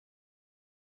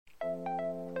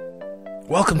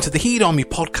Welcome to the Heed Army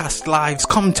Podcast Live's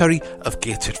commentary of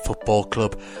Gateshead Football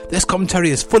Club. This commentary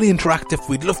is fully interactive.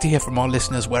 We'd love to hear from our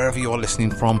listeners wherever you're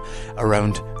listening from,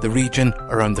 around the region,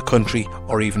 around the country,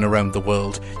 or even around the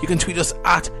world. You can tweet us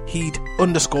at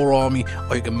Heed_Army,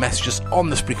 or you can message us on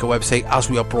the Spreaker website as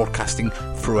we are broadcasting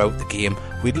throughout the game.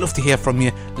 We'd love to hear from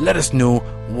you. Let us know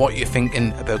what you're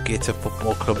thinking about Gateshead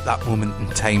Football Club at that moment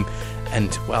in time.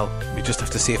 And, well, we just have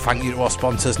to say thank you to our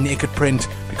sponsors, Naked Print,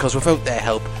 because without their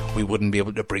help, we wouldn't be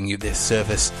able to bring you this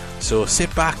service. So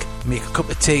sit back, make a cup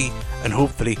of tea, and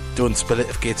hopefully don't spill it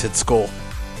if Gateshead score.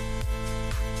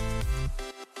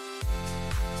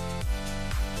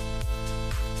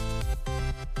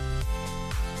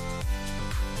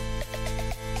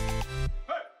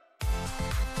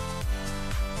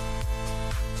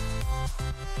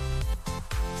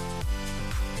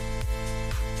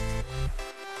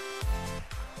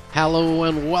 Hello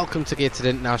and welcome to Gateshead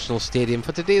International Stadium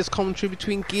for today's commentary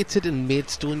between Gateshead and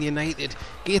Maidstone United.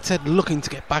 Gateshead looking to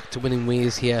get back to winning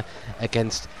ways here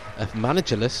against a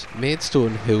managerless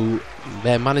Maidstone, who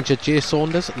their manager Jay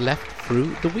Saunders left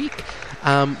through the week.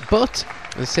 But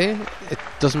as I say, it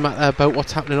doesn't matter about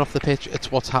what's happening off the pitch, it's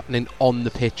what's happening on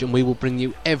the pitch, and we will bring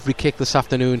you every kick this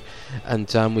afternoon. And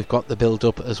we've got the build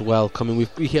up as well coming.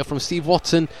 We hear from Steve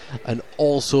Watson and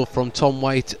also from Tom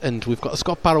White, and we've got a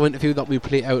Scott Barrow interview that we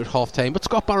play out at half time. But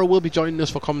Scott Barrow will be joining us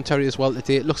for commentary as well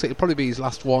today. It looks like it'll probably be his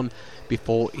last one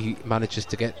before he manages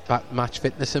to get back match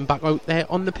fitness and back out there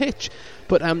on the pitch.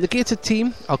 But the Gateshead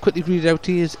team, I'll quickly read it out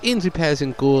to you, is Ainsley Pears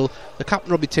in goal, the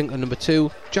captain Robbie Tinker number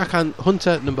 2, Jack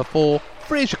Hunter number 4,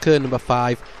 Fraser Kerr number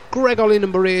 5, Greg Ollie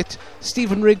number 8,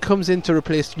 Stephen Rigg comes in to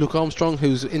replace Luke Armstrong,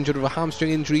 who's injured with a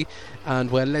hamstring injury,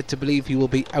 and we're led to believe he will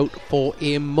be out for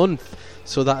a month.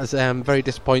 So that is very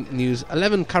disappointing news.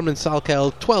 11 Cameron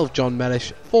Salkeld, 12 John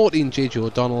Mellish, 14 JJ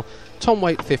O'Donnell, Tom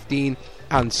White 15,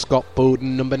 and Scott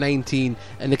Bowden number 19.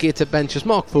 And the Gateshead bench is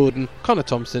Mark Foden, Connor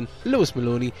Thompson, Lewis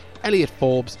Maloney, Elliot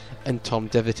Forbes and Tom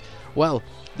Devitt. Well,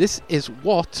 this is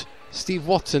what Steve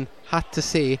Watson had to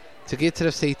say to Gateshead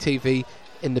FC TV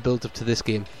in the build-up to this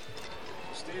game.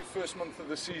 Steve, first month of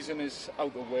the season is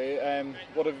out the way.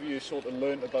 What have you sort of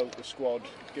learnt about the squad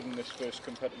given this first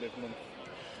competitive month?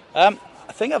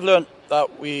 I think I've learnt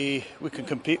that we can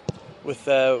compete with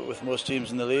most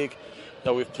teams in the league.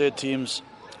 You know, we've played teams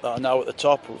that are now at the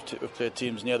top. We've played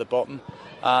teams near the bottom,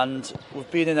 and we've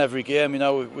been in every game. You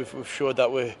know, we've showed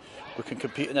that we can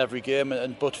compete in every game.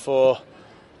 And but for,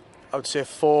 I would say,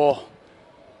 4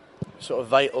 sort of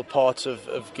vital parts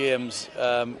of games,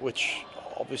 which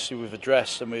obviously we've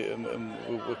addressed and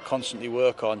we constantly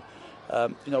work on.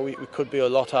 You know, we could be a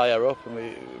lot higher up, and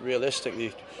we realistically,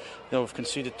 you know, we've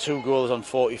conceded 2 goals on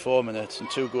 44 minutes and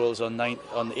 2 goals on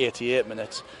 88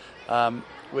 minutes,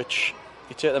 which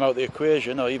you take them out of the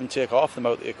equation, or even take half them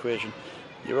out of the equation,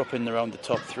 you're up in around the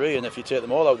top 3, and if you take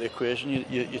them all out of the equation,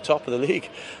 you're top of the league.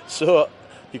 So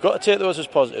you've got to take those as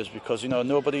positives, because, you know,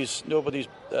 nobody's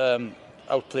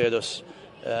outplayed us,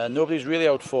 nobody's really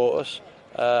outfought us.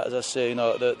 As I say, you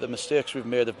know, the mistakes we've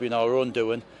made have been our own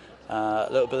doing. A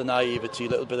little bit of naivety, a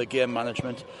little bit of game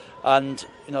management, and,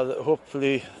 you know,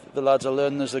 hopefully the lads are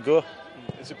learning as they go.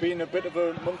 Has it been a bit of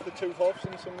a month or 2 halves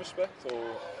in some respect, or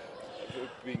have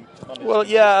it been managed? Well,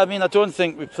 yeah, I mean, I don't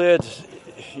think we've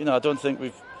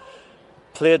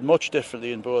played much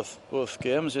differently in both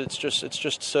games. It's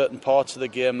just certain parts of the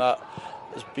game that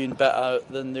has been better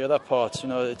than the other parts. You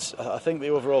know, I think the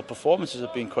overall performances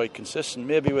have been quite consistent,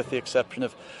 maybe with the exception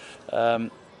of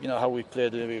you know, how we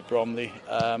played with Bromley.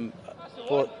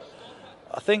 But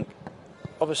I think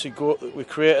obviously we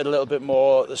created a little bit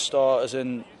more at the start, as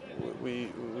in we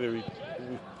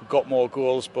got more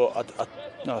goals, but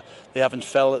no, they haven't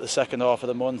fell at the second half of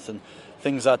the month, and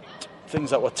things that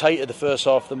were tight at the first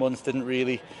half of the month didn't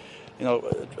really, you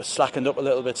know, slackened up a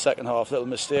little bit second half. Little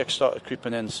mistakes started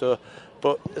creeping in. So,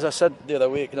 but as I said the other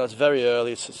week, you know, it's very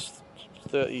early. It's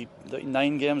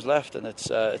 39 games left, and it's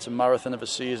a marathon of a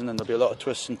season, and there'll be a lot of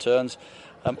twists and turns.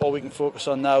 All we can focus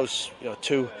on now is, you know,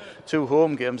 two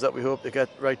home games that we hope to get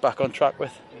right back on track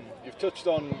with. You've touched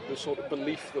on the sort of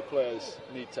belief the players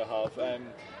need to have.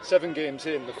 7 games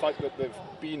in, the fact that they've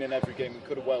been in every game and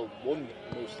could have well won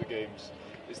most of the games,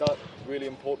 is that really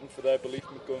important for their belief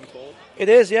going forward? It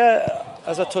is, yeah.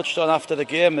 As I touched on after the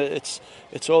game, it's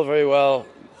all very well,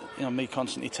 you know, me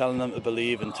constantly telling them to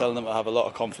believe and telling them to have a lot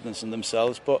of confidence in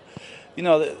themselves, but, you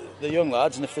know, the young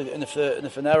lads, and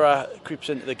if an error creeps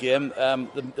into the game,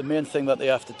 the main thing that they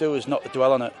have to do is not to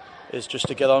dwell on it. is just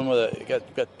to get on with it,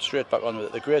 get straight back on with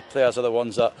it. The great players are the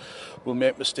ones that will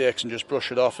make mistakes and just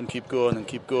brush it off and keep going and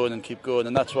keep going and keep going.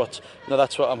 And that's what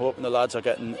I'm hoping the lads are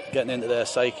getting into their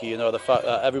psyche. The fact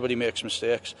that everybody makes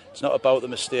mistakes. It's not about the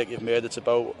mistake you've made. It's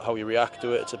about how you react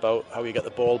to it. It's about how you get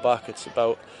the ball back. It's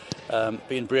about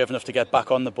being brave enough to get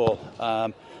back on the ball.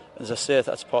 As I say,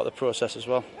 that's part of the process as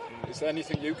well. Is there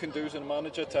anything you can do as a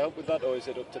manager to help with that, or is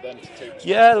it up to them to take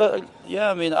responsibility? Yeah.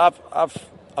 I mean,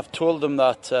 I've told them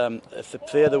that if they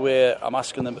play the way I'm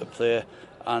asking them to play,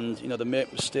 and they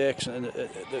make mistakes, and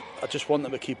I just want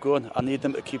them to keep going. I need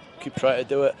them to keep trying to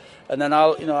do it, and then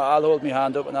I'll hold my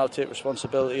hand up and I'll take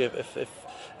responsibility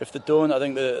if they don't. I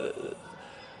think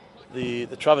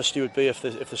the travesty would be if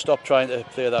they stopped trying to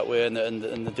play that way and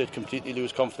they did completely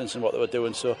lose confidence in what they were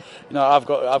doing. So I've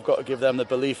got to give them the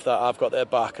belief that I've got their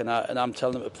back, and I'm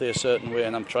telling them to play a certain way,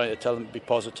 and I'm trying to tell them to be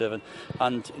positive,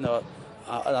 and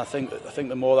I think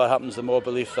the more that happens, the more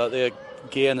belief that they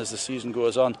gain as the season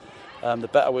goes on, the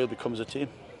better we'll become as a team.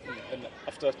 And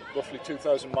after roughly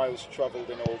 2,000 miles travelled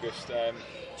in August,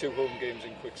 2 home games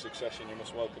in quick succession, you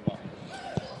must welcome that.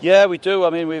 Yeah, we do. I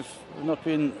mean, we've not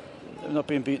been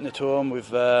beaten at home.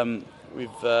 We've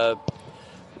had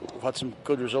some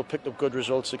good results, picked up good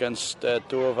results against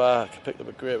Dover, picked up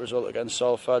a great result against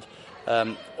Salford,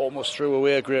 almost threw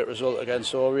away a great result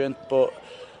against Orient. But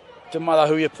it doesn't matter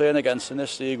who you're playing against in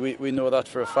this league, we know that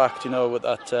for a fact. With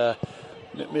that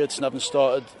Maidstone haven't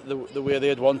started the way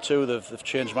they'd want to. They've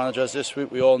changed managers this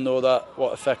week. We all know that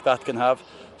what effect that can have.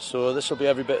 So this will be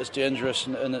every bit as dangerous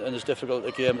and as difficult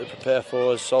a game to prepare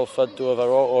for as Salford, Dover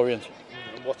or Orient.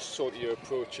 And what's sort of your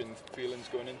approach and feelings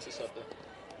going into Saturday?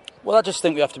 Well, I just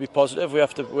think we have to be positive. We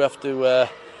have to.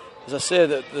 As I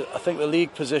say, I think the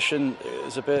league position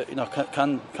is a bit,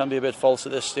 can be a bit false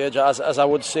at this stage. As I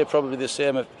would say, probably the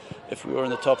same if we were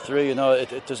in the top 3.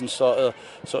 It doesn't sort of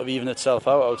even itself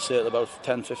out. I would say at about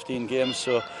 10-15 games.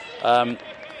 So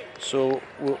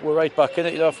we're right back in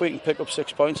it. If we can pick up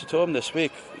 6 points at home this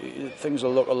week, things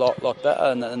will look a lot better,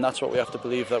 and that's what we have to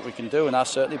believe that we can do, and I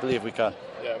certainly believe we can.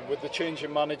 Yeah, and with the change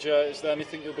in manager, is there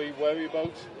anything you'll be worried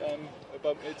about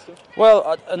Maidstone?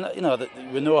 Well,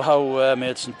 we know how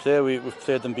Maidstone play. We've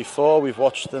played them before. We've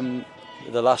watched them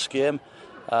the last game,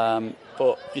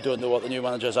 but you don't know what the new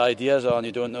manager's ideas are, and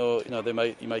you don't know.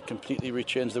 He might completely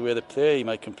rechange the way they play. He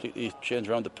might completely change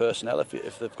around the personnel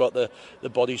if they've got the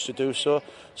bodies to do so.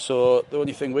 So the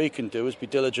only thing we can do is be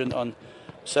diligent on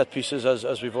set pieces,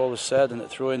 as we've always said, and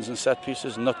at throw-ins and set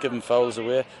pieces, and not giving fouls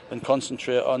away, and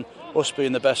concentrate on us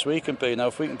being the best we can be. Now,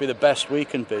 if we can be the best we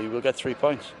can be, we'll get 3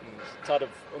 points. A tad of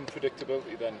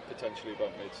unpredictability then potentially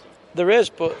about Maidstone. There is,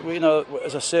 but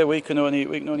as I say, we can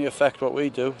only affect what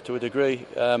we do to a degree.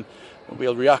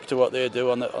 We'll react to what they do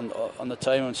on the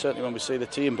time, and certainly when we see the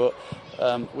team. But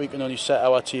we can only set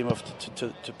our team up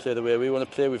to play the way we want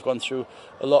to play. We've gone through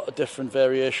a lot of different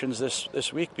variations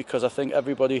this week, because I think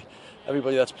everybody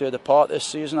that's played a part this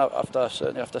season,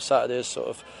 certainly after Saturday's sort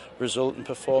of result and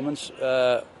performance,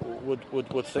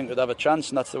 would think they'd have a chance,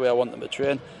 and that's the way I want them to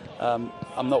train.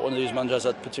 I'm not one of these managers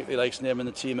that particularly likes naming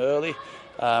the team early.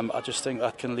 I just think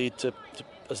that can lead to,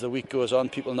 as the week goes on,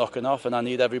 people knocking off, and I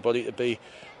need everybody to be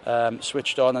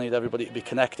switched on. I need everybody to be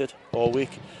connected all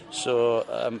week.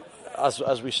 So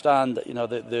as we stand, they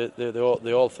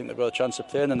all think they've got a chance of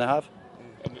playing, and they have.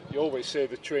 And you always say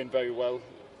they train very well.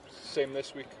 Same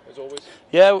this week as always.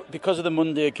 Yeah, because of the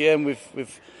Monday game,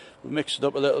 we've mixed it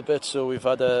up a little bit. So we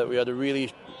had a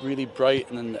really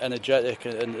bright and energetic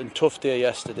and tough day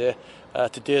yesterday.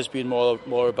 Today's been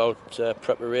more about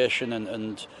preparation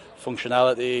and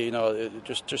functionality.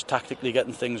 Just tactically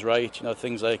getting things right.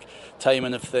 Things like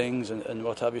timing of things and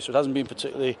what have you. So it hasn't been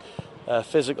particularly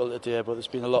physical today, but there's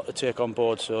been a lot to take on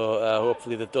board. So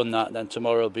hopefully they've done that, and then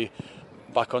tomorrow will be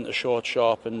back onto short,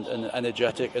 sharp and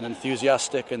energetic and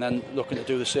enthusiastic, and then looking to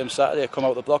do the same Saturday, come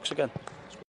out the blocks again.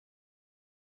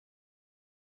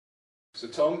 So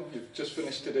Tom, you've just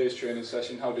finished today's training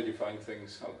session. How did you find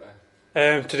things out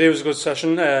there? Today was a good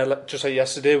session, just like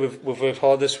yesterday. We've worked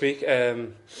hard this week,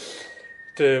 working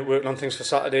on things for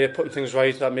Saturday, putting things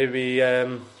right that maybe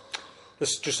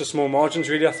there's just the small margins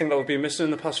really I think that we've been missing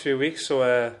in the past few weeks.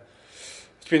 So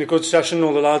it's been a good session.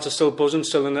 All the lads are still buzzing,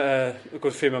 still in a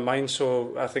good frame of mind.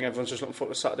 So I think everyone's just looking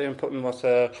forward to Saturday and putting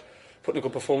a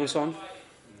good performance on.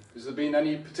 Has there been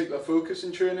any particular focus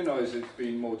in training, or has it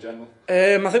been more general?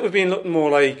 I think we've been looking more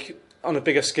like on a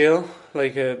bigger scale,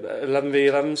 like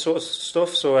 11v11 sort of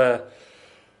stuff. So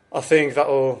I think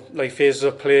that'll like phases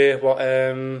of play, what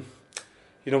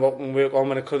what we work on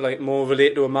when it could like more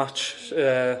relate to a match.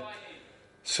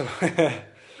 So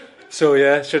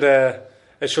yeah,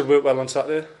 it should work well on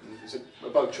Saturday. Is it a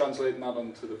about translating that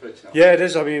onto the pitch now? Yeah, it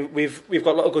is. I mean, we've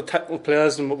got a lot of good technical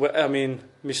players, and I mean,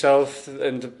 myself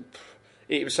and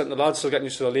 80% of the lads still getting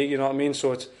used to the league. You know what I mean?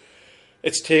 So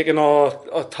it's taken our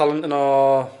talent and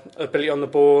our ability on the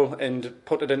ball and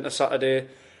put it into Saturday.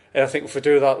 And I think if we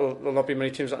do that, there'll not be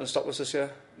many teams that can stop us this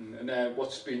year. And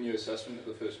what's been your assessment of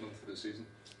the first month of the season?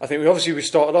 I think we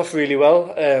started off really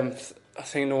well. I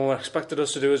think no one expected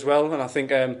us to do as well, and I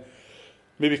think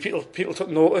maybe people took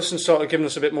notice and started giving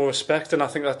us a bit more respect. And I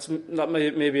think that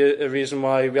may be a reason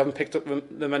why we haven't picked up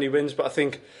the many wins. But I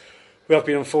think we have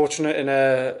been unfortunate in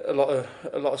a lot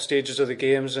of stages of the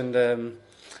games. And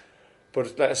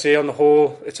but like I say, on the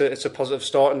whole, it's a positive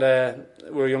start, and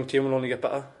we're a young team. We'll only get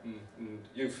better.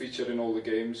 You've featured in all the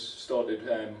games, started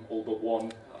all but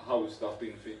one. How's that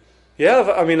been for you?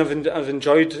 Yeah, I've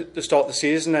enjoyed the start of the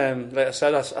season. Like I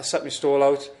said, I set my stall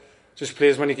out. Just play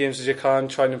as many games as you can.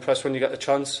 Try and impress when you get the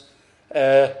chance.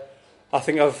 I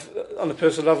think on a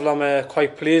personal level, I'm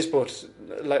quite pleased. But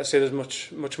like I say, there's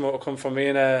much more to come from me,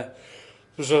 and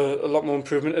there's a lot more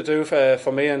improvement to do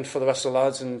for me and for the rest of the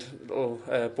lads, and it'll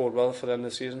bode well for them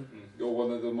this season. You're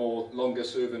one of the more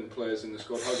longer-serving players in the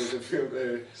squad. How does it feel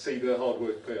to see the hard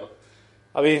work pay off?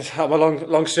 I mean, I'm a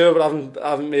long server, but I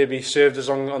haven't maybe served as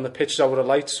long on the pitch as I would have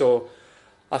liked. So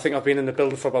I think I've been in the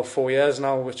building for about 4 years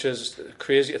now, which is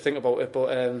crazy to think about it.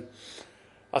 But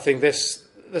I think this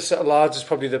set of lads is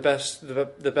probably the best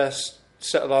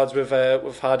set of lads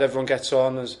we've had. Everyone gets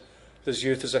on. There's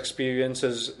youth, there's experience. I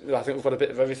think we've got a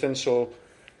bit of everything. So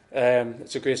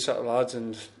it's a great set of lads,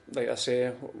 and like I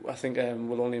say, I think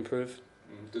we'll only improve.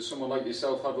 Does someone like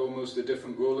yourself have almost a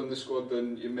different role in the squad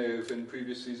than you may have in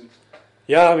previous seasons?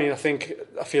 Yeah, I mean, I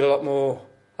feel a lot more.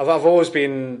 I've always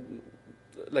been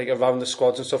like around the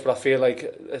squads and stuff, but I feel like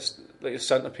it's like a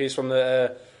centrepiece from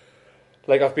the.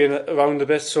 Like I've been around a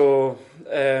bit, so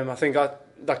I think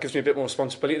that gives me a bit more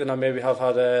responsibility than I maybe have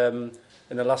had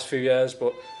in the last few years.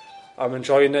 But I'm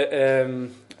enjoying it,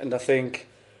 and I think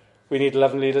we need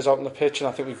 11 leaders out on the pitch, and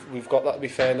I think we've got that, to be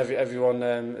fair, and everyone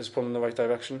is pulling in the right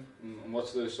direction. And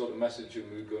what's the sort of message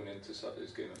and mood going into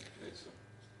Saturday's game?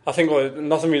 I think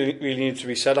nothing really needs to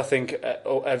be said. I think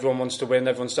everyone wants to win.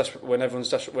 Everyone's desperate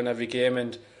to win every game,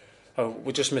 and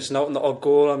we're just missing out on the odd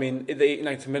goal. I mean, in the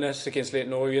 89th minute against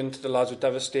Leyton Orient, the lads were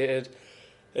devastated,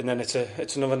 and then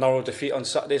it's another narrow defeat on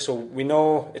Saturday. So we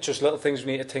know it's just little things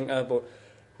we need to tinker, but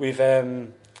we've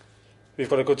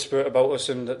got a good spirit about us,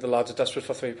 and the lads are desperate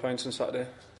for 3 points on Saturday.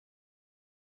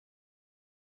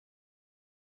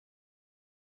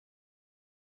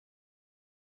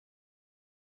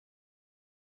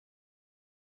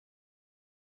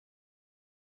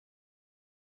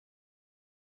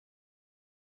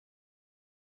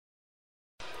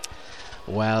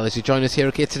 Well, as you join us here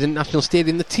at Gateshead International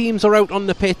Stadium, the teams are out on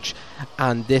the pitch,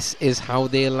 and this is how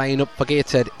they line up for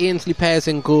Gateshead. Ainsley Pears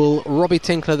in goal, Robbie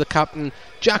Tinkler the captain,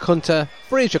 Jack Hunter,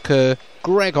 Fraser Kerr,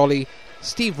 Greg Ollie,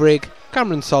 Steve Rigg,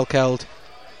 Cameron Salkeld,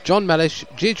 John Mellish,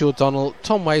 J.J. O'Donnell,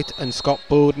 Tom White and Scott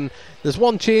Bowden. There's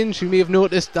one change you may have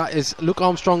noticed, that is Luke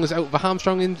Armstrong is out with a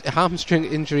hamstring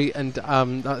injury, and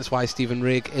that is why Stephen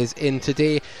Rigg is in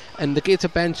today. And the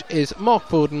Gateshead bench is Mark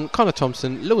Bowden, Connor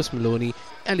Thompson, Lewis Maloney,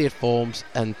 Elliot Forms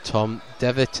and Tom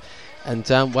Devitt. And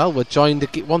we're joined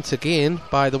once again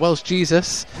by the Welsh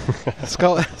Jesus,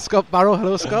 Scott Barrow.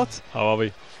 Hello, Scott. How are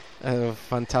we?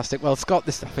 Fantastic. Well, Scott,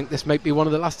 I think this might be one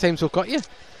of the last times we've got you.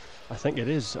 I think it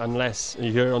is, unless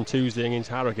you're here on Tuesday against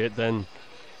Harrogate, then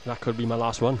that could be my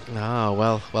last one.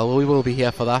 Well, we will be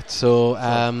here for that. So,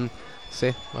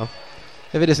 if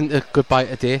it isn't a goodbye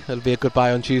today, it'll be a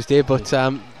goodbye on Tuesday. But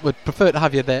we'd prefer to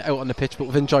have you there out on the pitch, but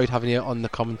we've enjoyed having you on the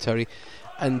commentary.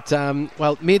 And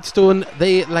Maidstone,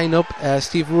 they line up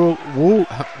Steve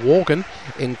Wogan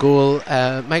in goal,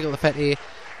 Michael Lafette,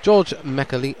 George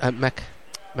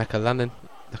McLennan.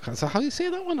 So how do you say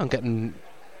that one? I'm getting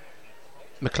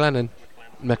McLennan.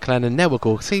 There we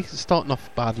go. See, starting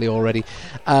off badly already.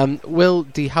 Will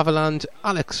de Havilland,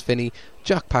 Alex Finney,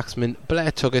 Jack Paxman,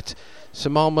 Blair Tuggett,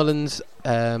 Samar Mullins,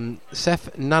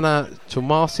 Seth Nana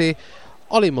Tomasi,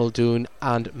 Ollie Muldoon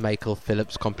and Michael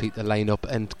Phillips complete the lineup,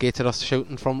 and Gateshead are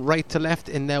shouting from right to left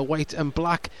in their white and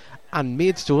black, and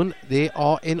Maidstone, they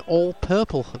are in all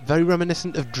purple, very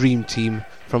reminiscent of Dream Team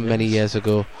from many years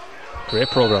ago. Great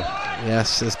programme.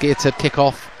 Yes, as Gateshead kick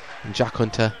off, and Jack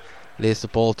Hunter lays the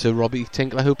ball to Robbie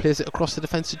Tinkler, who plays it across the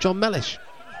defence to John Mellish,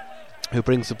 who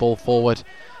brings the ball forward,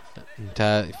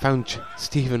 and found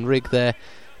Stephen Rigg there,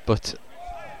 but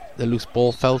the loose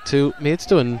ball fell to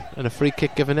Maidstone and a free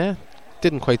kick given there.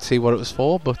 Didn't quite see what it was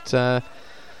for, but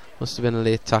must have been a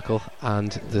late tackle,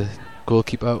 and the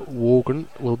goalkeeper Wogan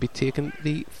will be taking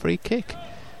the free kick.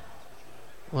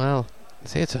 Well,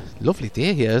 say it's a lovely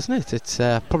day here, isn't it? It's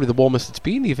probably the warmest it's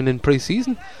been, even in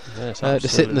pre-season. Yeah, to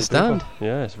sit in the stand.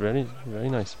 Yeah, it's really, very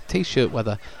nice. T-shirt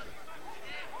weather.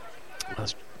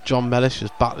 As John Mellish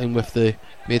is battling with the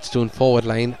Maidstone forward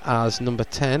line as number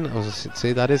 10. I was going to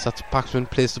say that's Paxman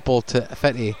plays the ball to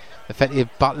Afeti. Afeti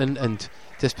battling and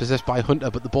dispossessed by Hunter,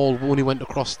 but the ball only went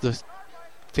across the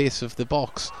face of the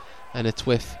box, and it's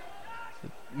with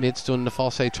Maidstone on the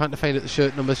far side trying to find out the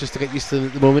shirt numbers just to get used to them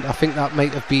at the moment. I think that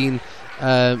might have been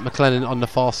McLennan on the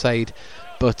far side,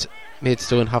 but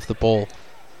Maidstone have the ball.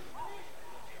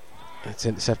 It's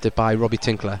intercepted by Robbie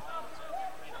Tinkler,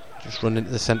 just running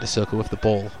into the centre circle with the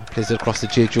ball. Plays it across to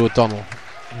J.J. O'Donnell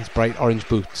in his bright orange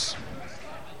boots.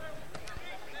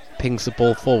 Pings the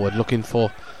ball forward looking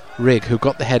for Rigg, who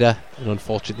got the header and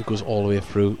unfortunately goes all the way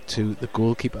through to the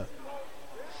goalkeeper.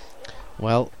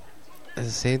 Well, as I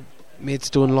said,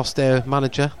 Maidstone lost their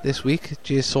manager this week.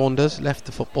 Jay Saunders left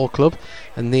the football club,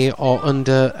 and they are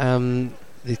under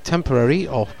the temporary,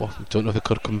 or well, I don't know if it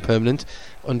could come permanent,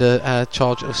 under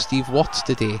charge of Steve Watts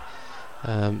today.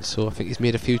 So I think he's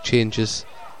made a few changes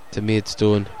to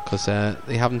Maidstone because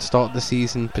they haven't started the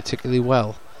season particularly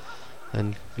well,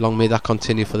 and long may that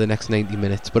continue for the next 90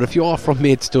 minutes. But if you are from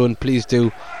Maidstone, please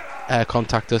do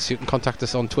contact us. You can contact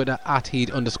us on Twitter at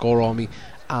 @Heed_Army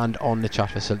and on the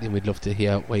chat facility, and we'd love to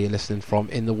hear where you're listening from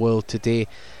in the world today.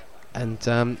 And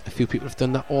a few people have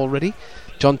done that already.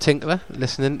 John Tinkler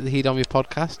listening to the Heed Army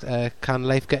podcast. Can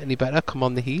life get any better? Come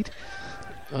on the Heed.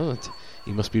 Oh,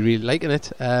 he must be really liking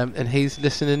it. And he's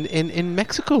listening in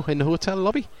Mexico in the hotel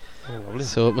lobby. Oh, lovely.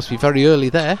 So it must be very early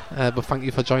there. But thank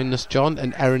you for joining us, John.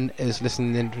 And Erin is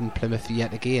listening in Plymouth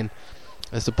yet again,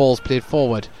 as the ball's played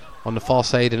forward on the far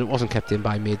side, and it wasn't kept in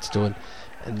by Maidstone.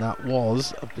 And that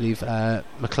was, I believe,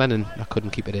 McLennan that couldn't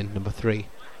keep it in, number 3.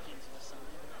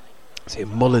 So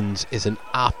Mullins is an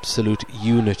absolute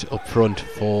unit up front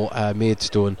for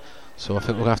Maidstone. So I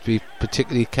think we're going to have to be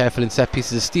particularly careful in set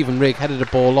pieces. Stephen Rigg headed the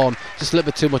ball on, just a little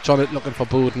bit too much on it, looking for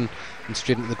Bowden and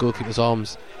straight into the goalkeeper's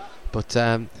arms. But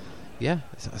yeah,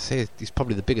 as I say, he's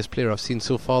probably the biggest player I've seen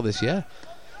so far this year.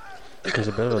 He's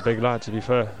a bit of a big lad, to be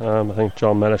fair. I think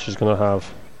John Mellish is going to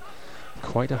have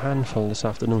quite a handful this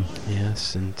afternoon.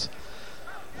 Yes, and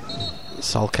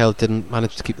Salkeld didn't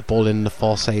manage to keep the ball in the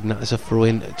far side, and that is a throw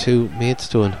in to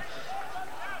Maidstone.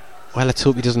 Well, let's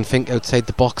hope he doesn't think outside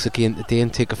the box again today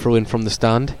and take a throw in from the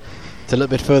stand. It's a little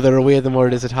bit further away than where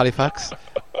it is at Halifax.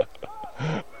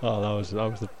 Oh, that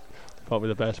was probably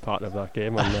the best part of that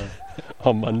game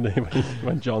on Monday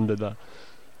when John did that.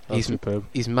 That's superb.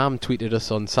 His mum tweeted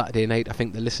us on Saturday night. I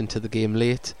think they listened to the game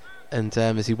late, and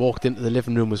as he walked into the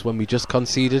living room was when we just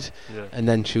conceded, yeah. And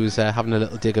then she was having a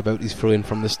little dig about his throw-in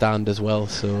from the stand as well.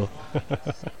 So,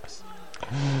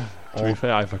 to be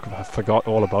fair, I forgot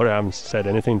all about it. I haven't said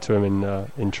anything to him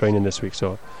in training this week,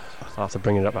 so I'll have to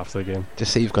bring it up after the game.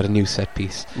 Just say you've got a new set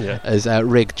piece. Yeah. As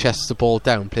Rigg chests the ball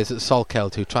down, plays it to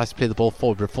Salkeld, who tries to play the ball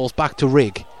forward, but it falls back to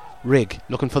Rigg. Rigg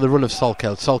looking for the run of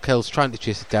Salkeld. Salkeld's trying to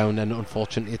chase it down, and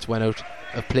unfortunately it's went out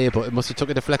of play, but it must have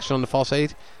took a deflection on the far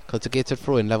side because it's a gated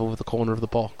throw in level with the corner of the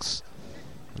box,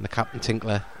 and the captain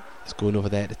Tinkler is going over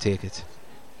there to take it.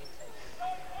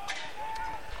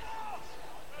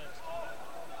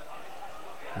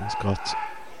 He's got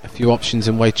a few options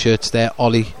in white shirts there.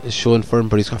 Ollie is showing for him,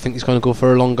 but I think he's going to go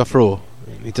for a longer throw.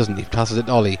 He doesn't. He passes it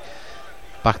to Ollie.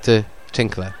 Back to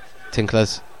Tinkler.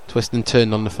 Tinkler's twist and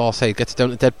turn on the far side, gets it down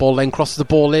to dead ball line, crosses the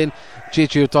ball in.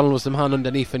 J.J. O'Donnell was the man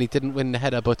underneath, and he didn't win the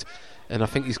header, and I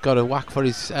think he's got a whack for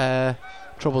his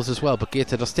troubles as well. But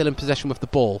Gateshead are still in possession with the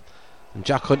ball, and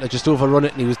Jack Hunter just overrun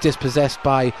it, and he was dispossessed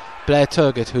by Blair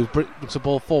Turgott, who brings the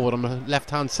ball forward on the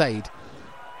left hand side.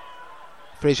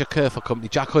 Fraser Kerr for company.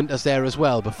 Jack Hunter's there as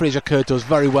well, but Fraser Kerr does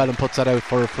very well and puts that out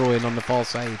for a throw in on the far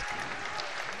side.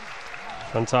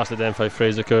 Fantastic then by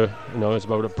Fraser Kerr. It's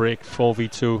about a break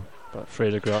 4v2, but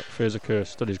Fraser Kerr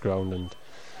stood his ground and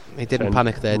he didn't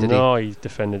panic there, did he? No, he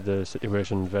defended the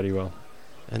situation very well.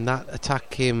 And that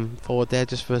attack came forward there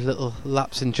just for a little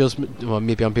lapse in judgment. Well,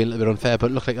 maybe I'm being a little bit unfair,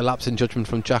 but it looked like a lapse in judgment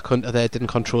from Jack Hunter there. Didn't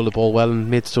control the ball well, and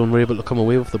Maidstone were able to come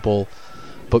away with the ball.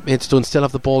 But Maidstone still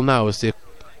have the ball now as the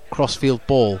crossfield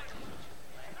ball,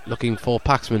 looking for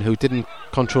Paxman, who didn't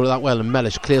control it that well, and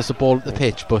Mellish clears the ball at the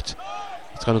pitch, but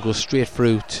it's going to go straight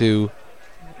through to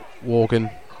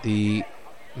Worgan, the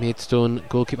Maidstone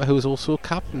goalkeeper, who is also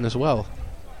captain as well.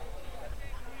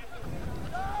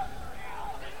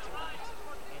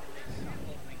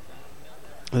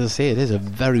 As I say, it is a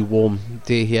very warm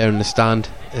day here in the stand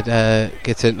at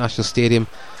Gateshead International Stadium.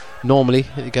 Normally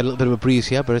you get a little bit of a breeze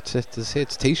here, but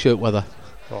it's t-shirt weather.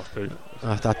 Oh, good.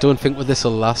 I don't think this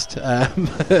will last.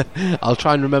 I'll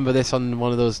try and remember this on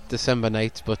one of those December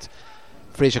nights, but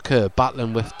Fraser Kerr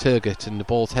battling with Turgott, and the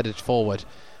ball's headed forward.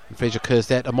 And Fraser Kerr's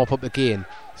there to mop up again.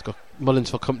 He's got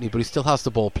Mullins for company, but he still has the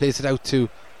ball. Plays it out to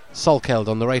Salkeld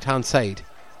on the right hand side.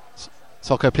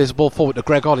 Salkeld plays the ball forward to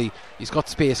Greg Ollie. He's got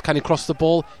space. Can he cross the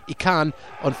ball? He can.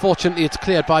 Unfortunately, it's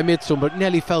cleared by Maidstone, but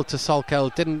nearly fell to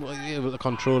Salkeld. Didn't be able to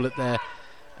control it there.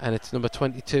 And it's number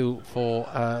 22 for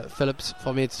Phillips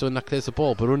for Maidstone that clears the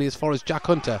ball, but only as far as Jack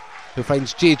Hunter, who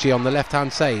finds JJ on the left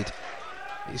hand side.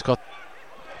 He's got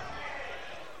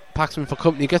Paxman for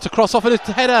company. Gets a cross off and it's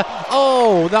a header.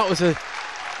 Oh, that was a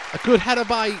good header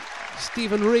by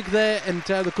Stephen Rigg there, and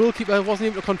the goalkeeper wasn't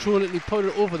able to control it and he put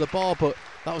it over the bar, but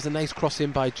that was a nice cross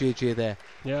in by JJ there.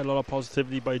 Yeah, a lot of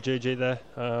positivity by JJ there.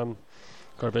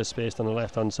 Got a bit of space on the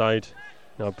left hand side.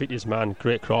 Beat his man,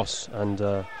 great cross,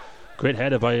 and great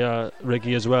header by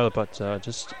Riggy as well, but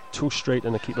just too straight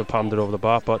and the keeper palmed it over the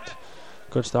bar, but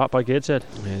good start by Gateshead.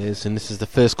 It is, and this is the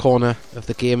first corner of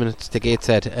the game, and it's to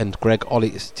Gateshead, and Greg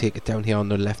Ollie is to take it down here on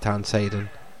the left hand side, and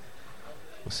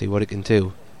we'll see what he can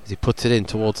do as he puts it in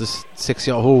towards the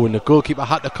 6-yard hole, and the goalkeeper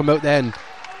had to come out there, and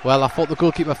well, I thought the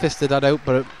goalkeeper fisted that out,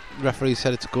 but the referee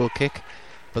said it's a goal kick,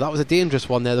 but that was a dangerous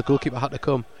one there. The goalkeeper had to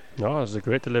come. No, it was a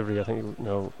great delivery. I think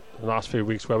the last few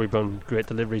weeks where we've done great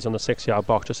deliveries on the 6-yard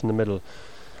box just in the middle,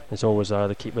 it's always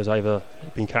the keeper's either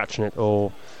been catching it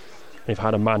or they've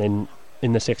had a man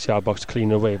in the 6-yard box to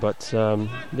clean it away, but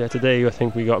today I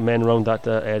think we got men around that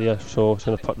area, so it's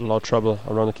going to put a lot of trouble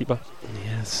around the keeper.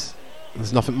 Yes,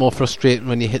 there's nothing more frustrating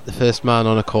when you hit the first man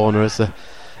on a corner, is there?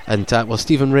 And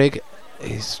Stephen Rigg,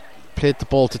 he's played the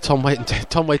ball to Tom White, and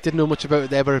Tom White didn't know much about it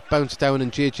there, but it bounced down,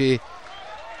 and JJ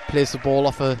plays the ball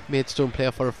off a Maidstone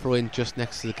player for a throw in just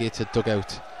next to the Gateshead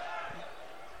dugout.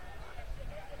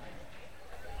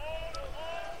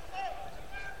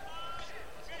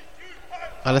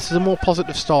 Well, this is a more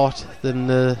positive start than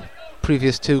the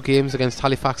previous two games against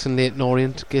Halifax and Leyton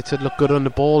Orient. Gateshead looked good on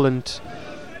the ball and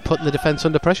putting the defence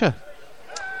under pressure.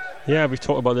 Yeah, we've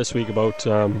talked about this week about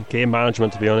game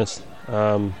management, to be honest.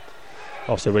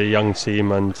 Obviously we're a young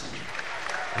team, and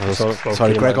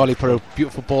Greg Ollie put a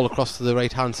beautiful ball across to the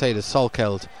right hand side as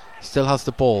Salkeld still has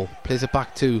the ball, plays it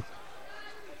back to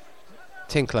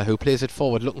Tinkler, who plays it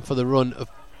forward looking for the run of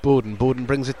Bowden. Bowden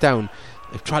brings it down.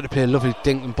 They've tried to play a lovely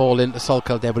dinking ball into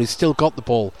Salkeld there, but he's still got the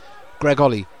ball. Greg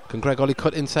Ollie, can Greg Ollie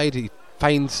cut inside? He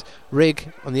finds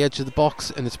Rigg on the edge of the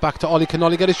box, and it's back to Ollie. Can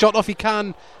Ollie get a shot off? He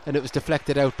can, and it was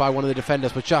deflected out by one of the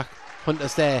defenders, but Jack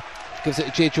Hunter's there, gives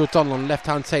it to JJ O'Donnell on the left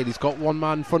hand side. He's got one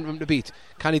man in front of him to beat.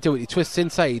 Can he do it? He twists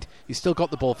inside, he's still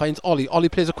got the ball, finds Ollie. Ollie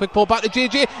plays a quick ball back to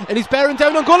JJ, and he's bearing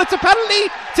down on goal. It's a penalty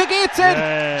to Gateshead.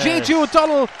 Yes. JJ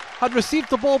O'Donnell had received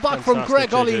the ball back from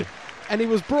Greg Ollie, and he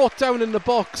was brought down in the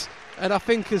box, and I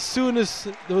think as soon as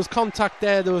there was contact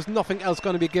there was nothing else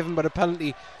going to be given but a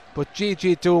penalty. But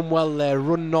JJ doing well there,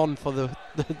 running on for the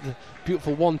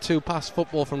beautiful 1-2 pass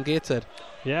football from Gateshead.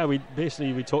 Yeah, we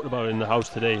talked about it in the house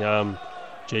today.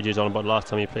 JJ's on about last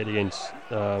time he played against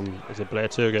Blair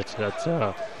Turgott,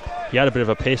 that he had a bit of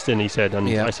a pace in, he said, and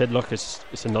I said, look,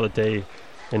 it's another day,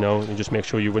 you just make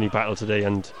sure you win your battle today,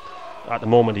 and at the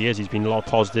moment he's been a lot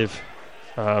positive,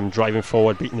 driving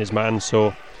forward, beating his man,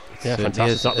 so yeah,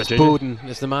 fantastic. Bowden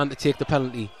is the man to take the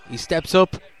penalty. He steps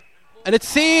up and it's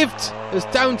saved. It's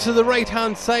down to the right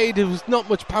hand side. There was not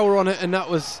much power on it, and that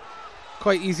was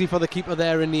quite easy for the keeper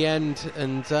there in the end,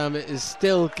 and it is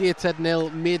still Gateshead 0,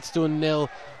 Maidstone 0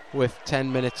 with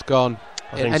 10 minutes gone,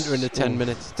 entering the 10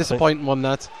 minutes. Disappointing one,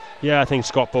 that. Yeah, I think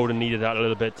Scott Bowden needed that a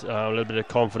little bit of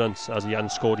confidence, as he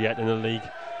hadn't scored yet in the league,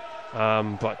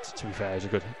 but to be fair, it was a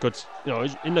good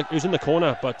he was in the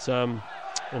corner, but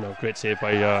great save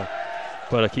by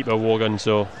the keeper Wogan.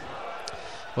 So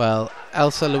well,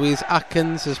 Elsa Louise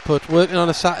Atkins has put, working on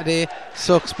a Saturday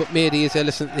sucks, but matey, as I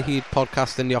listen to the Heed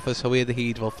podcast in the office, away the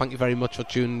Heed. Well, thank you very much for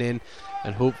tuning in,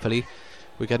 and hopefully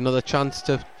we get another chance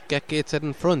to get Gateshead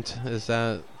in front, as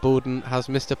Bowden has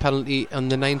missed a penalty on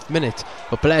the 9th minute.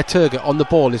 But Blair Turgott on the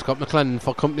ball, he's got McLennan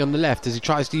for company on the left as he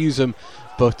tries to use him,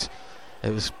 but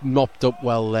it was mopped up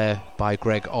well there by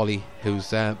Greg Ollie,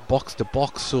 who's box to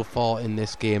box so far in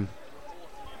this game.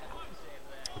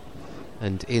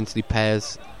 And Ainsley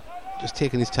Pears just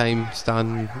taking his time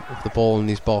standing with the ball in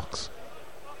his box.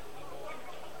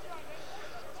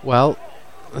 Well,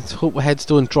 let's hope our heads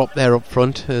don't drop there up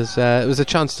front, as it was a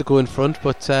chance to go in front,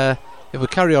 but if we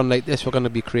carry on like this we're going to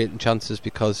be creating chances,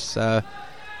 because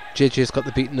JJ's got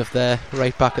the beating of their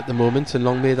right back at the moment, and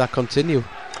long may that continue.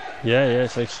 Yeah,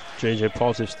 it's like JJ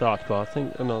positive start, but I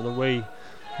think the way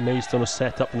Maidstone are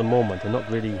set up in the moment, they're not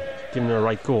really giving it a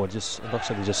right go. It looks like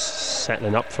they're just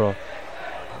settling up for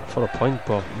a point,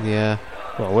 but yeah,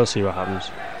 well, we'll see what happens.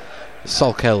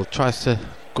 Salkeld tries to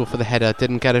go for the header,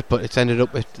 didn't get it, but it's ended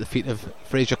up at the feet of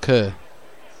Fraser Kerr,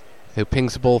 who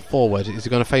pings the ball forward. Is he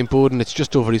going to find Bowden? It's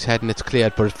just over his head and it's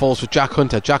cleared, but it falls with Jack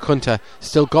Hunter. Jack Hunter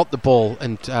still got the ball,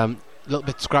 and a little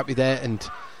bit scrappy there, and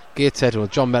Gateshead, well,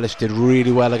 John Mellish did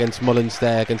really well against Mullins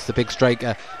there, against the big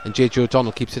striker, and JJ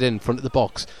O'Donnell keeps it in front of the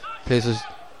box, plays his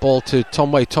ball to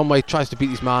Tom White. Tom White tries to beat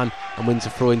his man and wins a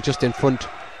throw in just in front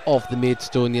of the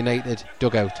Maidstone United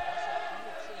dugout.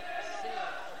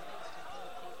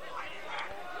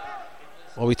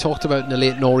 Well, we talked about in the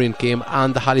Leyton Orient game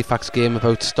and the Halifax game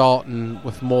about starting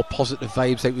with more positive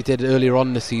vibes like we did earlier on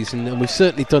in the season, and we've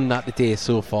certainly done that today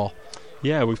so far.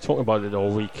 Yeah, we've talked about it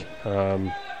all week.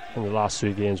 In the last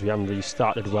 3 games we haven't really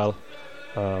started well.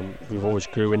 We've always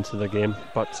grew into the game,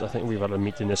 but I think we've had a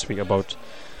meeting this week about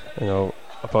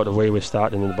the way we're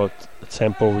starting and about the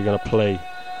tempo we're going to play,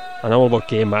 and all about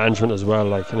game management as well.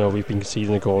 We've been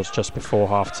conceding the goals just before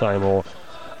half time or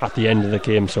at the end of the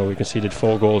game, so we conceded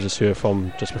 4 goals this year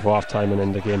from just before half time and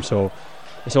end of the game, so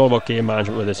it's all about game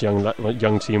management with this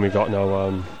young team we've got now,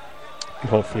 and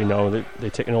hopefully now they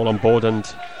take it all on board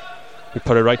and we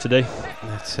put it right today.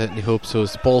 I certainly hope so.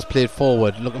 As the ball's played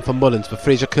forward, looking for Mullins, but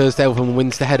Fraser Kerr's there with him and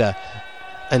wins the header.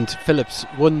 And Phillips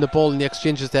won the ball in the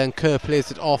exchanges there, and Kerr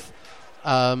plays it off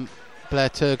Blair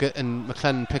Turgott, and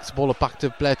McLennan picks the ball up back to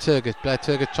Blair Turgott. Blair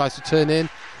Turgott tries to turn in.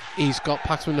 He's got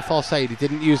Paxman on the far side. He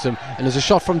didn't use him, and there's a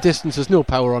shot from distance. There's no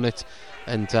power on it,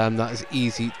 and that is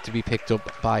easy to be picked up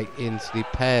by Ainsley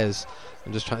Pears.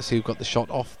 I'm just trying to see who got the shot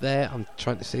off there. I'm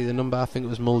trying to see the number. I think it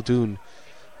was Muldoon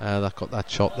that got that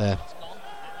shot there.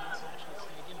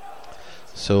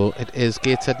 So it is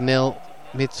Gateshead 0,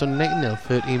 Maidstone United 0.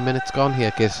 13 minutes gone here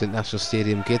at Gateshead International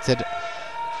Stadium. Gateshead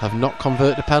have not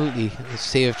converted a penalty. It's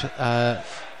saved.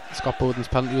 Scott Bowden's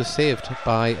penalty was saved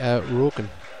by Rogan.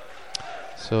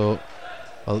 So,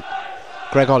 well,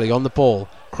 Greg Ollie on the ball,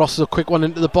 crosses a quick one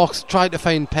into the box, tried to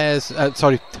find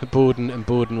Bowden, and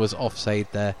Bowden was offside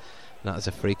there. And that is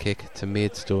a free kick to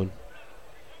Maidstone.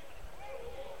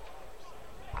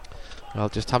 Well,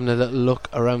 just having a little look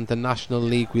around the National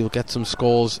League. We'll get some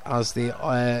scores as they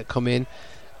come in,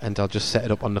 and I'll just set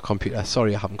it up on the computer.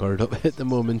 Sorry I haven't got it up at the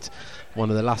moment. One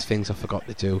of the last things I forgot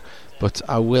to do, but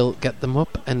I will get them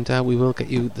up, and we will get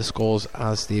you the scores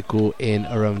as they go in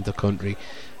around the country.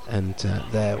 And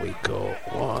there we go.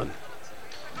 1,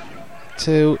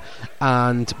 2,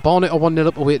 and Barnet are 1-0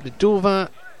 up away to Dover,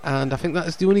 and I think that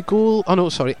is the only goal. Oh no,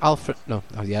 sorry, Alfred. No,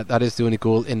 that is the only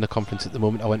goal in the conference at the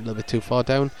moment. I went a little bit too far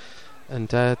down. And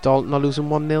Dalton are losing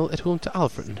 1-0 at home to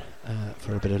Alfreton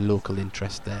for a bit of local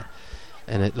interest there.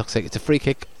 And it looks like it's a free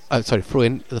kick, throw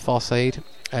in to the far side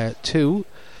to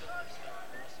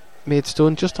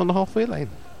Maidstone just on the halfway line.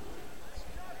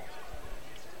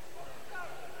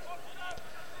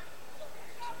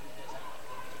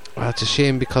 Well, it's a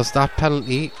shame because that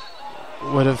penalty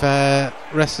would have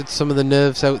rested some of the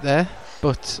nerves out there.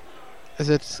 But as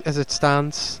it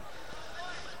stands,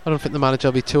 I don't think the manager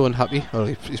will be too unhappy. Well,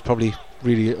 he's probably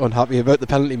really unhappy about the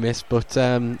penalty miss, but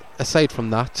aside from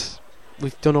that,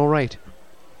 we've done all right.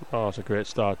 Oh, it's a great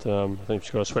start. I think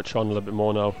we've got to switch on a little bit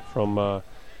more now from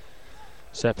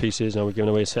set pieces. Now we're giving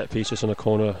away set pieces on the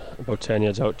corner, about 10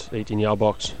 yards out, 18-yard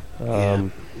box. Blair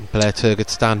Turgott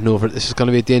standing over it. This is going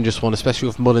to be a dangerous one, especially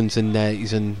with Mullins in there.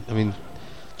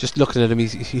 Just looking at him,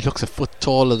 he looks a foot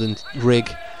taller than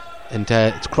Rigg, and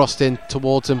it's crossed in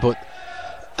towards him, but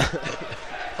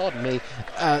pardon me,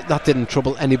 that didn't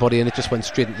trouble anybody, and it just went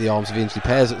straight into the arms of Ainsley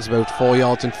Pears. It was about 4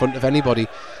 yards in front of anybody.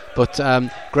 But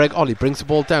Greg Ollie brings the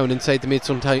ball down inside the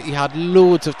Maidstone time. He had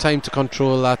loads of time to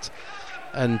control that,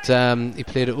 and he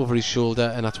played it over his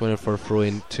shoulder, and that's went for a throw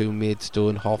in to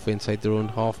Maidstone halfway inside their own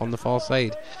half on the far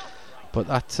side. But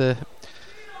that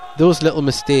those little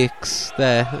mistakes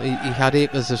there, he had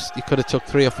acres of, he could have took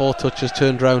 3 or 4 touches,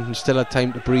 turned around and still had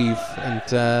time to breathe, and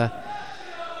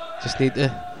just need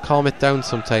to calm it down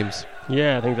sometimes.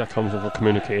 Yeah, I think that comes with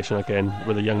communication again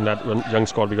with the young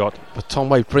squad we got. But Tom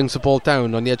White brings the ball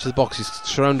down on the edge of the box. He's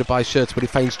surrounded by shirts, but he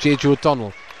finds JJ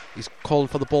O'Donnell. He's calling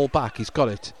for the ball back. He's got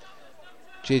it.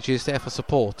 JJ is there for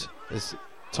support as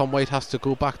Tom White has to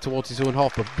go back towards his own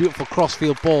half. A beautiful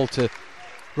crossfield ball to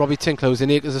Robbie Tinkler, who's in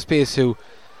acres of space, who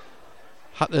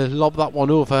had to lob that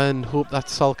one over and hope that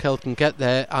Sol Kell can get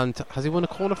there. And has he won a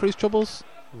corner for his troubles?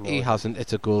 No. He hasn't.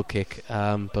 It's a goal kick.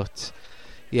 But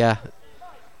yeah,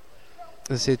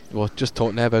 that's it. Well, just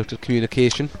talking there about the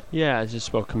communication. Yeah, it's just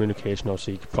about communication.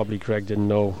 Obviously, probably Greg didn't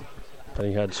know that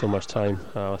he had so much time.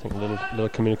 I think a little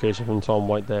communication from Tom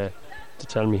White there to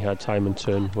tell me he had time and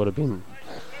turn would have been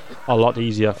a lot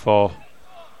easier for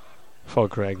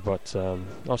Greg. But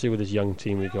obviously, with this young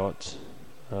team we got,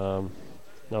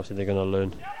 obviously they're going to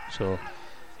learn. So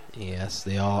Yes,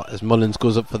 they are. As Mullins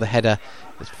goes up for the header,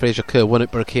 as Fraser Kerr won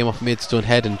it, but it came off Maidstone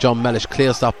head, and John Mellish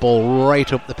clears that ball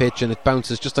right up the pitch, and it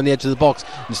bounces just on the edge of the box.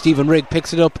 And Stephen Rigg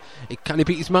picks it up. Can he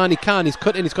beat his man? He can. He's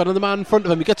cut in. He's got another man in front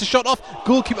of him. He gets a shot off.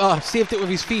 Goalkeeper saved it with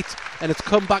his feet, and it's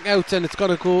come back out, and it's got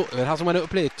to go. It hasn't went out of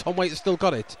play. Tom White has still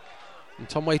got it. And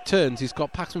Tom White turns. He's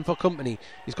got Paxman for company.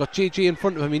 He's got JJ in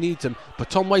front of him. He needs him. But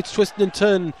Tom White's twisting and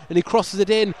turning, and he crosses it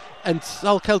in. And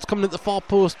Salkeld's coming at the far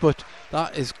post, but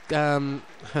that is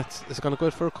is it going to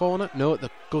go for a corner? No, the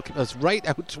goalkeeper's right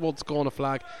out towards the corner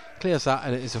flag. Clears that,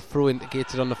 and it is a throw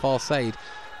indicated on the far side.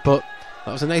 But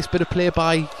that was a nice bit of play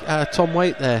by Tom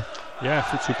White there. Yeah,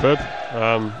 superb.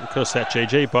 He could have set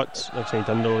JJ, but like I say, he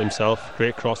done it all himself.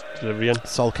 Great cross delivery in.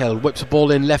 Salkeld whips the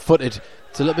ball in left-footed.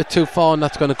 It's a little bit too far, and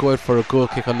that's going to go out for a goal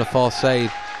kick on the far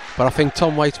side. But I think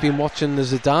Tom White's been watching the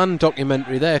Zidane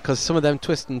documentary there, because some of them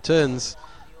twists and turns,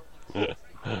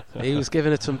 he was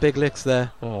giving it some big licks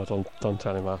there. Oh, don't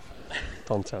tell him that.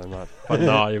 Don't tell him that. But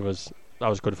no, that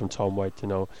was good from Tom White. You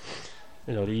know,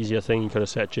 the easier thing, he could have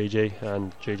set JJ,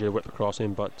 and JJ whipped across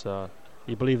him, but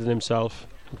he believed in himself,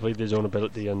 he believed in his own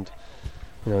ability, and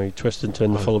he twisted and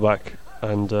turned the fullback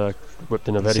and whipped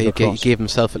in a very good cross. He gave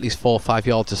himself at least 4 or 5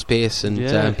 yards of space and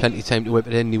plenty of time to whip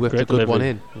it in. He whipped a good one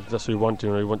in. That's what we want.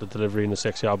 We want the delivery in the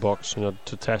 6-yard box,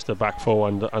 to test the back four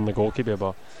and the goalkeeper.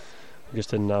 But we just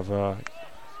didn't have.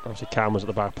 Obviously, Cam was at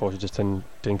the back post. He just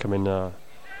didn't come in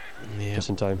just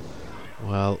in time.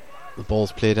 Well, the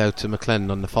ball's played out to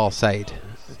McLennan on the far side.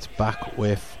 It's back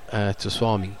with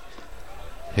Toswami,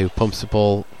 who pumps the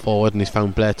ball forward, and he's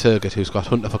found Blair Turgott, who's got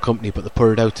Hunter for company, but they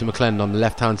put it out to McLennan on the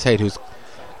left hand side, who's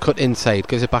cut inside,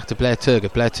 gives it back to Blair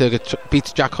Turgott. Blair Turgott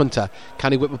beats Jack Hunter.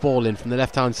 Can he whip a ball in from the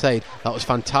left hand side? That was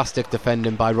fantastic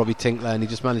defending by Robbie Tinkler, and he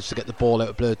just managed to get the ball out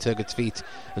of Blair Turgott's feet.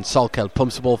 And Salkeld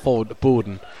pumps the ball forward to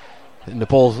Bowden, and the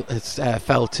ball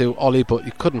fell to Ollie, but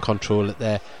he couldn't control it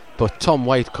there. But Tom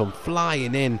White come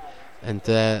flying in, and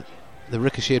the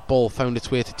ricocheted ball found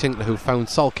its way to Tinkler, who found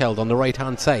Salkeld on the right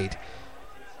hand side.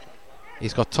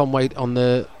 He's got Tom White on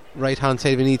the right hand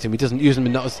side if he needs him. He doesn't use him,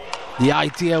 and that was the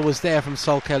idea was there from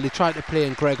Salkeld. He tried to play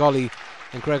in Greg Ollie,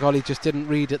 and Greg Ollie just didn't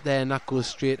read it there, and that goes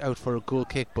straight out for a goal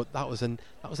kick. But that was a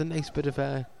nice bit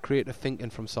of creative thinking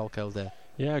from Salkeld there.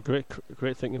 Yeah, great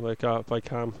thinking by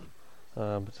Cam.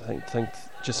 But I think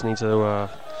just needs to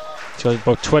he's got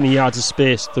about 20 yards of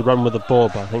space to run with the ball,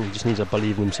 but I think he just needs to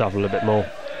believe in himself a little bit more.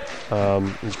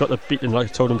 He's got the beating, like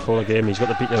I told him before the game, he's got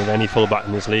the beating of any fullback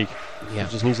in this league. Yeah.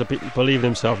 He just needs to believe in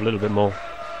himself a little bit more.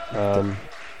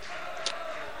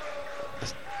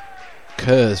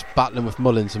 Kerr's battling with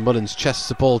Mullins, and Mullins chests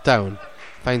the ball down,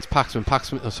 finds Paxman.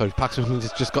 Paxman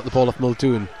has just got the ball off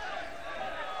Muldoon.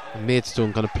 And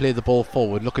Maidstone going to play the ball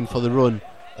forward, looking for the run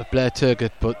of Blair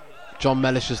Turgott, but John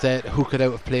Mellish is there to hook it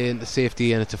out of play into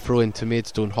safety, and it's a throw into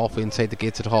Maidstone halfway inside the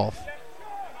gates at half.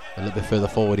 A little bit further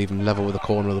forward, even level with the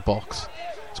corner of the box.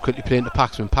 It's quickly playing to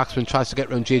Paxman. Paxman tries to get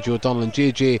round JJ O'Donnell, and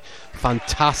JJ,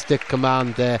 fantastic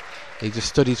command there. He just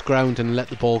stood his ground and let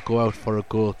the ball go out for a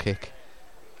goal kick.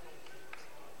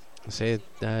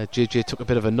 JJ took a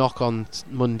bit of a knock on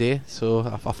Monday, so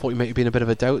I thought he might have been a bit of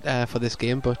a doubt for this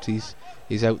game, but he's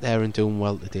out there and doing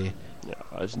well today. Yeah,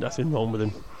 there's nothing wrong with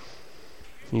him.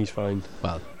 He's fine.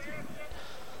 Well,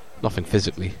 nothing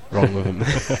physically wrong with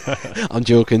him. I'm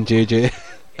joking, JJ.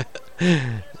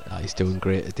 He's doing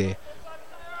great today.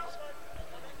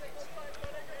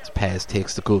 As Pears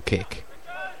takes the goal kick.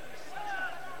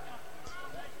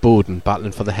 Bowden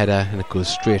battling for the header, and it goes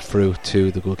straight through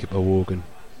to the goalkeeper Wogan.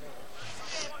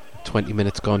 20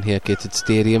 minutes gone here at Gateshead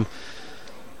Stadium.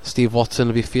 Steve Watson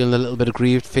will be feeling a little bit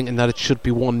aggrieved, thinking that it should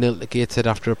be 1-0 to Gateshead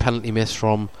after a penalty miss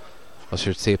from, I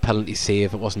should say a penalty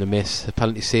save, it wasn't a miss, a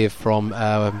penalty save from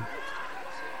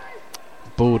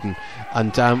Bowden.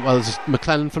 And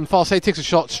McLennan from far side takes a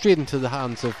shot straight into the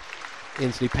hands of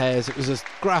Ainsley Pears. It was a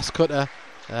grass cutter,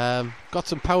 got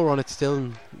some power on it still,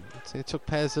 and it took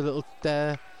Pears a little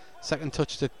second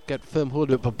touch to get firm hold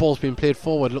of it, but ball's being played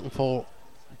forward looking for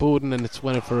Bowden, and it's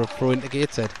went for a throw into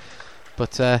Gateshead.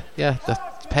 But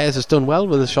Pears has done well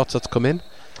with the shots that's come in.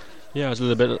 Yeah, it was a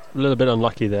little bit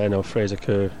unlucky there. Now Fraser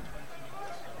Kerr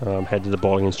headed the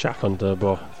ball against Jack Hunter,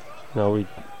 but we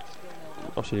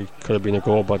obviously could have been a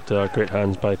goal, but great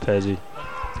hands by Pearsy,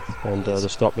 and the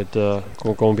stop it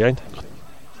going behind.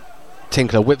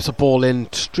 Tinkler whips a ball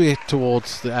in straight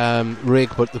towards Rigg,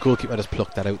 but the goalkeeper just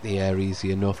plucked that out the air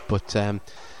easy enough. But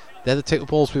they're the type of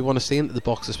balls we want to see into the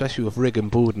box, especially with Rigg and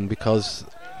Bowden, because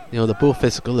they're both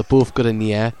physical, they're both good in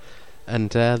the air, and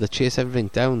they chase everything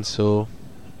down. So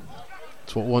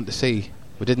that's what we want to see.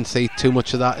 We didn't see too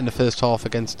much of that in the first half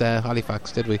against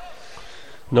Halifax, did we?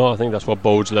 No, I think that's what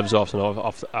Bowes lives off.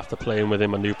 After playing with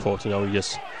him at Newport, he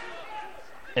just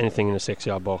anything in the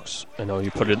 6-yard box.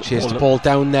 You put it. Chased the ball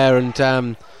down there,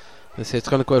 and they say it's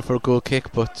going to go for a goal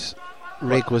kick, but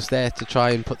Rigg was there to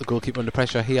try and put the goalkeeper under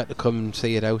pressure. He had to come and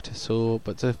see it out.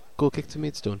 But the goal kick to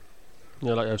Maidstone.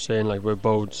 Yeah, like I was saying, like with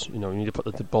Bowes, you need to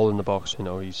put the ball in the box.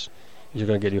 He's going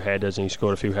to get you headers, and he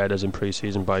scored a few headers in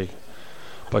pre-season by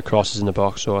crosses in the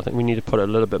box. So I think we need to put a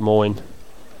little bit more in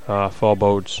for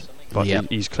Bowes. But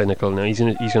he's clinical now. He's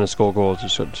going to score goals.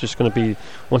 It's just going to be,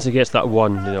 once he gets that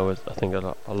one, I think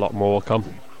a lot more will come.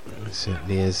 It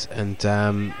certainly is. And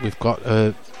we've got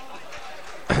 1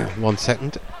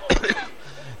 second.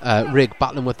 Rigg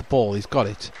battling with the ball. He's got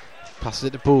it. Passes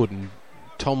it to Bowden.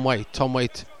 Tom White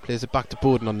plays it back to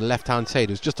Bowden on the left hand side,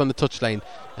 who's just on the touchline,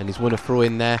 and he's won a throw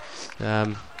in there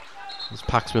as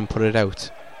Paxman put it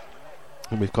out.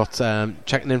 And we've got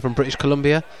checking in from British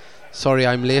Columbia. Sorry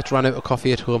I'm late, ran out of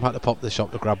coffee at home, had to pop to the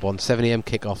shop to grab one. 7am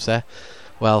kickoffs there.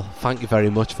 Well, thank you very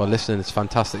much for listening. It's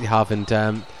fantastic you have. And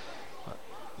Cameron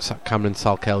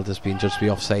Salkeld has been judged to be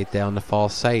offside there on the far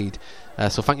side.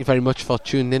 So thank you very much for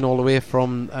tuning in all the way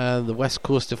from the west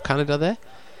coast of Canada there.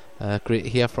 Great to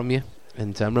hear from you.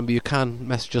 And remember, you can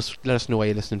message us, let us know where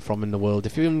you're listening from in the world.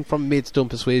 If you're from Maidstone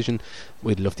Persuasion,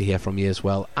 we'd love to hear from you as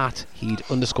well, at Heed_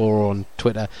 on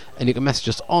Twitter. And you can message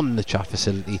us on the chat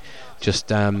facility.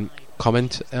 Just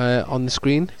comment on the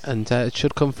screen, and it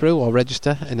should come through, or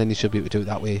register, and then you should be able to do it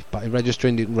that way. By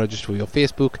registering, you can register with your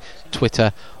Facebook,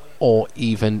 Twitter, or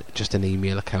even just an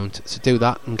email account. So do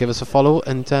that and give us a follow,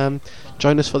 and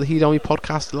join us for the Heed Army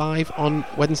podcast live on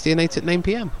Wednesday nights at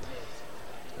 9pm.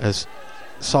 As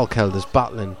Salkeld is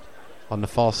battling on the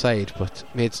far side, but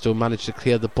Maidstone managed to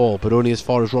clear the ball, but only as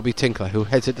far as Robbie Tinkler, who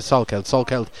heads it to Salkeld.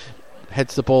 Salkeld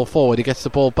heads the ball forward. He gets the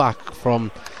ball back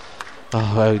from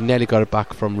nearly got it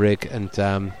back from Rigg,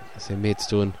 and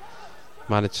Maidstone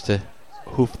managed to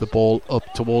hoof the ball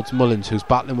up towards Mullins, who's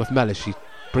battling with Mellish. He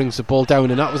brings the ball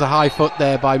down, and that was a high foot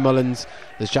there by Mullins.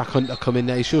 There's Jack Hunter come in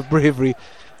there. He showed bravery.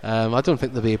 I don't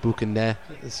think there'll be a booking there.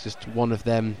 It's just one of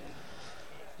them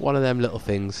little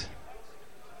things.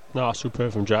 No,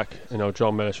 superb from Jack.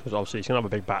 John Mellish was obviously, he's going to have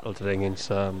a big battle today against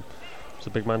what's the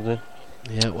big man's name?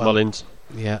 Mullins.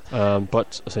 Yeah.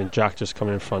 But I think Jack just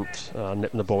coming in front,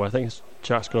 nipping the ball. I think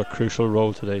Jack's got a crucial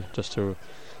role today, just to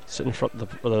sit in front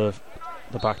of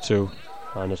the back two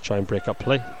and just try and break up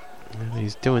play.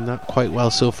 He's doing that quite well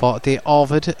so far today.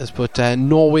 Arvid has put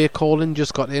Norway calling,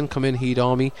 just got in, come in, Heed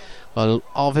Army. Well,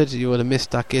 Arvid, you would have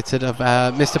missed that Gateshead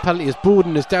have missed the penalty as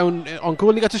Bowden is down on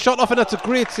goal. He got a shot off, and that's a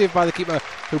great save by the keeper,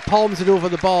 who palms it over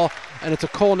the bar, and it's a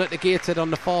corner to Gateshead on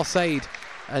the far side.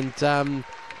 And that's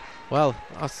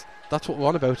what we're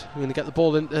on about. We're going to get the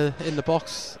ball in the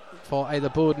box for either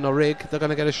Bowden or Rigg. They're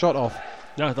going to get a shot off.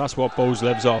 Yeah, that's what Bowes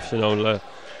lives off. Ball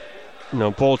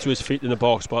to his feet in the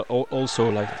box, but also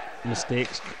like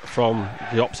mistakes from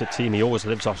the opposite team. He always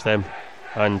lives off them,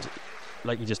 and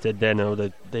like he just did then,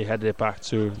 they headed it back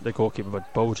to the goalkeeper,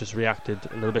 but Bowes just reacted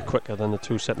a little bit quicker than the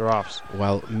two centre halves.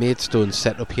 Well, Maidstone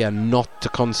set up here not to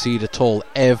concede at all.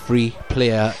 Every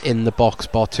player in the box,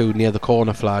 bar two near the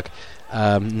corner flag,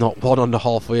 not one on the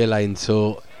halfway line.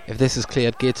 So if this is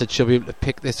cleared, Gateshead should be able to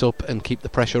pick this up and keep the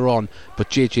pressure on.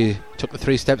 But JJ took the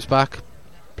 3 steps back,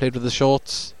 played with the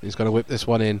shorts. He's going to whip this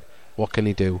one in. What can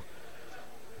he do?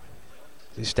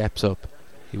 He steps up,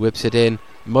 he whips it in.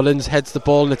 Mullins heads the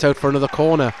ball, and it's out for another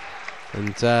corner.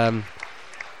 And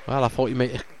I thought he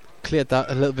might have cleared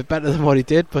that a little bit better than what he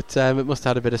did, but it must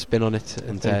have had a bit of spin on it.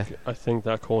 And I think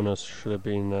that corner should have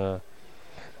been a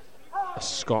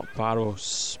Scott Barrow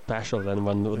special then,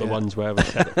 one of the ones where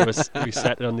we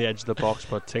set it on the edge of the box,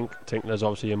 but Tinkler's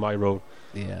obviously in my role.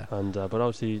 Yeah. And but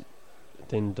obviously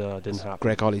didn't happen.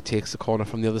 Greg Ollie takes the corner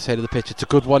from the other side of the pitch. It's a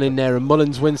good one in there, and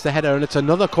Mullins wins the header, and it's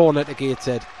another corner to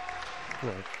Gateshead.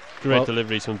 Great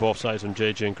deliveries from both sides from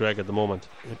JJ and Greg at the moment.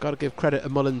 You've got to give credit to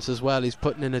Mullins as well. He's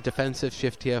putting in a defensive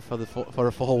shift here for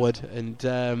a forward, and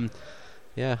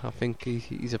I think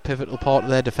he's a pivotal part of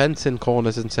their defence in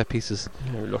corners and set pieces.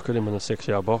 Yeah, look at him in the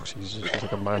 6-yard box. He's just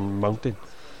like a man mountain.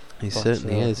 He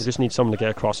certainly is. You just need someone to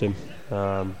get across him.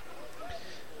 I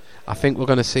think we're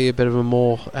going to see a bit of a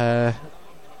more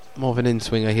of an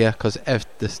in-swinger here, because if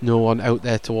there's no one out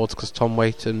there towards, because Tom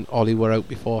White and Ollie were out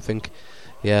before, I think.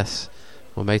 Yes,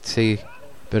 we might see a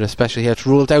bit of special here. It's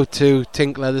ruled out to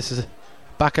Tinkler. This is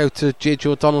back out to JJ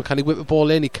O'Donnell. Can he whip the ball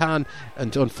in? He can.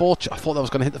 And unfortunately, I thought that was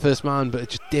going to hit the first man, but it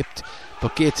just dipped.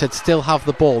 But Gateshead still have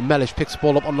the ball. Mellish picks the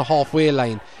ball up on the halfway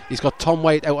line. He's got Tom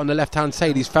White out on the left hand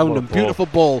side. He's found him. Beautiful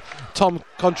ball. Tom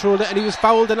controlled it, and he was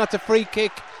fouled, and that's a free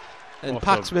kick. And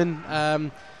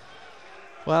Paxman,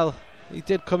 he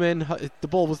did come in. The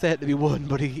ball was there to be won,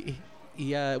 but he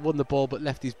he won the ball but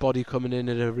left his body coming in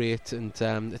at a rate, and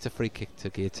it's a free kick to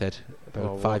Gateshead,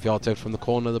 about 5 yards out from the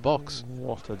corner of the box.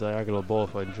 What a diagonal ball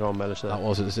by John Mellish there. That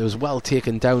was it. It was well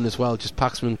taken down as well. Just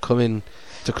Paxman coming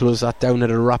to close that down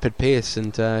at a rapid pace,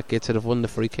 and Gateshead have won the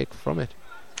free kick from it.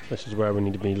 This is where we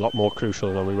need to be a lot more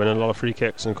crucial. We win a lot of free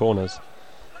kicks and corners,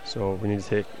 so we need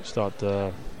to start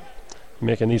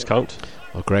making these count.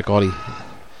 Well, Greg Ollie,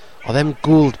 are them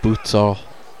gold boots or?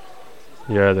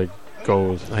 Yeah, they're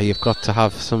gold. You've got to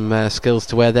have some skills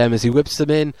to wear them as he whips them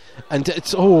in, and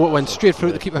it went straight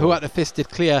through the keeper, who had to fist it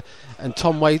clear. And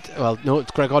Tom White,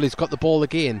 it's Greg Ollie's got the ball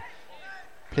again,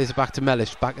 plays it back to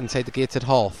Mellish, back inside the Gateshead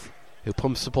half, who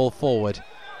pumps the ball forward.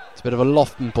 It's a bit of a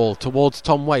lofting ball towards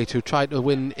Tom White, who tried to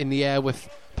win in the air with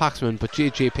Paxman, but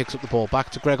JJ picks up the ball back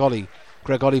to Greg Ollie.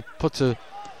 Greg Ollie puts a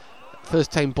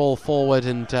first time ball forward,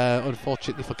 and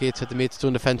unfortunately for Gateshead, the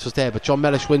Maidstone defence was there, but John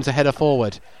Mellish wins a header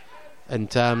forward, and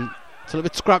it's a little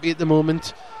bit scrappy at the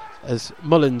moment as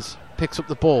Mullins picks up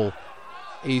the ball.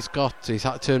 He's had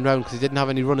to turn around because he didn't have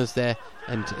any runners there,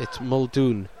 and it's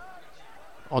Muldoon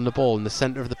on the ball in the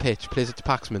centre of the pitch, plays it to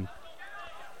Paxman.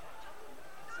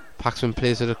 Paxman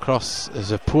plays it across.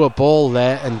 There's a poor ball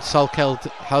there, and Salkeld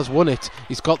has won it.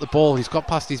 He's got the ball, he's got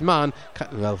past his man,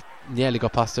 nearly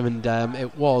got past him, and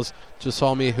it was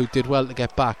Jasami who did well to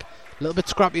get back. A little bit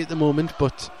scrappy at the moment,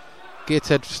 but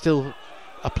Gateshead still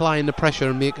applying the pressure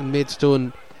and making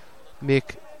Maidstone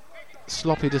make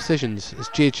sloppy decisions as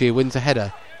JJ wins a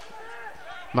header,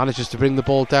 manages to bring the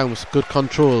ball down with good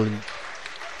control, and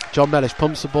John Mellish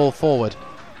pumps the ball forward.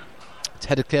 It's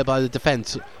headed clear by the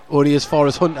defence, only as far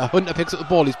as Hunter. Hunter picks up the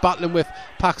ball, he's battling with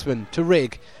Paxman to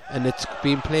Rigg, and it's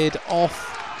being played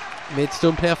off.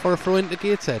 Maidstone player for a throw into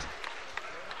Gateshead.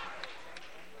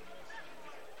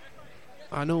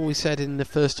 I know we said in the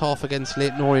first half against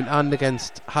Leyton Orient and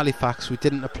against Halifax we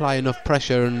didn't apply enough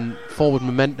pressure and forward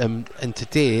momentum, and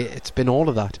today it's been all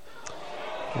of that.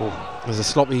 There's a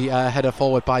sloppy header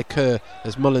forward by Kerr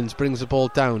as Mullins brings the ball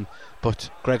down, but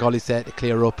Greg Ollie's there to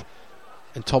clear up,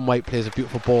 and Tom White plays a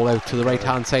beautiful ball out to the right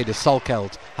hand side as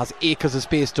Salkeld has acres of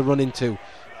space to run into.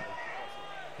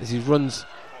 As he runs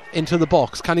into the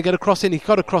box, can he get across in? He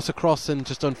got across, and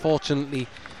just unfortunately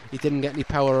he didn't get any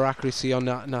power or accuracy on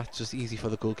that, and that's just easy for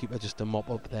the goalkeeper just to mop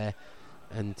up there.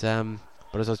 And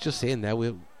but as I was just saying there,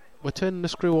 we're turning the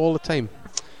screw all the time.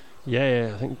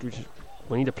 Yeah, I think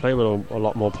we need to play with a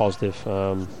lot more positive.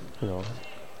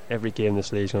 Every game in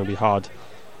this league is going to be hard,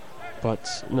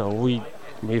 but we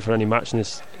for any match in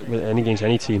this, against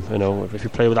any team, if you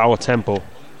play with our tempo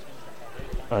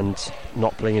and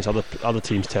not playing against other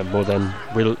teams' tempo, then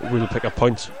we'll pick up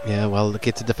points. Yeah, well, the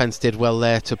Gateshead defence did well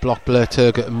there to block Blair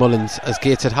Turgott and Mullins as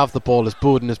Gateshead have the ball, as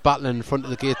Bowden is battling in front of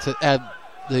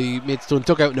the Maidstone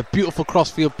dugout, and a beautiful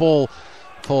crossfield ball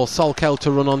for Salkeld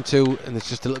to run onto, and it's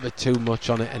just a little bit too much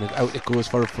on it, and out it goes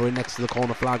for a throw next to the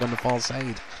corner flag on the far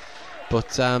side.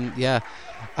 But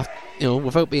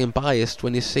without being biased,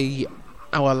 when you see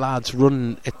our lads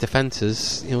run at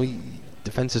defences,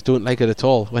 defences don't like it at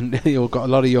all. When you've got a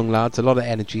lot of young lads, a lot of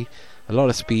energy, a lot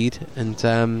of speed, and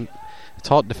it's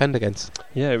hard to defend against.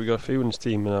 Yeah, we got a few in this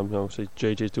team, and obviously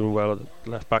JJ's doing well at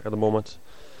left back at the moment.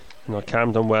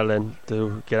 Cam done well then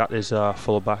to get at his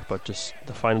full back, but just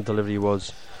the final delivery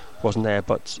wasn't there.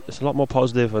 But it's a lot more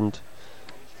positive and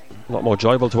a lot more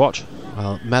enjoyable to watch.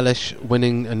 Well, Mellish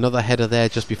winning another header there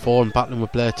just before and battling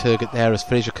with Blair Turgott there as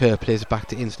Fraser Kerr plays it back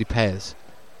to Ainsley Pears.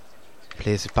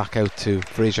 Plays it back out to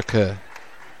Fraser Kerr.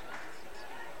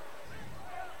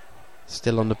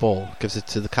 Still on the ball, gives it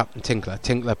to the captain Tinkler.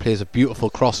 Tinkler plays a beautiful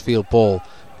crossfield ball.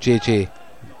 JJ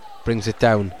brings it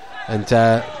down, and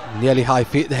nearly high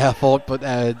feet there I thought, but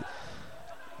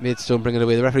Maidstone bring it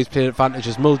away. The referee's played advantage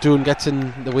as Muldoon gets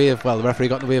in the way of, the referee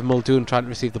got in the way of Muldoon trying to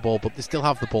receive the ball, but they still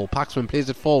have the ball. Paxman plays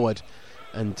it forward,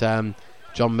 and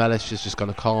John Mellish is just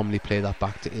going to calmly play that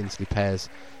back to Ainsley Pears,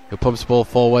 who pumps the ball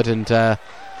forward, and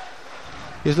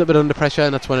he's a little bit under pressure,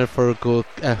 and that's when for a goal.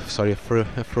 A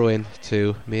throw in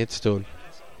to Maidstone.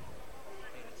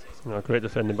 Great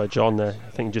defending by John there.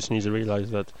 I think he just needs to realise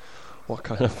that what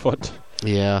kind of foot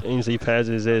Ainsley Pears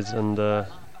is, and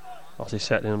obviously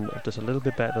setting him just a little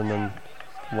bit better than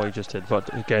what he just did.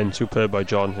 But again, superb by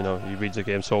John. He reads the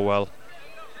game so well,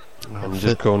 and he's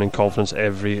just growing in confidence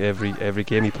every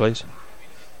game he plays.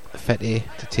 Fetty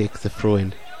to take the throw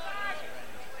in.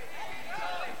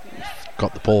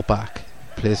 Got the ball back.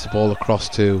 Plays the ball across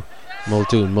to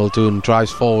Muldoon. Muldoon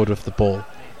drives forward with the ball.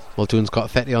 Muldoon's got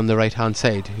Fetty on the right hand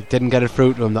side. He didn't get it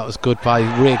through to him. That was good by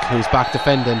Rigg, who's back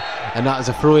defending, and that is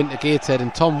a throw into Gateshead.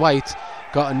 And Tom White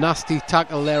got a nasty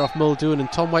tackle there off Muldoon,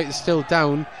 and Tom White is still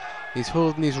down. He's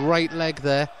holding his right leg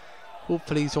there,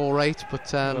 hopefully he's all right,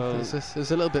 but it was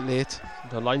a little bit late.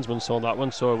 The linesman saw that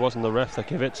one, so it wasn't the ref that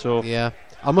gave it. So yeah,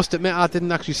 I must admit I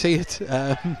didn't actually see it.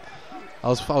 I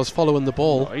was following the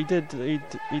ball. No, he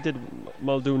did.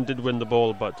 Muldoon did win the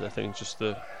ball, but I think just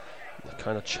the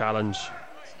kind of challenge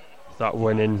that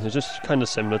went in is just kind of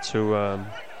similar to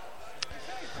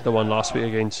the one last week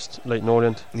against Leyton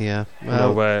Orient. Yeah,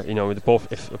 well, where if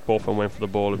both of them went for the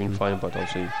ball, it'd been fine. But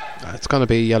obviously, it's going to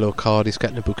be a yellow card. He's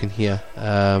getting a booking here.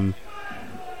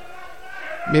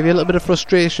 Maybe a little bit of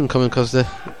frustration coming because the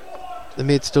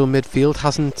Maidstone midfield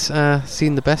hasn't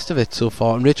seen the best of it so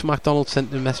far. And Rich MacDonald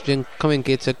sent a message in, come in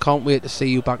Gateshead, can't wait to see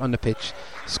you back on the pitch.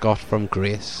 Scott from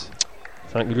Grace.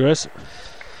 Thank you, Grace.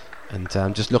 And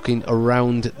just looking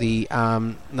around the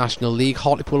National League,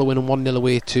 Hartlepool are winning 1-0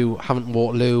 away to Hamilton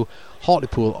Waterloo.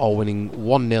 Hartlepool are winning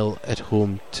 1-0 at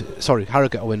home to...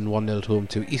 Harrogate are winning 1-0 at home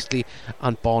to Eastleigh,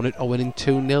 and Barnet are winning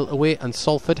 2-0 away, and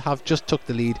Salford have just took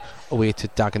the lead away to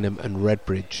Dagenham and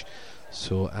Redbridge.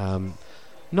 So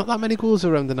not that many goals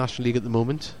around the National League at the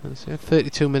moment.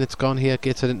 32 minutes gone here at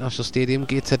Gateshead International Stadium.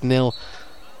 Gateshead 0,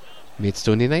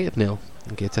 Maidstone United 0,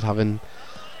 and Gateshead having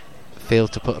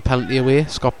failed to put a penalty away.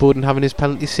 Scott Bowden having his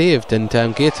penalty saved, and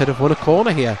Gateshead have won a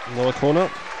corner here. Another corner.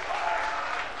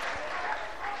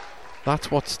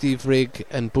 That's what Steve Rigg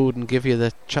and Bowden give you.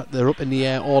 They're up in the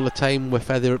air all the time, with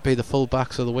whether it be the full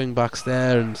backs or the wing backs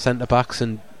there and centre backs,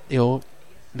 and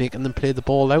making them play the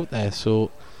ball out there.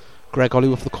 So Greg Ollie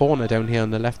with the corner down here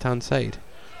on the left hand side.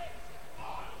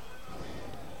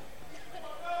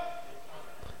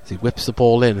 As he whips the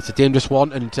ball in, it's a dangerous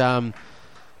one, and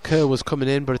Kerr was coming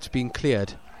in, but it's been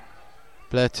cleared.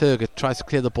 Blair Turgott tries to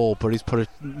clear the ball, but he's put it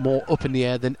more up in the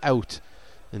air than out.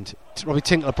 And Robbie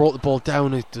Tinkler brought the ball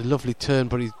down. It's a lovely turn,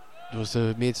 but there was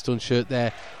a Maidstone shirt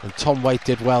there. And Tom White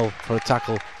did well for a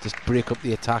tackle to break up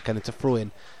the attack, and it's a throw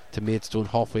in to Maidstone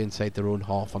halfway inside their own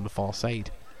half on the far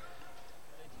side.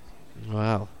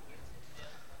 Well,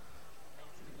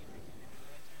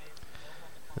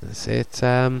 that's it.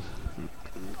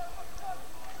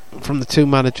 From the two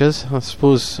managers, I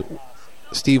suppose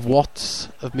Steve Watts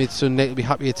of Maidstone United will be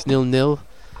happy it's 0-0,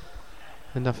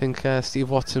 and I think Steve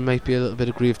Watson might be a little bit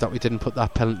aggrieved that we didn't put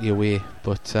that penalty away,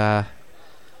 but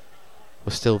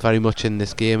we're still very much in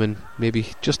this game and maybe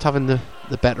just having the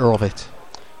better of it.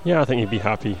 Yeah, I think he'd be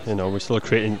happy. We're still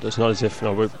creating. It's not as if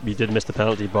we did miss the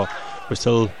penalty, but we're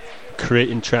still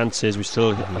creating chances. We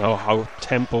still, our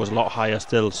tempo is a lot higher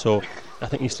still. So I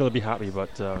think he'd still be happy,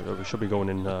 but we should be going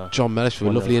in. John Mellish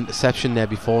with a lovely interception there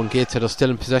before, and Gateshead are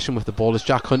still in possession with the ball as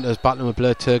Jack Hunter is battling with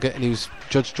Blair Turgott, and he was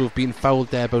judged to have been fouled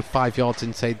there about 5 yards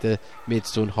inside the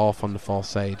Maidstone half on the far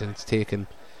side, and it's taken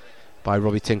by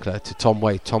Robbie Tinkler to Tom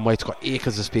White. Tom White's got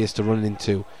acres of space to run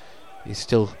into. He's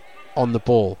still on the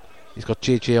ball. He's got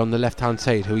JJ on the left hand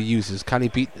side who he uses. Can he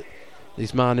beat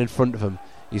his man in front of him?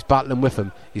 He's battling with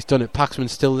him. He's done it.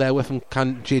 Paxman's still there with him.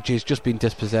 JJ's just been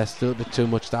dispossessed. A little bit too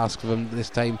much to ask of him this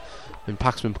time. And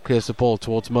Paxman clears the ball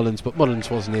towards Mullins, but Mullins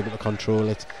wasn't able to control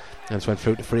it, and it's went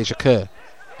through to Fraser Kerr.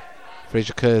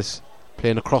 Fraser Kerr's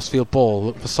playing a crossfield ball,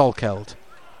 looking for Salkeld.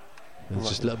 There's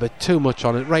just a little bit too much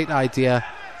on it. Right idea,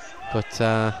 but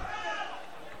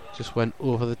just went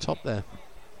over the top there.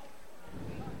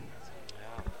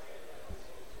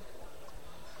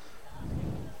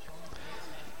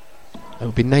 It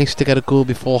would be nice to get a goal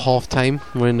before half time.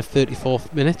 We're in the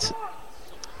 34th minute,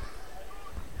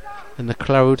 and the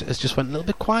crowd has just went a little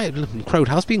bit quiet. The crowd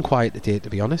has been quiet today, to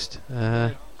be honest.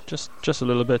 Just a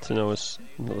little bit. It's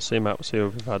not the same atmosphere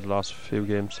we've had the last few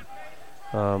games.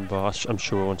 But I'm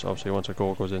sure once a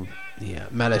goal goes in. Yeah,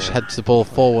 Mellish heads the ball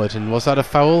forward, and was that a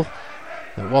foul?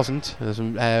 It wasn't. As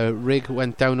Rigg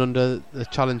went down under the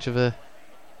challenge of they're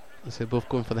both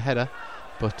going for the header,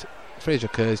 but Fraser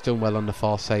Kerr is doing well on the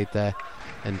far side there,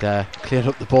 and cleared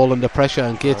up the ball under pressure,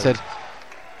 and Gateshead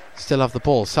still have the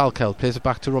ball. Salkeld plays it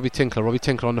back to Robbie Tinkler. Robbie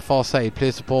Tinkler on the far side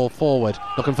plays the ball forward,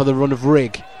 looking for the run of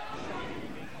Rigg,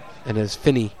 and as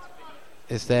Finney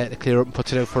is there to clear up and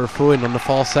puts it out for a throw-in on the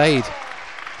far side.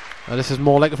 Now this is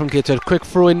more like it from Gateshead. Quick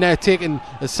throw-in now taken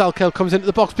as Salkeld comes into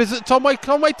the box. Plays it to Tom White.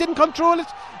 Tom White didn't control it,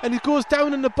 and he goes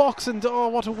down in the box, and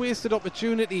what a wasted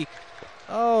opportunity.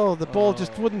 The ball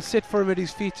just wouldn't sit for him at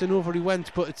his feet, and over he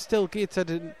went, but it's still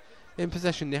Gateshead in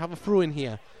possession. They have a throw-in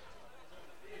here,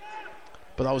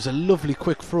 but that was a lovely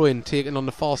quick throw-in taken on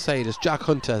the far side as Jack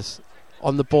Hunter's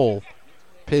on the ball,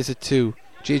 plays it to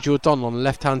JJ O'Donnell on the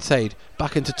left hand side,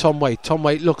 back into Tom White. Tom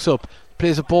White looks up,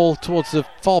 plays a ball towards the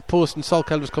far post, and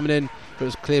Salkeld was coming in, but it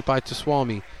was cleared by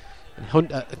Taswami. And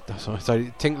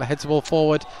Tinkler heads the ball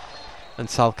forward, and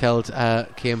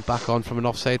Salkeld came back on from an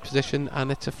offside position,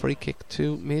 and it's a free kick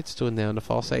to Maidstone there on the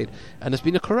far side. And there's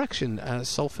been a correction.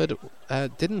 Salford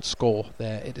didn't score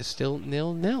there. It is still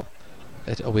 0-0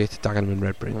 away to Dagenham and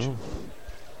Redbridge. Oh.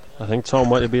 I think Tom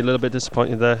might be a little bit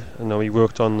disappointed there. I know he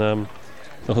worked on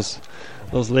those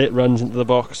late runs into the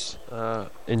box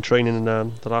in training in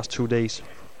the last 2 days,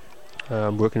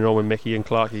 working around with Mickey and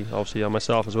Clarkey, obviously, and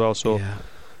myself as well. So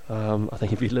I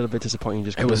think he'd be a little bit disappointing.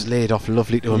 It was laid off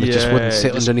lovely to him. He just wouldn't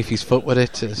sit underneath his foot with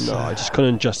it. I just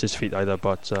couldn't adjust his feet either.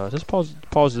 But just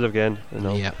positive again.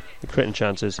 Creating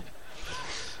chances.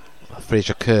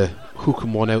 Fraser Kerr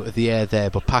hooking one out of the air there,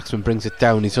 but Paxman brings it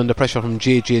down. He's under pressure from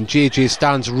JJ, and JJ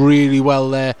stands really well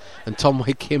there, and Tom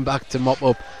White came back to mop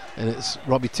up, and it's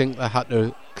Robbie Tinkler had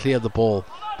to clear the ball,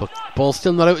 but ball's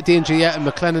still not out of danger yet, and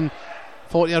McLennan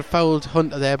 40-yard fouled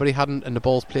Hunter there, but he hadn't, and the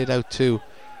ball's played out to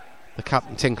the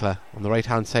captain Tinkler on the right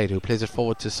hand side, who plays it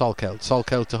forward to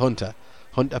Salkeld to Hunter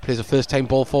plays a first time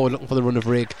ball forward looking for the run of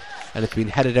Rig, and it's been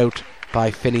headed out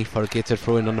by Finney for a Gateshead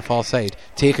throw in on the far side,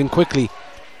 taken quickly.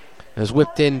 It was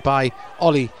whipped in by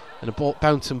Ollie, and a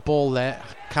bouncing ball there.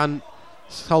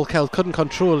 Salkeld couldn't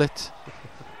control it.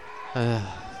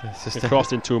 It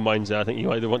crossed in two minds there. I think he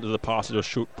either wanted to pass it or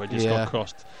shoot, but he just got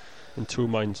crossed in two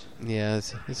minds. Yeah,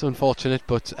 it's unfortunate,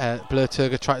 but Blair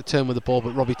Turger tried to turn with the ball,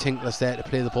 but Robbie Tinkler's there to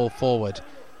play the ball forward.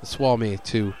 The Swami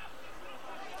to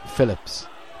Phillips.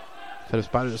 Phillips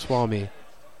back to the Swami.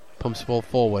 Pumps the ball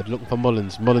forward, looking for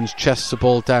Mullins. Mullins chests the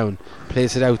ball down,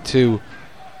 plays it out to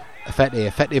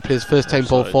Afeti plays first time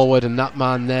ball forward, and that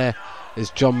man there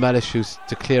is John Mellish, who's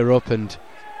to clear up and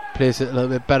plays it a little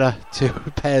bit better to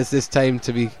Pears this time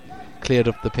to be cleared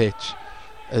up the pitch.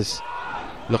 As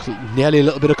nearly a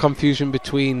little bit of confusion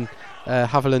between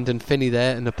Haviland and Finney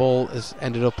there, and the ball has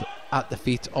ended up at the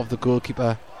feet of the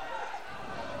goalkeeper.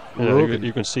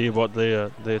 You can see what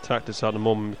the tactics are at the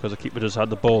moment, because the keeper just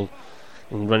had the ball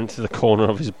and ran into the corner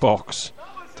of his box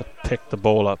to pick the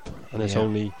ball up, and it's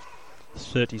only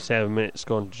 37 minutes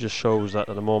gone. Just shows that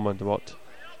at the moment what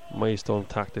Maidstone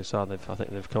tactics are. I think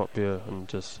they've come up here and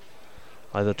just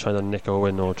either trying to nick a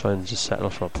win or trying to just settle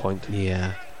for a point.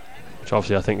 Yeah. Which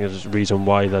obviously I think is the reason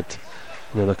why that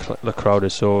the crowd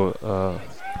is so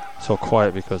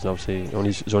quiet, because obviously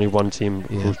there's only one team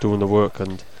who's doing the work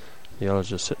and the others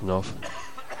just sitting off.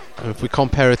 If we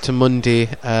compare it to Monday,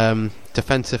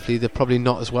 defensively they're probably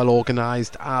not as well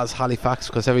organised as Halifax,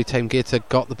 because every time Gateshead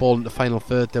got the ball in the final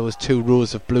third there was 2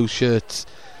 rows of blue shirts.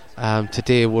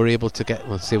 Today we're able to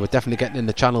we're definitely getting in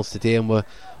the channels today, and we're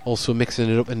also mixing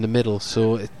it up in the middle,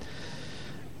 so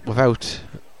without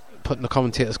putting a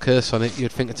commentator's curse on it,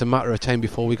 you'd think it's a matter of time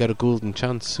before we get a golden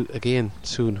chance again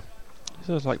soon.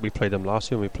 It's like we played them last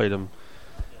year. We played them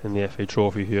in the FA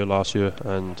Trophy here last year,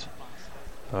 and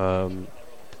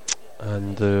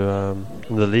in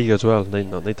the league as well.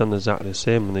 They done exactly the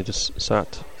same, and they just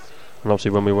sat. And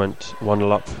obviously when we went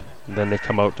 1-0 up, then they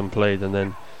come out and played, and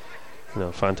then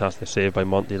fantastic save by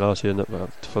Monty last year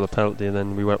for the penalty, and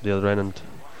then we went up the other end and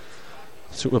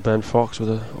Super Ben Fox with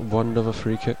a wonder of a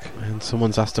free kick. And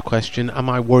someone's asked a question: am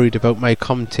I worried about my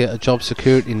commentator job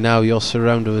security now you're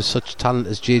surrounded with such talent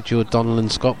as JJ O'Donnell and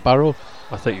Scott Barrow?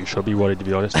 I think you should be worried, to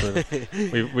be honest.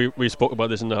 we spoke about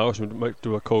this in the house. We might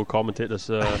do a co-commentators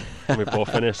when we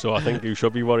both finish, so I think you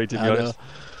should be worried, to be honest.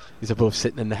 You're both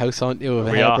sitting in the house, aren't you, with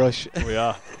a hairbrush? We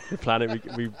are. We're planning.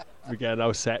 We get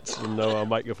our sets and our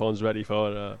microphones ready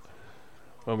for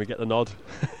when we get the nod.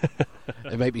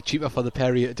 It might be cheaper for the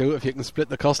pair of you to do it if you can split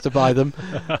the cost to buy them.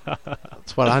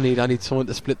 That's what I need. I need someone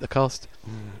to split the cost.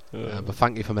 But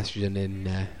thank you for messaging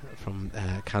in from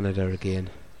Canada again.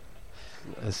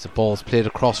 As the ball's played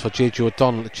across for JJ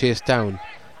O'Donnell to chase down.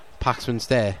 Paxman's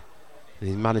there, and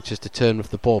he manages to turn with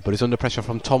the ball, but he's under pressure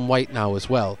from Tom White now as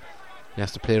well. He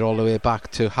has to play it all the way back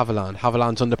to Haviland.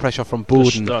 Haviland's under pressure from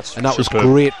Bowden, and that was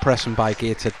great pressing by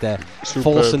Gateshead there,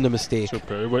 forcing the mistake.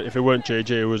 If it weren't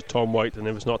JJ, it was Tom White, and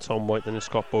if it's not Tom White, then it's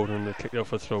Scott Bowden, and they kicked it out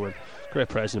for a throw-in. Great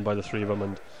pressing by the three of them,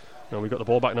 and we've got the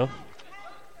ball back now.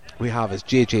 We have, as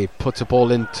JJ puts a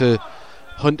ball into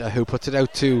Hunter, who puts it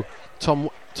out to Tom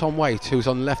White, who's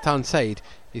on the left-hand side.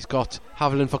 He's got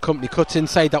Haviland for company, cuts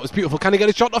inside. That was beautiful. Can he get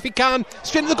a shot off? He can.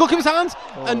 Straight into the goalkeeper's hands.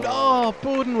 And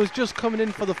Bowden was just coming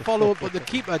in for the follow-up, but the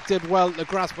keeper did well to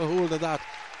grasp a hold of that.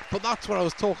 But that's what I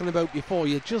was talking about before.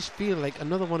 You just feel like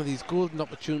another one of these golden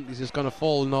opportunities is going to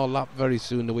fall in our lap very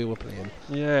soon, the way we're playing.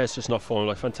 Yeah, it's just not falling.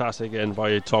 Like, fantastic again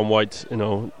by Tom White.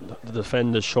 The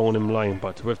defender's showing him line,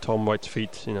 but with Tom White's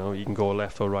feet, he can go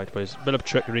left or right. But it's a bit of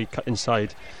trickery, cut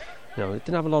inside. It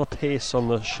didn't have a lot of pace on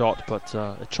the shot, but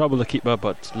it troubled the keeper,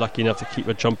 but lucky enough the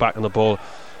keeper jumped back on the ball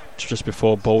just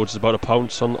before Bodes is about to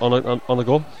pounce on a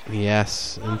goal.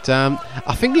 Yes, and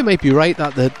I think you might be right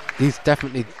that he's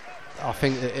definitely. I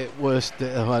think at worst,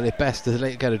 well, at best, they'd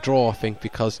like to get a draw. I think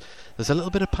because there's a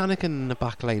little bit of panic in the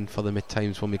back line for them at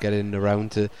times when we get in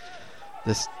around to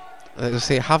this. Like I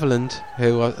say, Haviland,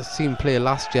 who I've seen play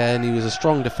last year, and he was a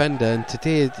strong defender, and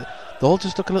today they all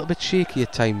just look a little bit shaky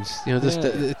at times. You know,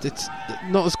 it's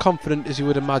not as confident as you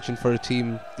would imagine for a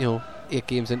team. 8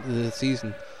 games into the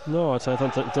season. No, I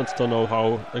don't know how.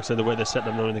 Like I said, the way they set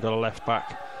them, only they got a left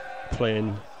back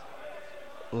playing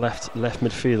left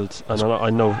midfield, and I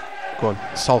know. Go on.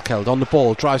 Salkeld on the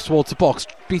ball, drives towards the box,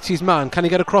 beats his man. Can he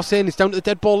get a cross in? He's down to the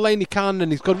dead ball line. He can,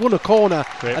 and he's won a corner.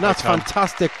 Great, and that's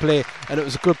fantastic play. And it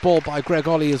was a good ball by Greg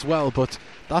Ollie as well. But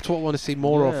that's what I want to see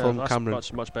more of from Cameron.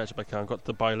 Much better by Cameron. Got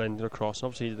the byline across.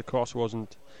 Obviously, the cross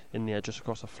wasn't in the air, just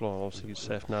across the floor. Obviously,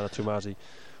 Seth Nana Tumazi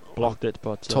blocked it.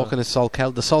 But talking to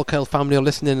Salkeld, the Salkeld family are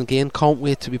listening again. Can't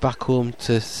wait to be back home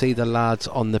to see the lads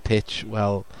on the pitch.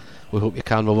 Well, we hope you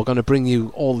can. Well, we're going to bring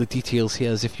you all the details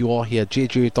here as if you are here.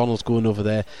 JJ O'Donnell's going over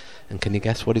there, and can you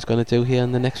guess what he's going to do here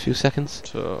in the next few seconds?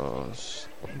 Places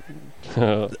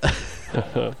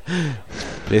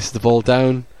the ball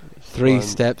down, 3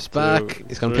 steps back.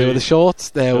 He's going to play with the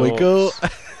shorts. There we go.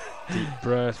 Deep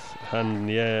breath, hand in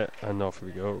the air, and off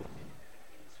we go.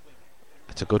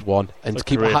 It's a good one, and to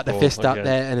keep a hat to fist that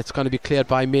there, and it's going to be cleared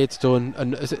by Maidstone.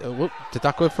 And is it, did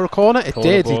that go for a corner? It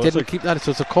did. He didn't keep that,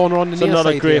 so it's a corner on the near side. It's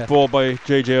another great ball by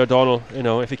JJ O'Donnell.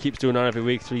 If he keeps doing that every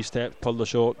week, 3 steps, pull the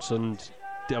shorts, and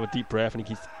have a deep breath, and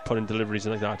he keeps putting deliveries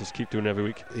like that. Just keep doing it every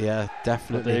week. Yeah,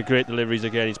 definitely. They're great deliveries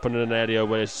again. He's putting in an area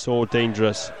where it's so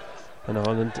dangerous,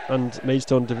 and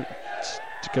Maidstone, to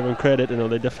give him credit,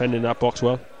 they defend in that box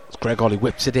well. Greg Ollie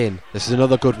whips it in. This is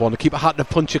another good one. The keeper had to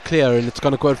punch it clear, and it's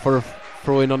going to go out for a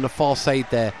throw in on the far side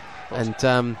there.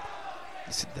 And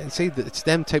see, it's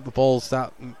them type of balls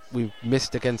that we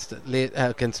missed against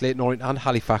Leyton Orient and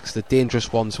Halifax, the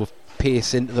dangerous ones with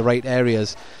pace into the right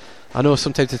areas. I know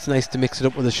sometimes it's nice to mix it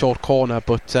up with a short corner,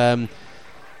 but if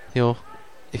you're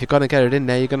going to get it in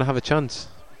there, you're going to have a chance.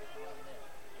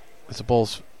 As the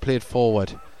ball's played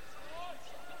forward,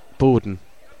 Bowden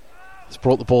has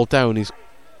brought the ball down. He's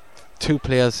 2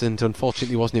 players, and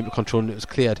unfortunately wasn't able to control it. It was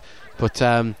cleared, but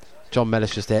John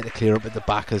Mellish is there to clear up at the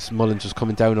back as Mullins was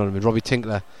coming down on him, and Robbie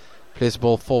Tinkler plays the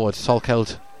ball forward.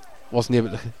 Salkeld wasn't able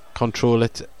to control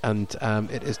it, and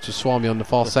it is to Swami on the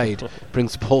far side.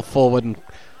 Brings the ball forward,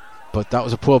 but that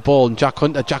was a poor ball, and Jack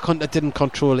Hunter didn't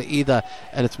control it either,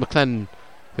 and it's McLennan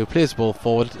who plays the ball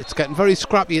forward. It's getting very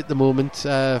scrappy at the moment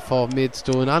for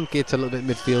Maidstone and Gates a little bit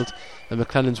midfield, and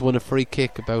McLennan's won a free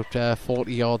kick about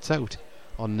 40 yards out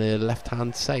on the left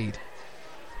hand side.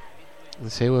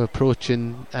 Let's see, we're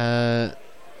approaching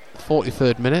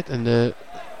 43rd minute, and the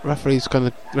referee's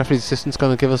assistant's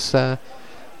going to give us how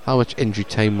much injury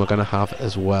time we're going to have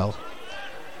as well.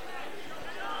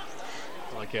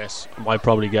 My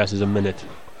probably guess is a minute.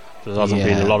 There hasn't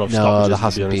been a lot of stoppages. No, there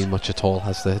hasn't been much at all,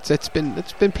 has there? It's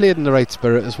been played in the right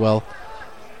spirit as well.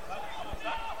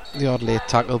 The odd late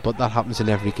tackle, but that happens in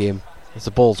every game. As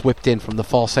the ball's whipped in from the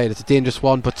far side, it's a dangerous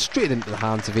one, but straight into the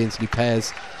hands of Ainsley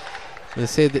Pears. They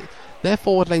say that their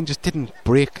forward line just didn't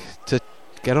break to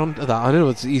get onto that. I know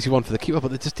it's an easy one for the keeper,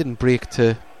 but they just didn't break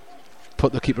to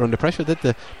put the keeper under pressure, did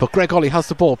they? But Greg Ollie has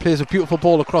the ball, plays a beautiful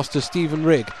ball across to Stephen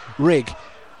Rigg.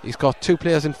 He's got 2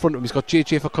 players in front of him. He's got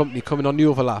JJ for company coming on the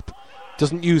overlap.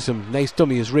 Doesn't use him. Nice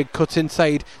dummy as Rigg cuts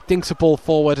inside, dinks a ball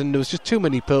forward, and there was just too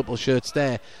many purple shirts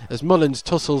there as Mullins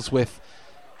tussles with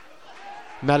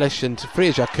Mellish, and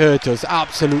Fraser Kerr does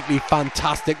absolutely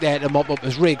fantastic there to mop up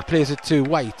as Rigg plays it to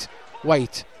White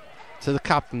to the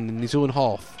captain in his own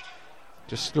half,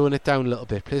 just slowing it down a little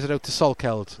bit, plays it out to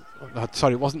Salkeld.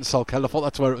 Sorry, it wasn't Salkeld, I thought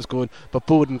that's where it was going, but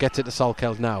Bowden gets it to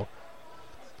Salkeld now.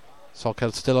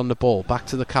 Salkeld still on the ball, back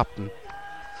to the captain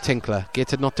Tinkler.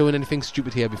 Gated not doing anything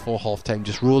stupid here before half time,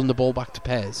 just rolling the ball back to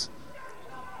Pears.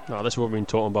 No, that's what we've been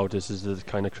talking about. This is the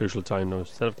kind of crucial time now.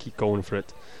 Instead of keep going for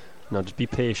it, now just be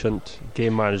patient,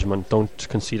 game management, don't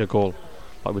concede a goal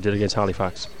like we did against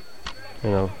Halifax.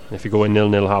 If you go in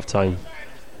 0-0 half time,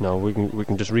 we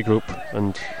can just regroup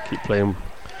and keep playing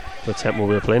the tempo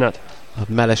we were playing at.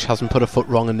 Mellish hasn't put a foot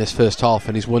wrong in this first half,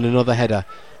 and he's won another header,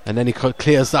 and then he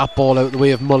clears that ball out the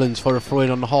way of Mullins for a throw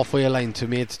in on the halfway line to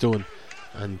Maidstone.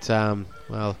 And so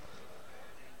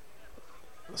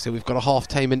we've got a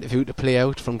half-time interview to play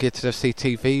out from Gateshead FC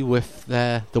TV with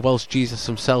the Welsh Jesus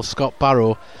himself, Scott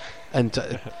Barrow. And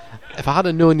if I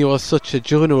hadn't known you were such a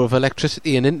journo of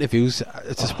electricity in interviews,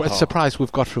 it's a surprise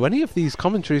we've got through any of these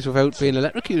commentaries without being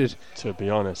electrocuted. To be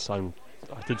honest, I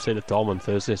did say to Dom on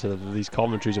Thursday, so that these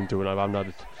commentaries I'm doing, I've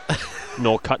had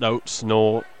no cutouts,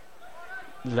 no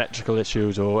electrical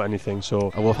issues or anything.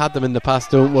 So we've had them in the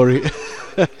past, don't worry.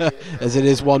 As it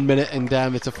is 1 minute and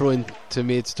it's a throw in to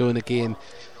Maidstone again.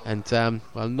 And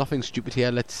well, nothing stupid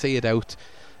here. Let's see it out.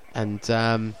 And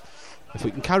if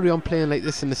we can carry on playing like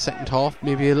this in the second half,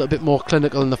 maybe a little bit more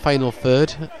clinical in the final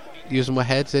third, using my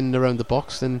heads in and around the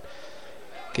box, then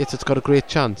Gateshead's got a great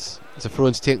chance. As a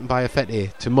throw-in's taken by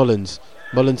Afeti to Mullins.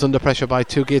 Mullins under pressure by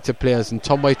two Gateshead players, and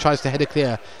Tom White tries to head it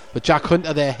clear, but Jack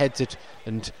Hunter there heads it,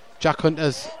 and Jack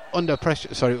Hunter's under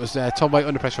pressure. Sorry, it was Tom White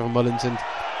under pressure from Mullins, and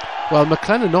well,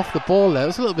 McLennan off the ball there. It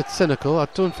was a little bit cynical. I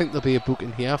don't think there'll be a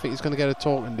booking here. I think he's going to get a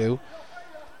talking to.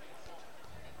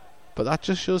 But that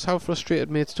just shows how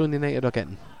frustrated Maidstone United are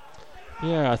getting.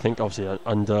 Yeah, I think obviously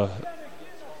under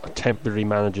a temporary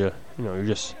manager, you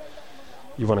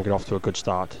want to get off to a good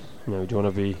start. You don't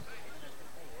want to be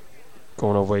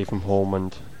going away from home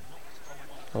and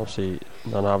obviously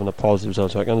not having a positive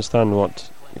result. So I can understand what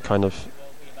kind of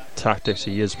tactics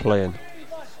he is playing,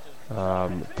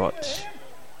 but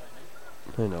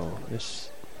I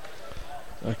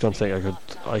don't think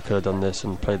I could have done this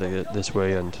and played this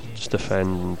way and just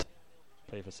defend and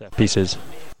play for set pieces.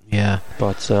 Yeah,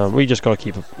 but we just got to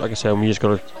keep, like I said, we just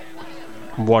got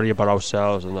to worry about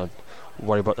ourselves and not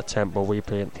worry about the tempo we're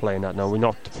playing at now. We're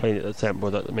not playing at the tempo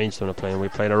that the Maidstone are playing. We're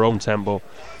playing our own tempo.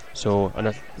 So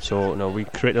we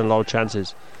created a lot of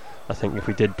chances. I think if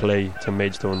we did play to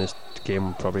Maidstone, this game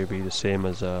would probably be the same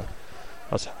as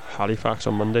Halifax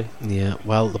on Monday. Yeah,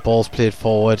 well, the ball's played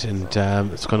forward and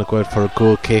it's going to go out for a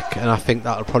goal kick, and I think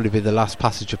that'll probably be the last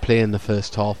passage of play in the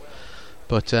first half.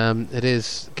 But it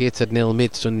is Gateshead 0,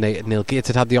 Maidstone United 0.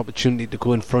 Gateshead had the opportunity to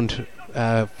go in front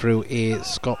through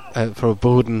a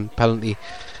Bowden penalty,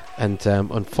 and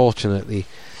unfortunately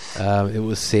it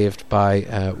was saved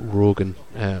by Wogan.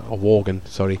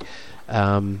 Sorry.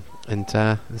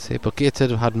 But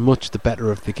Gateshead had much the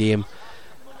better of the game,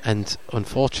 and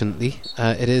unfortunately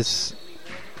it is.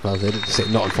 Well, they didn't say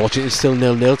not unfortunately. It's still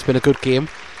 0-0. It's been a good game.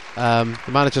 The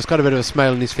manager's got a bit of a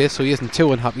smile on his face, so he isn't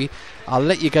too unhappy. I'll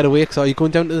let you get away, because are you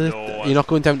going down to the... No, you're not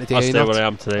going down today. I'll stay where I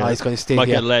am today. He's going to stay might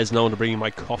here. Get Les known to bring my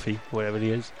coffee, wherever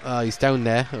he is. He's down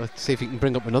there. Let's see if he can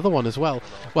bring up another one as well.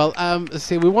 Well,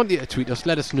 we want you to tweet us.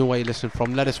 Let us know where you're listening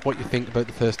from. Let us what you think about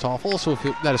the first half. Also,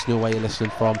 let us know where you're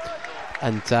listening from.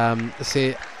 And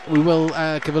we will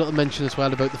give a little mention as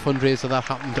well about the fundraiser that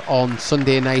happened on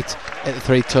Sunday night at the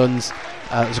 3 Tons.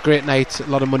 It was a great night, a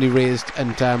lot of money raised,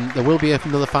 and there will be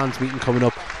another fans meeting coming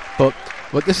up. But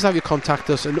this is how you contact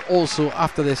us, and also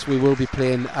after this we will be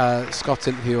playing Scott's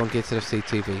interview on Gateshead FC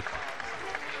TV.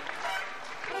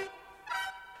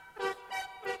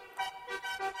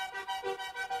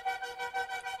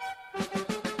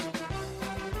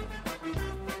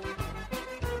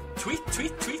 Tweet.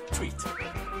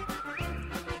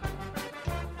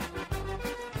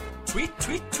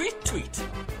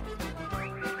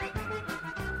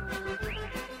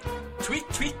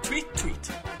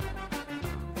 Tweet.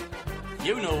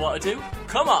 You know what to do.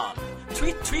 Come on.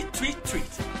 Tweet.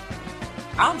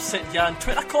 I'm sitting here in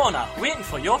Twitter corner waiting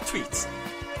for your tweets.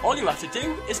 All you have to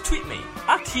do is tweet me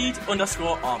at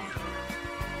Heed_Army.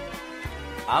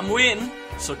 I'm waiting,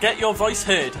 so get your voice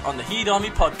heard on the Heed Army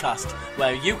podcast,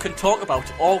 where you can talk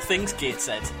about all things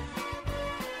Gateshead.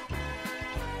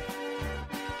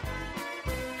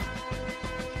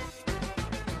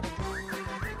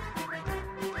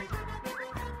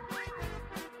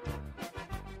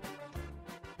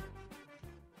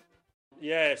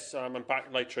 Yes, I'm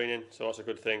back light training, so that's a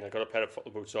good thing. I got a pair of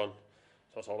football boots on,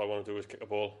 so that's all I want to do is kick a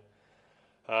ball.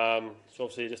 So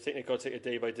obviously, got to take it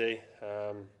day by day.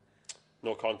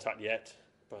 No contact yet,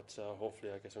 but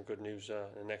hopefully I get some good news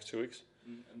in the next 2 weeks.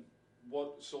 And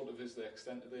what sort of is the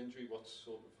extent of the injury? What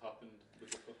sort of happened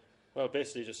with the foot? Well,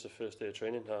 basically just the first day of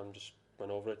training. Just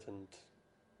went over it and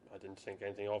I didn't think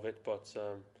anything of it, but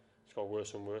it's got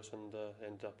worse and worse, and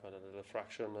ended up at a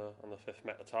fracture on the 5th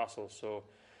metatarsal. So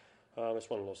it's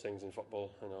one of those things in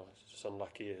football. It's just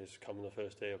unlucky it's come on the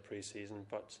first day of pre-season,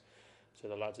 but so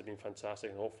the lads have been fantastic,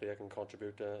 and hopefully I can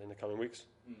contribute in the coming weeks.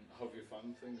 How have you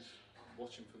found things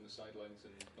watching from the sidelines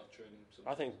and not training?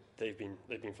 I think they've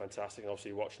been fantastic, and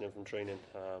obviously watching them from training,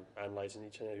 analysing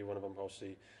each and every one of them.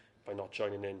 Obviously, by not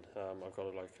joining in, I've got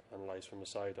to analyse from the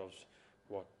side of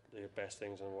what their best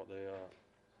things and what their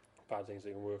bad things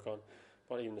they can work on.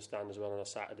 But even the stand as well on a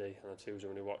Saturday and a Tuesday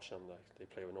when you watch them, they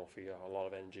play with no fear, a lot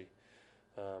of energy,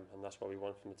 and that's what we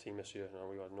want from the team this year.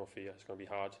 We got no fear. It's going to be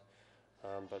hard,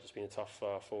 but it's been a tough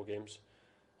 4 games.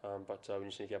 But we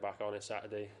just need to get back on it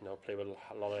Saturday. Play with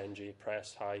a lot of energy,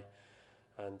 press high,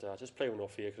 and just play with no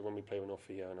fear. Because when we play with no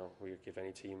fear, we give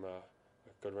any team a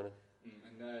good running.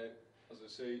 And As I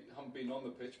say, you haven't been on the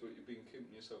pitch, but you've been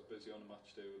keeping yourself busy on a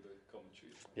match day with the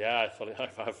commentary. Yeah,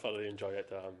 I thoroughly enjoyed it.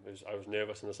 I was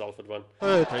nervous in the Salford one.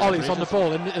 Ollie's on the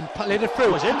ball and played it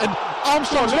through. And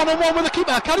Armstrong's 1-on-1 with the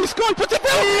keeper. Can he score? He puts it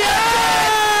through.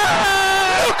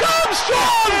 Yeah! Luke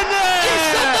Armstrong! He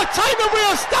set the time and we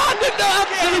are standing to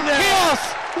absolute chaos.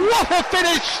 What a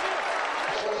finish!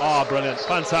 Oh, brilliant.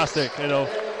 Fantastic.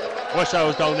 Wish I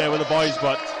was down there with the boys,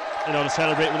 but, to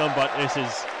celebrate with them, but this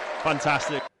is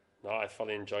fantastic. No, I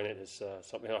thoroughly enjoyed it. It's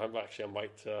something I might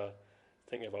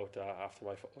think about after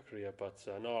my football career, but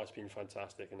no, it's been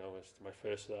fantastic. It's my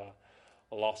first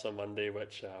loss on Monday,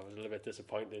 which I was a little bit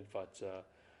disappointed, but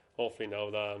hopefully now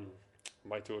that I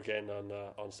might do again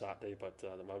on Saturday, but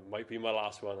that might be my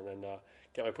last one, and then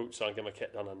get my boots on, get my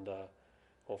kit on, and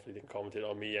hopefully they can commentate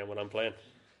on me when I'm playing.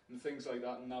 And things like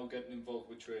that, and now getting involved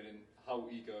with training, how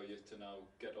eager are you to now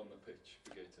get on the pitch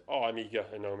for Gator? Oh, I'm eager.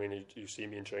 You see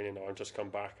me in training now. I've just come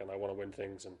back and I want to win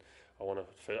things, and I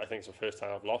think it's the first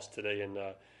time I've lost today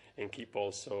in keep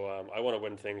balls. So I want to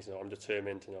win things. I'm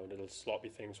determined. Little sloppy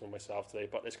things for myself today,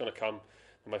 but it's going to come.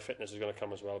 And my fitness is going to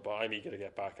come as well. But I'm eager to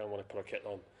get back. I want to put a kit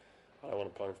on. I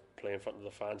want to play in front of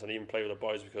the fans and even play with the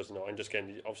boys, because I'm just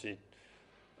getting obviously.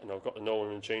 I've got to know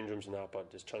them in change rooms and that, but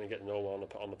just trying to get to know them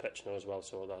on the pitch now as well.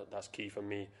 So that's key for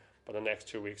me. But the next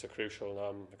 2 weeks are crucial.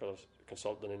 I've got a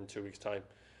consultant in 2 weeks' time.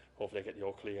 Hopefully I get the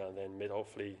Oakley, and then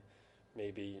hopefully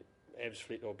maybe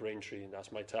Ebbsfleet or Braintree.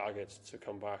 That's my target, to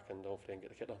come back and hopefully get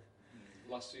the kit on.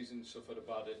 Last season you suffered a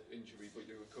bad injury, but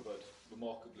you recovered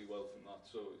remarkably well from that.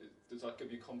 So does that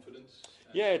give you confidence?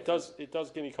 Yeah, it does. It does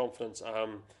give me confidence.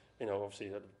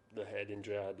 Obviously the head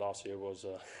injury I had last year was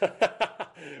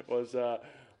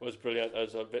was brilliant. It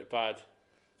was a bit bad,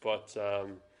 but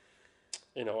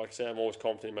like I say, I'm always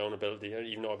confident in my own ability.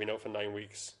 Even though I've been out for 9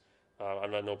 weeks,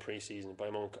 I've had no pre-season, but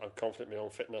I'm confident in my own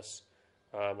fitness.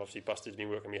 Obviously, Buster's been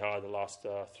working me hard the last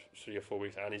 3 or 4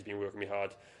 weeks, and he's been working me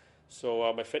hard.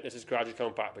 So my fitness is gradually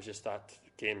coming back, but just that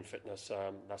game fitness,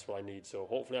 that's what I need. So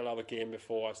hopefully I'll have a game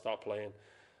before I start playing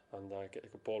and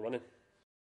get the ball running.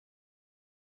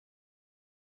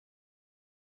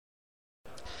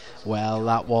 Well,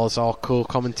 that was our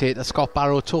co-commentator Scott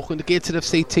Barrow talking to Gateshead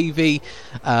FC TV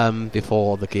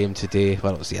before the game today.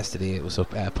 Well, it was yesterday, it was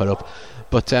put up.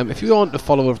 But if you want to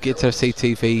follow of Gateshead FC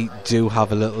TV, do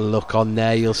have a little look on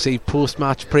there. You'll see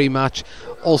post-match, pre-match,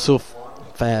 also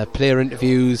player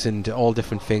interviews and all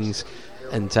different things.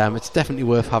 And it's definitely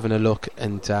worth having a look,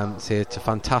 and say it's a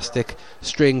fantastic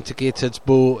string to Gateshead's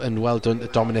bow, and well done to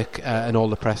Dominic and all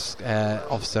the press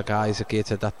officer guys at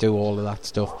Gateshead that do all of that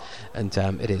stuff, and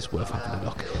it is worth having a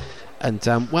look. And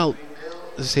well,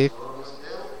 as I say,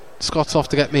 Scott's off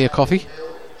to get me a coffee.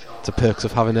 It's the perks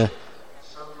of having a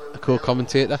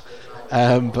co-commentator.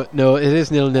 But no, it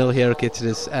is 0-0 here at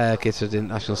Gateshead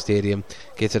International Stadium.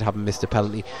 Gateshead haven't missed a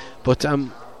penalty, but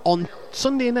on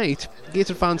Sunday night,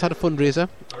 Gateshead fans had a fundraiser.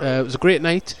 It was a great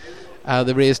night.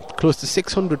 They raised close to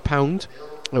 £600.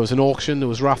 There was an auction, there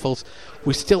was raffles.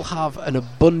 We still have an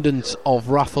abundance of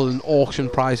raffle and auction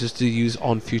prizes to use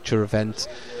on future events.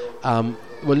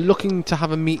 We're looking to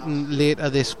have a meeting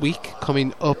later this week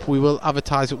coming up. We will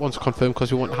advertise it once confirmed,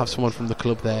 because we want to have someone from the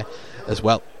club there as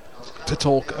well to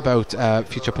talk about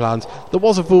future plans. There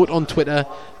was a vote on Twitter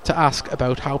to ask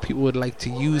about how people would like to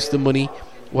use the money,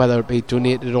 whether it be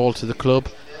donated all to the club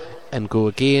and go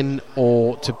again,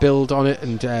 or to build on it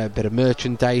and a bit of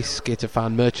merchandise, Gator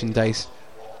fan merchandise,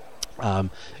 and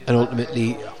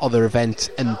ultimately other events,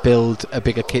 and build a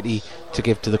bigger kitty to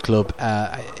give to the club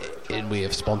in way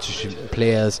of sponsorship and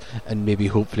players, and maybe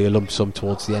hopefully a lump sum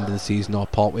towards the end of the season or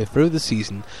part way through the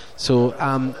season. So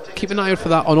keep an eye out for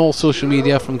that on all social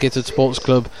media, from Gateshead Sports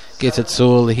Club, Gateshead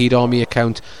Soul, the Heed Army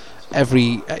account.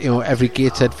 Every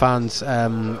Gateshead fans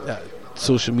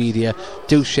social media,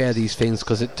 do share these things,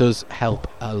 because it does help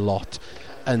a lot.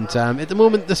 And at the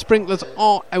moment the sprinklers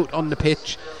are out on the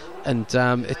pitch, and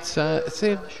it's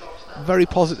a very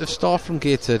positive start from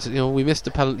Gateshead. We missed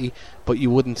a penalty, but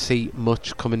you wouldn't see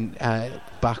much coming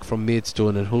back from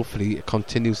Maidstone, and hopefully it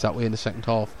continues that way in the second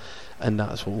half, and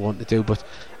that's what we want to do. But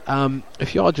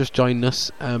if you are just joining us,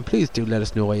 please do let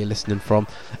us know where you're listening from.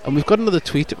 And we've got another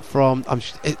tweet from I'm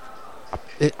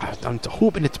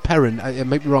hoping it's Perrin, it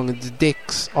might be wrong, it's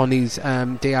Dix on his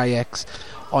DIX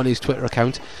on his Twitter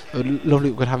account. Lovely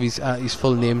we could have his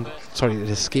full name. Sorry, it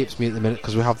escapes me at the minute,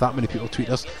 because we have that many people tweet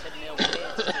us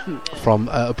from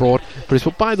abroad.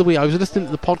 But by the way, I was listening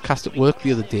to the podcast at work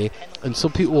the other day, and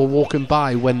some people were walking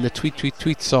by when the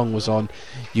tweet song was on.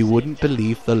 You wouldn't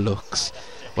believe the looks.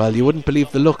 Well, you wouldn't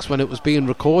believe the looks when it was being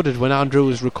recorded, when Andrew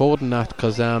was recording that,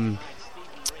 because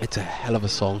It's a hell of a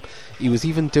song. He was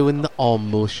even doing the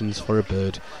arm motions for a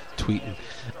bird, tweeting.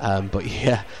 But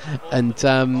yeah, and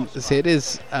so it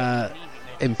is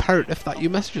imperative that you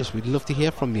message us. We'd love to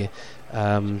hear from you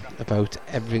about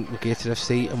everything with Gateshead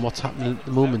FC and what's happening at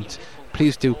the moment.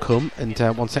 Please do come. And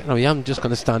 1 second, I'm just going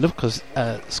to stand up because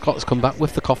Scott has come back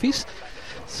with the coffees.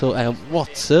 So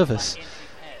what service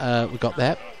we got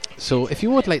there. So if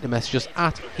you would like to message us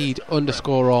at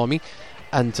Heed_Army,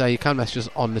 and you can message us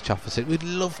on the chat facility. We'd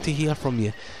love to hear from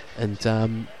you, and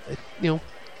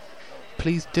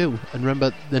please do. And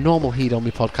remember, the normal Heed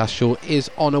Army podcast show is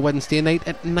on a Wednesday night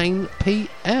at 9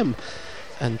 p.m.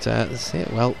 And that's it.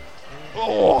 Well,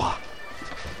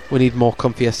 we need more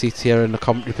comfier seats here in the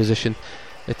commentary position.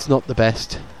 It's not the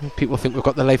best. People think we've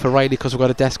got the life of Riley because we've got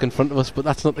a desk in front of us, but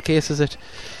that's not the case, is it?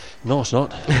 No, it's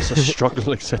not. It's a struggle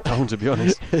to sit down, to be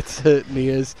honest. It certainly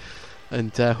is.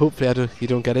 And hopefully you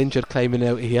don't get injured climbing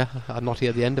out of here. I'm not here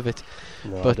at the end of it.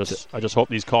 No, but I just hope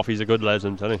these coffees are good, lads,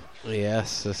 I'm telling you.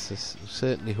 Yes,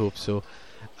 certainly hope so.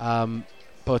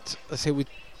 But I say we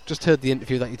just heard the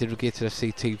interview that you did with Gateshead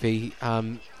FC TV.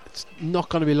 It's not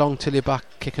going to be long till you're back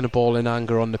kicking a ball in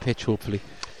anger on the pitch, hopefully.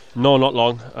 No, not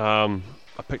long.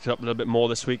 I picked it up a little bit more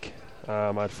this week.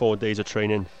 I had 4 days of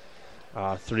training,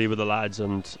 3 with the lads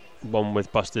and 1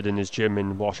 with Busted in his gym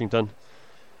in Washington.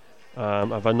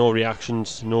 I've had no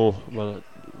reactions. The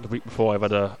week before I've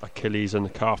had a Achilles and a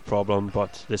calf problem,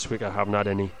 but this week I haven't had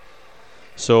any.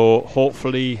 So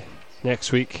hopefully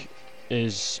next week I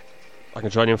can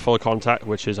join in full contact,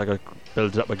 which is I can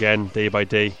build it up again day by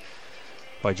day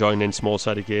by joining in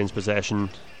small-sided games, possession,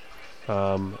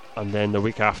 and then the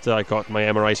week after I got my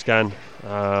MRI scan.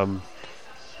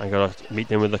 I got a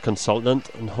meeting with the consultant,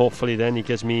 and hopefully then he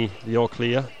gives me the all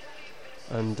clear,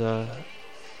 and I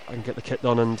can get the kit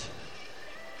on and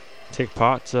take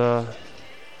part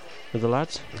with the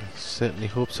lads. Certainly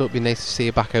hope so. It'd be nice to see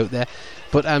you back out there.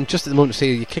 But just at the moment,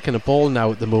 say you're kicking a ball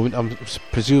now at the moment. I'm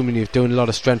presuming you're doing a lot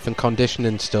of strength and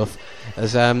conditioning stuff.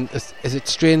 Is it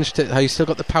strange how you still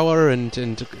got the power and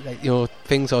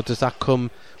things, or does that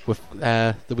come with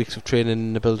the weeks of training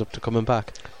and the build up to coming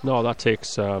back? No, that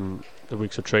takes the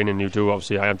weeks of training you do.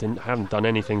 Obviously, I haven't done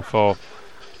anything for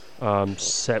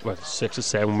 6 or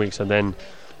 7 weeks, and then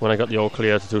when I got the all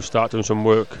clear to start doing some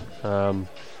work, it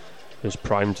was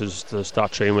primed to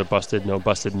start training with Busted. Now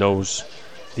Busted knows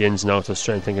the ins and outs of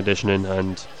strength and conditioning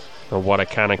and what I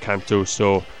can and can't do.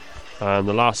 So the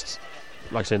last,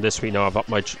 like I said, this week now I've upped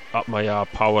my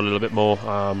power a little bit more.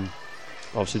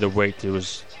 Obviously the weight,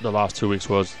 the last 2 weeks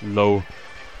was low.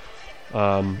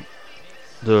 All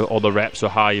the reps were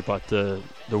high, but the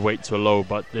weights were low.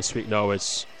 But this week now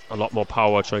it's a lot more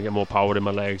power, trying to get more power in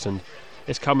my legs, and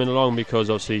it's coming along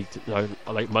because obviously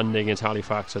like Monday against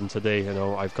Halifax and today,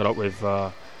 I've got up with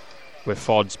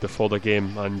Fods before the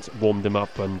game and warmed him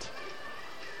up, and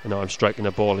I'm striking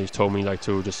the ball. He's told me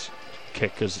to just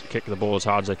kick the ball as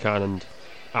hard as I can and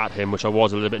at him, which I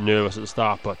was a little bit nervous at the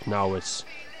start, but now it's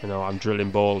I'm drilling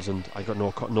balls and I got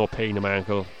no pain in my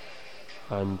ankle,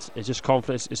 and it's just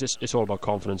confidence. It's all about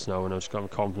confidence now, and I just got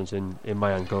confidence in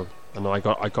my ankle, and I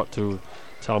got to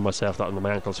tell myself that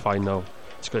my ankle's fine now.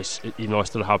 Even though I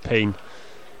still have pain,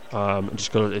 I'm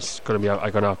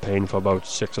gonna have pain for about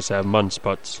 6 or 7 months,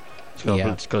 but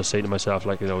it's gonna say to myself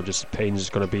just pain's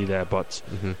just gonna be there, but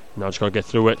now I'm just gonna get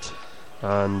through it.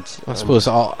 And I suppose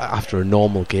after a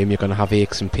normal game you're gonna have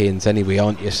aches and pains anyway,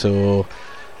 aren't you? So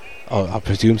I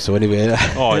presume so anyway.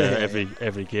 Oh yeah,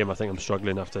 every game I think I'm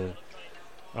struggling after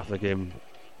the game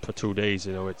for 2 days.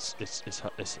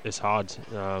 It's hard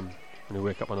when you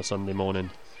wake up on a Sunday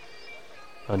morning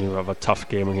and you have a tough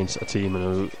game against a team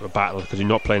and a battle, because you're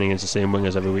not playing against the same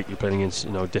wingers every week. You're playing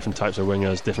against different types of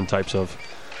wingers, different types of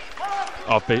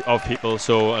people.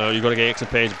 So you've got to get aches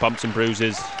and pains, bumps and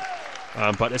bruises,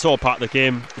 but it's all part of the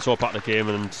game.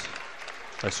 And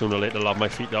I sooner or later I'll have my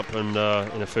feet up and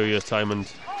in a few years' time and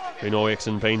be no aches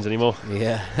and pains anymore.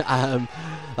 Yeah,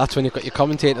 that's when you've got your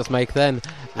commentators, Mike. Then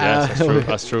yes,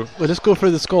 that's true. We'll just go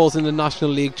through the scores in the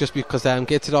National League, just because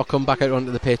Gateshead all come back out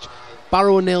onto the pitch.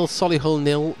 Barrow 0, Solihull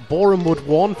 0, Borehamwood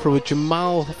 1 for a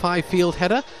Jamal Fifield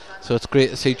header. So it's great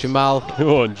to see Jamal.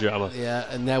 Oh, Jamal. Yeah,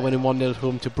 and they're winning 1-0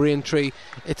 home to Braintree.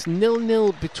 It's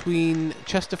 0-0 between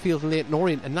Chesterfield and Leyton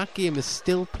Orient, and that game is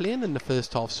still playing in the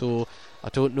first half, so I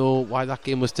don't know why that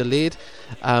game was delayed.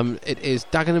 It is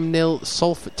Dagenham 0,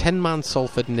 10-man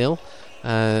Salford 0.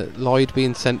 Lloyd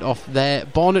being sent off there.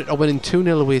 Barnet are winning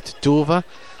 2-0 away to Dover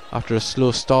after a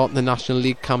slow start in the National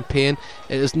League campaign.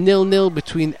 It is 0-0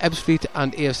 between Ebbsfleet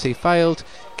and AFC Fylde.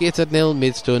 Gateshead 0,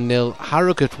 Maidstone 0.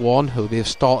 Harrogate 1, who they've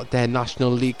started their National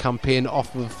League campaign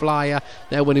off of a flyer.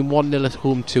 They're winning 1-0 at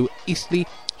home to Eastleigh.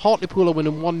 Hartlepool are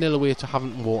winning 1-0 away to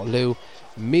Havant Waterloo.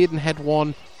 Maidenhead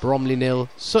 1, Bromley 0,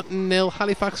 Sutton 0,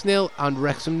 Halifax 0, and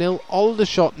Wrexham 0,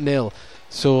 Aldershot 0.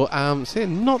 So,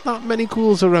 not that many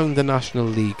goals around the National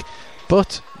League.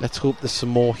 But let's hope there's some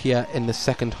more here in the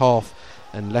second half.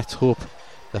 And let's hope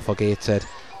they're for Gateshead.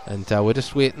 And we're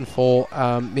just waiting for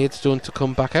Maidstone to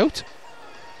come back out.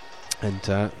 And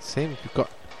if you've got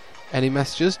any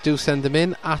messages, do send them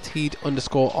in at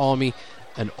Heed_Army.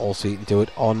 And also you can do it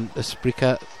on the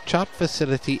Spreaker chat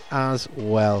facility as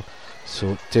well.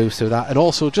 So do that. And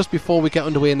also, just before we get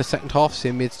underway in the second half,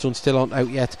 saying Maidstone still aren't out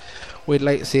yet, we'd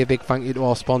like to say a big thank you to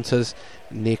our sponsors,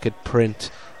 Naked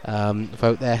Print.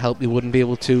 Without their help, we wouldn't be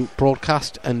able to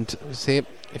broadcast. And say,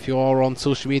 if you are on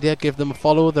social media, give them a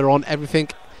follow. They're on everything: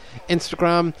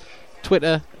 Instagram,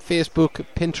 Twitter, Facebook,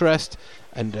 Pinterest.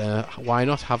 And why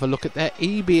not have a look at their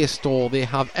eBay store? They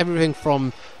have everything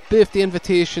from birthday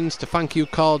invitations to thank you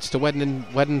cards to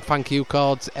wedding thank you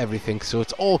cards, everything. So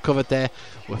it's all covered there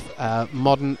with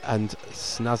modern and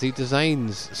snazzy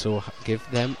designs. So give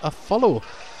them a follow.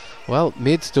 Well,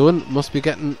 Maidstone must be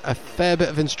getting a fair bit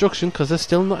of instruction because they're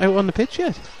still not out on the pitch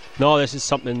yet. No, this is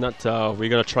something that we're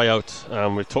going to try out.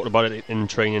 We've talked about it in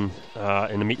training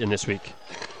in the meeting this week.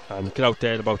 And get out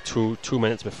there about two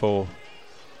minutes before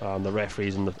the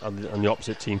referees and the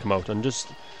opposite team come out, and just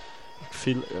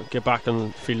get back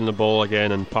and feeling the ball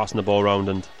again and passing the ball around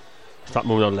and start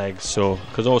moving our legs. So,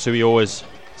 because also we always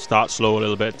start slow a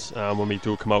little bit when we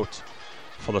do come out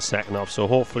for the second half. So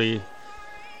hopefully,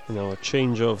 a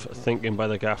change of thinking by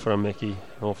the gaffer and Mickey.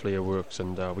 Hopefully it works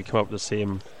and we come out with the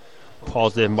same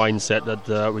positive mindset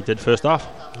that we did first half.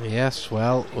 Yes,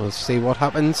 well, we'll see what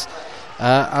happens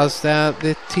as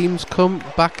the teams come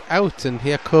back out. And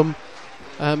here come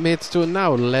Maidstone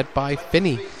now, led by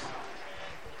Finney.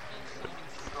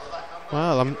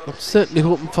 Well, I'm certainly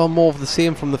hoping for more of the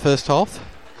same from the first half.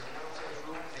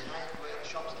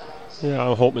 Yeah,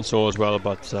 I'm hoping so as well.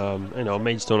 But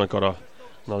Maidstone have got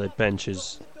their bench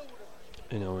is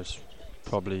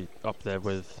probably up there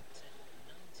with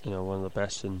one of the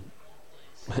best in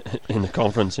the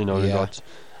conference. They've got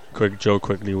Joe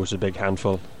Quigley was a big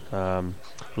handful.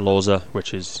 Loza,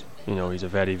 which is he's a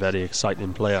very, very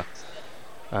exciting player.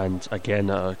 And again,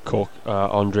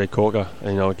 Andre Corker,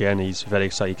 again, he's very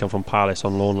excited. He came from Palace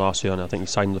on loan last year, and I think he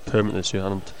signed the permanent this year.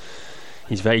 And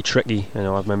he's very tricky. I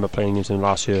remember playing against him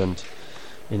last year, and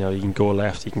he can go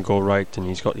left, he can go right, and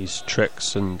he's got these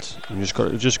tricks, and you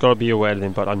just got to be aware of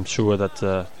him. But I'm sure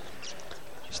that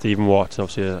Stephen Watt,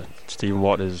 obviously, Stephen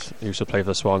Watt used to play for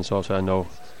the Swans, so obviously I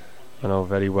know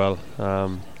very well.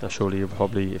 Surely he'll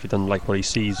probably, if he doesn't like what he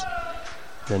sees,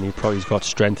 then he's got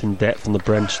strength and depth on the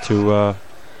bench to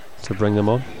bring them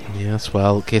on. Yes,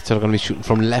 well, Gateshead are going to be shooting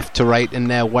from left to right in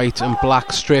their white and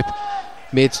black strip.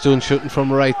 Maidstone shooting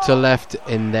from right to left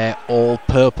in their all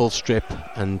purple strip.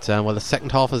 And the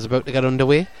second half is about to get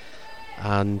underway,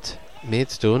 and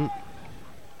Maidstone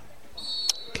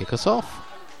kick us off.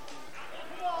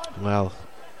 Well,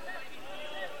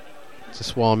 it's a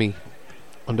Swarmy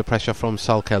under pressure from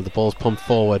Salkeld. The ball's pumped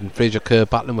forward, and Fraser Kerr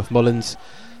battling with Mullins.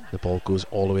 The ball goes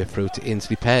all the way through to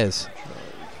Ainsley Pears.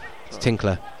 It's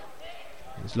Tinkler.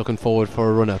 He's looking forward for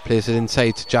a runner. Plays it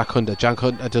inside to Jack Hunter. Jack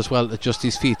Hunter does well to adjust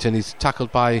his feet, and he's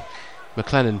tackled by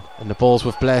McLennan. And the ball's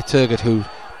with Blair Turgott, who,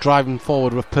 driving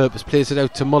forward with purpose, plays it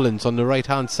out to Mullins on the right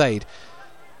hand side.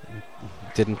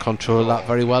 Didn't control that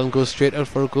very well and goes straight out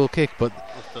for a goal kick. But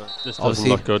this doesn't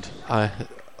look good.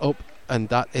 And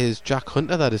that is Jack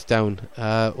Hunter that is down.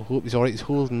 I hope he's alright. He's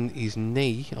holding his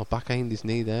knee, or behind his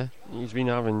knee there. He's been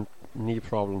having knee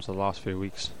problems the last few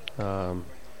weeks.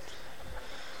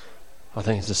 I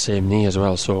think it's the same knee as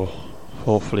well, so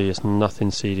hopefully it's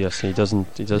nothing serious. He does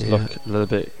look a little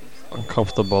bit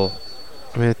uncomfortable.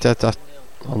 I mean, I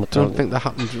don't think that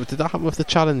happened. Did that happen with the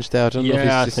challenge there? I don't know.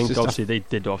 I think obviously they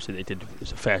did.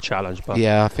 It's a fair challenge, but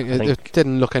I think it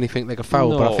didn't look anything like a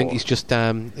foul. No. But I think he's just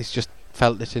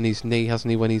felt it in his knee, hasn't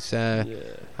he? When he's had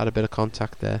a bit of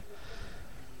contact there.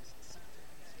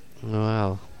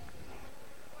 Well,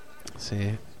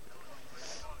 see.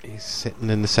 He's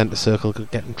sitting in the centre circle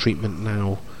getting treatment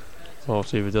now. Well,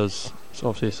 see if he does. It's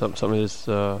obviously something is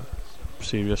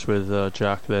serious with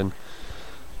Jack. Then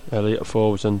Elliot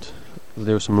forwards, and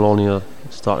there was some Lonnie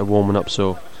started warming up.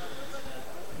 So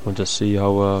we'll just see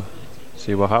what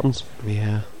happens.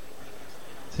 Yeah,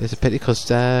 so it's a pity because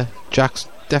Jack's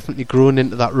definitely grown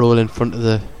into that role in front of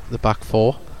the back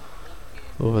four.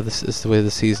 This is the way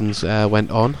the seasons went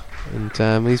on.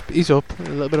 And he's up. A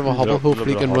little bit of a hobble.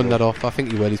 Hopefully he can run that off. I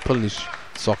think he will. He's pulling his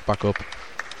sock back up.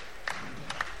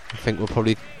 I think we'll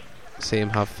probably see him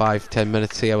have 5-10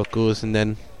 minutes, see how it goes, and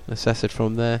then assess it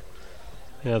from there.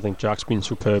 Yeah, I think Jack's been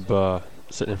superb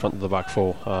sitting in front of the back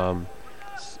four.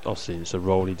 Obviously, it's a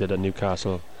role he did at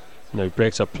Newcastle. He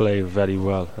breaks up play very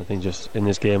well. I think just in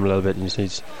this game a little bit, he just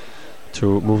needs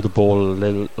to move the ball a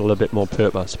little bit more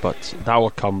purpose, but that will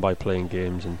come by playing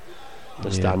games and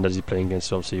the standards he's playing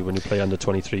against. Obviously, when you play under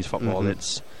 23s football,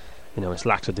 it's it's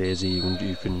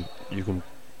lackadaisy. You can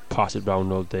pass it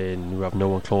round all day and you have no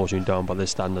one closing you down by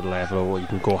this standard level, or you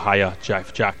can go higher.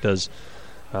 Jack does.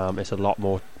 It's a lot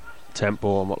more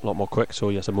tempo, a lot more quick, so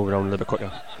he has to move around a little bit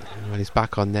quicker. Well, he's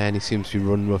back on there and he seems to be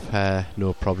running with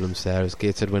no problems there, as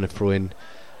Gateshead win a throw in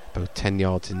about 10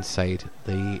 yards inside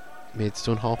the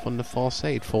Maidstone half on the far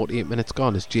side. 48 minutes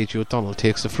gone as JJ O'Donnell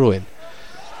takes the throw in.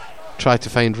 Tried to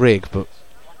find Rigg, but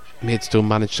Maidstone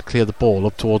managed to clear the ball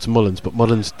up towards Mullins, but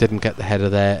Mullins didn't get the header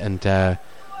there, and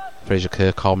Fraser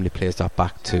Kerr calmly plays that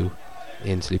back to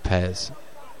Ainsley Pears.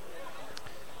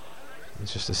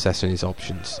 He's just assessing his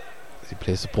options as he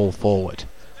plays the ball forward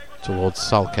towards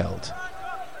Salkeld.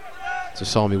 So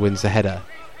Sami wins the header.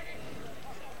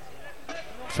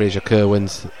 Fraser Kerr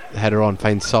wins the header on,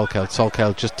 finds Salkeld.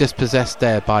 Salkeld just dispossessed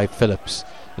there by Phillips,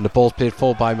 and the ball's played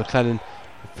forward by McLennan.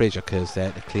 Fraser Kerr's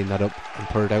there to clean that up and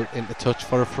put it out into touch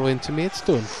for a throw into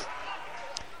Maidstone.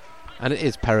 And it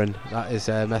is Perrin that is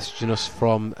messaging us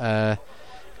from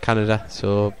Canada,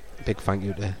 so big thank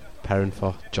you to Perrin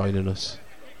for joining us.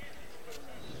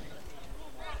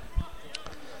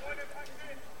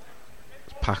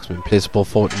 Paxman plays the ball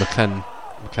forward to McLennan.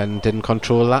 McLennan didn't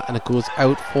control that, and it goes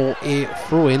out for a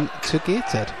throw-in to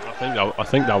Gateshead. I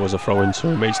think that was a throw-in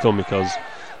to Maidstone because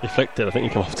he flicked it. I think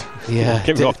he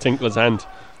came off Tinkler's hand,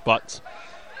 but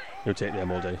he'll take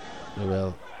them all day. He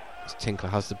will. Tinkler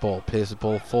has the ball, plays the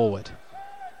ball forward.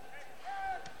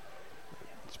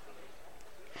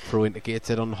 Throw into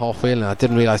Gateshead on the halfway line. I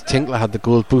didn't realise Tinkler had the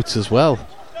gold boots as well.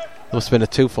 Must have been a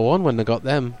 2-for-1 when they got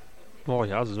them. Oh,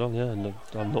 he has as well, yeah, and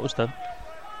I've noticed them.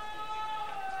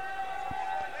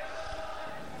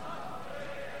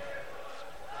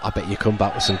 I bet you come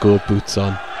back with some gold boots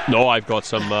on. No, I've got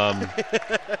some.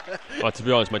 Well, to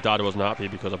be honest, my dad wasn't happy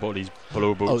because I bought these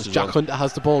blue boots. Jack Hunter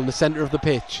has the ball in the centre of the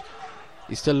pitch.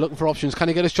 He's still looking for options. Can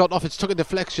he get a shot off? It's took a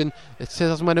deflection. It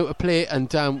says hasn't went out of play, and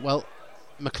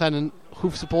McLennan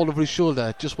hoofs the ball over his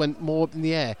shoulder. Just went more up in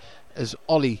the air as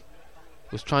Ollie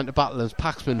was trying to battle, as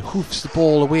Paxman hoofs the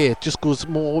ball away. It just goes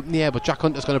more up in the air, but Jack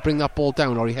Hunter's going to bring that ball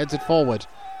down, or he heads it forward.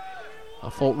 I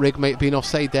thought Rigg might have been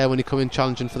offside there when he come in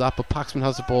challenging for that, but Paxman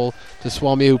has the ball to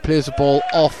Swami, who plays the ball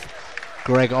off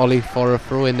Greg Ollie for a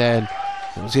throw in there. And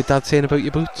what was your dad saying about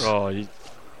your boots? Oh,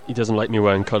 he doesn't like me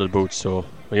wearing coloured boots, so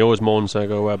he always moans I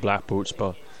go wear black boots,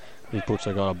 but these boots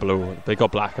I got are blue. They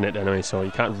got black in it anyway, so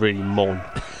you can't really moan.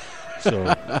 So,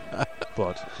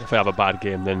 but if I have a bad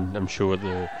game, then I'm sure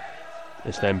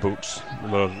it's them boots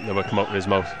that will come out of his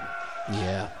mouth.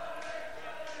 Yeah.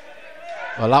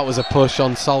 Well, that was a push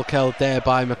on Salkeld there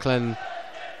by McLennan,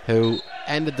 who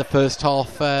ended the first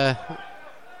half a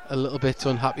little bit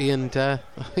unhappy, and I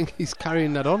think he's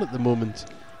carrying that on at the moment.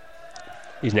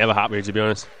 He's never happy, to be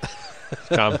honest.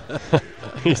 Cam.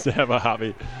 He's never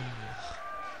happy.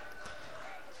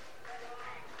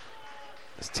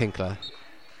 As Tinkler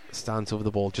stands over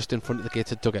the ball just in front of the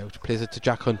Gateshead dugout, plays it to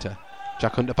Jack Hunter.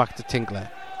 Jack Hunter back to Tinkler.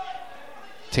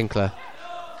 Tinkler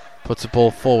puts the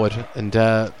ball forward, and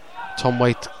Tom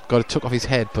White got it took off his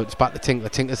head, but it's back to Tinkler.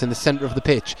 Tinkler's in the centre of the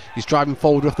pitch. He's driving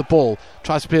forward with the ball,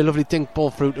 tries to play a lovely dink ball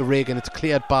through to Rigg, and it's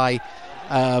cleared by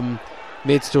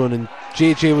Maidstone, and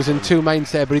JJ was in two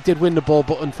minds there, but he did win the ball.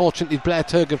 But unfortunately Blair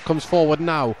Turgev comes forward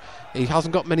now. He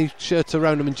hasn't got many shirts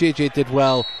around him, and JJ did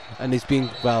well, and he's been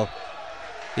well.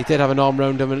 He did have an arm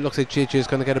around him, and it looks like JJ is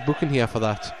going to get a booking here for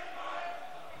that.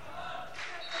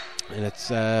 And it's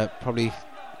probably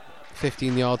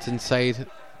 15 yards inside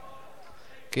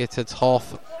Gateshead's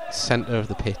half centre of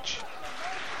the pitch.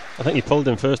 I think he pulled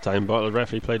him first time, but the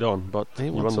referee played on. But he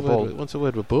won the ball. Wants a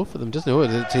word with both of them, doesn't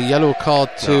he? It's a yellow card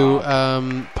to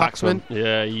Paxman.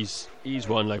 Yeah, he's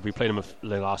one. Like, we played him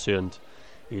last year, and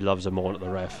he loves a moan at the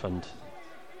ref, and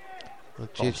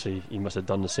obviously he must have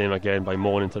done the same again by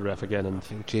moaning to the ref again. And I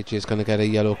think JJ is going to get a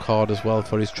yellow card as well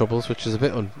for his troubles, which is a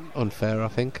bit unfair, I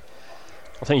think.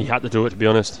 I think he had to do it, to be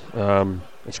honest.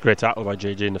 It's a great tackle by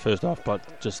JJ in the first half,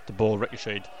 but just the ball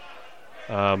ricocheted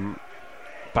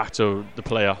back to the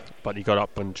player, but he got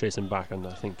up and chased him back, and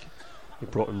I think he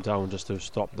brought him down just to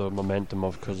stop the momentum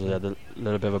of, because they had a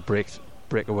little bit of a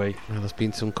breakaway. Well, there's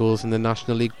been some goals in the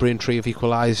National League. Braintree have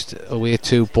equalised away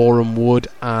to Boreham Wood,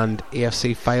 and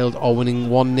AFC Fylde are winning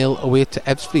 1-0 away to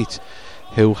Ebbsfleet,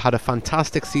 who had a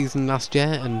fantastic season last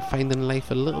year and finding life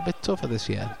a little bit tougher this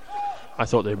year. I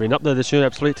thought they'd been up there this year,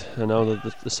 absolutely. And now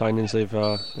the signings they've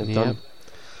done.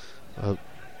 Well,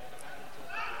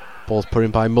 ball's put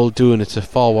in by Muldoon. It's a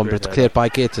 4-1, but it's cleared by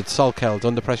Gateshead. Salkeld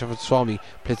under pressure from Swami.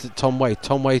 Plays it to Tom White.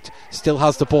 Tom White still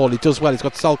has the ball. He does well. He's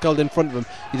got Salkeld in front of him.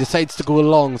 He decides to go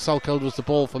along. Salkeld was the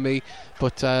ball for me,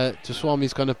 but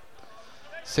Swami's going to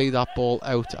see that ball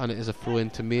out, and it is a throw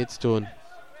into Maidstone.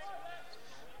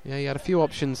 Yeah, he had a few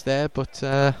options there, but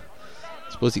I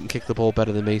suppose he can kick the ball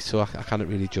better than me, so I cannot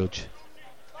really judge.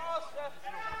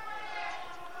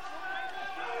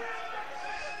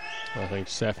 I think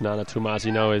Seth Nana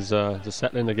Tumazi now is just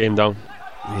settling the game down.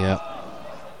 Yeah.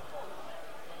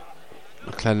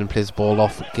 McLennan plays the ball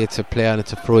off, gets a play, and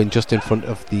it's a throw in just in front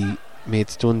of the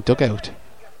Maidstone dugout.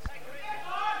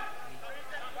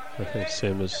 I think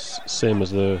same as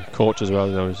the coach as well.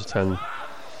 You know, he's telling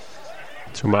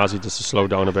Tumazi just to slow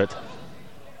down a bit.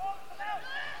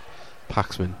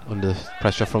 Paxman under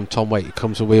pressure from Tom White. He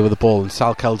comes away with the ball, and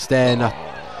Salkeld's there. And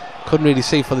I couldn't really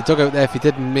see for the dugout there if he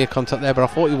didn't make contact there, but I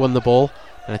thought he won the ball.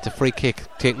 And it's a free kick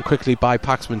taken quickly by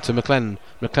Paxman to McLennan.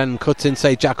 McLennan cuts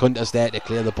inside. Jack Hunter's there to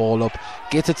clear the ball up.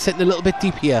 Gateshead sitting a little bit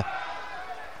deep here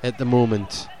at the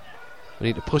moment. We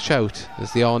need to push out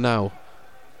as they are now.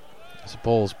 As the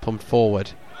ball's pumped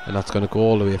forward, and that's going to go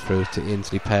all the way through to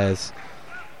Ainsley Pears.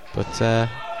 But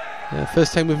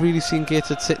first time we've really seen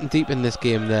Gateshead sitting deep in this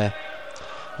game there.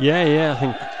 Yeah,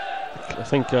 I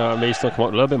think Maidstone come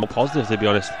out a little bit more positive, to be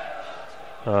honest.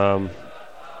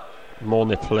 More in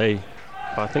their play.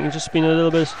 But I think it's just been a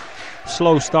little bit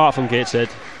slow start from Gateshead.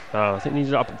 I think they need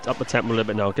to up the tempo a little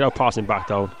bit now. Get our passing back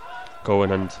down,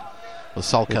 going, and well,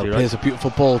 Salkeld plays a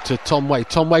beautiful ball to Tom White.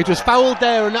 Tom White was fouled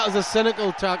there, and that was a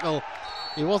cynical tackle.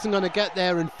 He wasn't going to get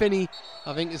there, and Finney,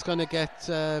 I think, is going to get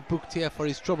booked here for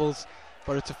his troubles.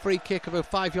 But it's a free kick about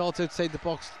 5 yards outside the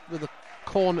box, with a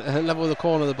corner level with the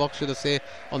corner of the box, should I say,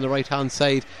 on the right hand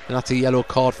side, and that's a yellow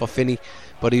card for Finney.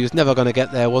 But he was never going to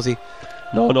get there, was he?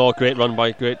 No, great run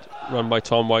by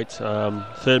Tom White.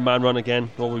 Third man run again,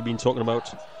 what we've been talking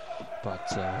about.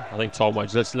 But I think Tom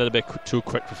White's a little bit too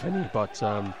quick for Finney. But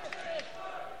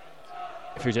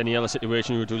if there's any other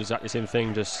situation, we would do exactly the same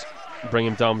thing, just bring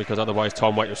him down, because otherwise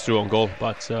Tom White was through on goal.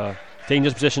 But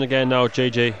dangerous position again now.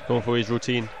 JJ going for his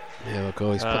routine. Yeah, we'll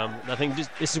go. I think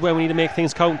this is where we need to make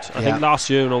things count. I think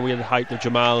last year, we had the hype of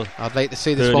Jamal. I'd like to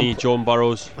see this Gurney, Joan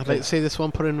Burrows. I'd like to see this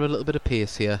one put in with a little bit of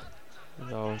pace here.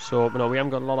 We haven't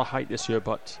got a lot of height this year,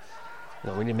 but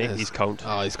we need to make these count.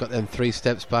 Oh, he's got them 3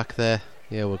 steps back there.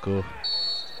 Yeah, we'll go.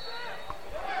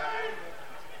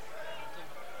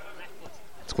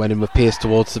 It's going in with pace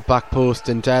towards the back post,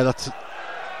 and that's.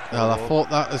 Well, I thought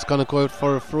that was going to go out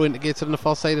for a throw into Gateshead on the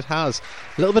far side. It has.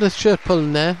 A little bit of shirt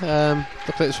pulling there.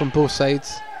 Looks like it's from both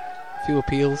sides. A few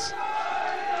appeals.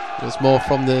 There's more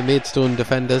from the Maidstone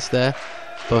defenders there.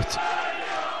 But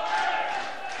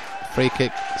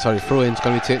throw-in's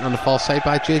going to be taken on the far side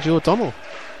by JJ O'Donnell.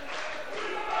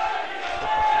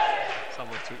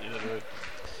 Someone tweeted it.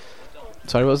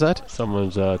 Sorry, what was that?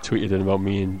 Someone's tweeted in about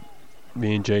me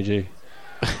and JJ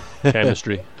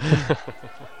chemistry.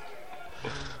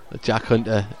 Jack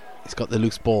Hunter, he's got the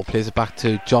loose ball, plays it back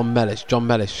to John Mellish. John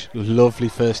Mellish, lovely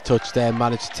first touch there,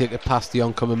 managed to take it past the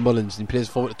oncoming Mullins, and he plays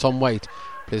forward to Tom White.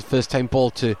 Plays first time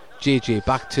ball to JJ,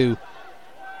 back to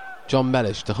John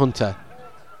Mellish, to Hunter.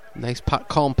 Nice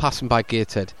calm passing by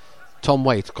Gateshead. Tom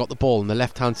White got the ball on the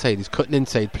left hand side, he's cutting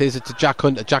inside, plays it to Jack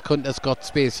Hunter. Jack Hunter's got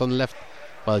space on the left,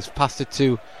 he's passed it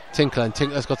to Tinkler, and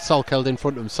Tinkler's got Salkeld in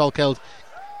front of him. Salkeld,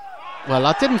 well,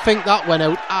 I didn't think that went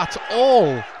out at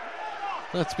all.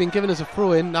 That's been given as a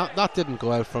throw-in. That didn't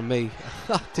go out from me.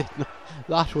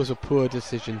 That was a poor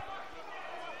decision.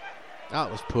 That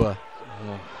was poor.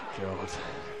 Oh God!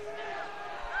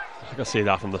 I can see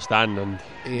that from the stand, and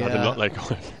I did not like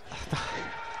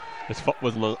his foot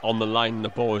was on the line. The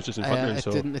ball was just in front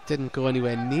of him. It didn't go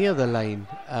anywhere near the line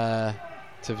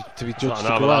to be judged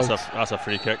to go out. That's a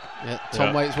free kick. Yeah,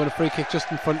 Tom White's won a free kick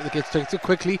just in front of the gates. Took it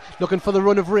quickly, looking for the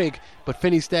run of Rigg, but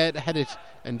Finney's there to head it.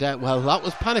 And that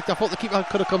was panicked. I thought the keeper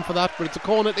could have come for that, but it's a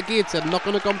corner to Gateshead. I'm not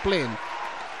going to complain.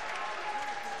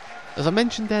 As I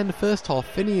mentioned there in the first half,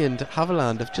 Finney and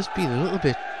Haviland have just been a little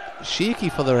bit shaky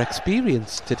for their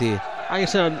experience today. Like I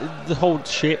said, the whole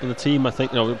shape of the team, I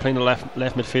think, we're playing a left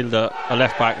midfielder, a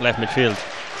left back, left midfield.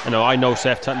 I know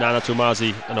Seth Nana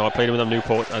Tumazi. I played him with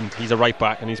Newport, and he's a right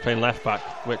back, and he's playing left back,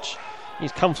 which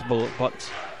he's comfortable, but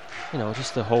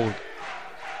just the whole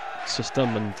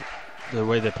system and the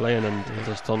way they're playing, and they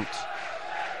just don't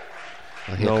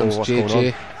know what's going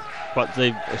on. But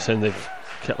they've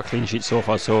kept a clean sheet so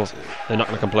far, so they're not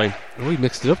going to complain. Oh, he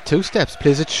mixed it up 2 steps,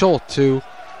 plays it short to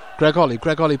Greg Ollie.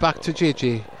 Greg Ollie back to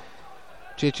JJ.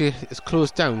 JJ is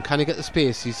closed down. Can he get the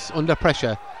space? He's under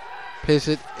pressure. Plays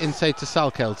it inside to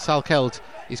Salkeld. Salkeld,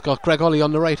 he's got Greg Ollie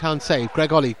on the right hand side.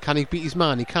 Greg Ollie, can he beat his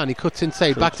man? He can. He cuts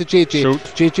inside. Back to JJ.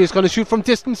 JJ's going to shoot from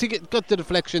distance. He got the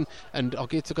deflection, and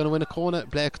Gates are going to win a corner.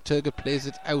 Blair Turgott plays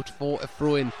it out for a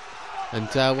throw in, and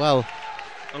a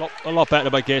lot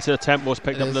better by Gates. The tempo's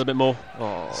picked up a little bit more.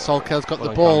 Salkeld's got the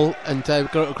ball, and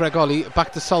Greg Ollie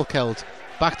back to Salkeld.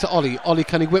 Back to Ollie. Ollie,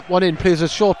 can he whip one in? Plays a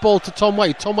short ball to Tom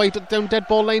White. Tom White down dead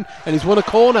ball line, and he's won a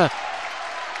corner.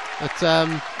 But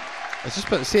I was just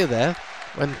about to say there,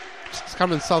 when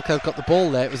Cameron Salkeld got the ball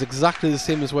there, it was exactly the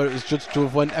same as where it was judged to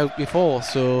have went out before.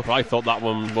 So I thought that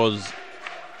one was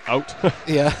out.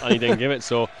 Yeah. And he didn't give it.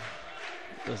 So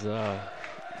the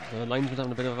linesman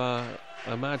having a bit of a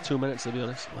mad 2 minutes, to be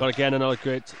honest. But again, another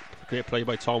great play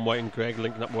by Tom White and Greg,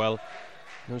 linking up well.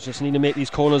 We just need to make these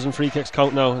corners and free kicks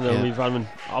count now. And we've had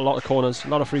a lot of corners, a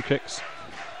lot of free kicks.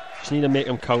 Just need to make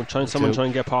them count. Try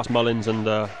and get past Mullins. And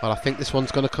well, I think this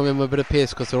one's going to come in with a bit of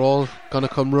pace, because they're all going to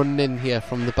come running in here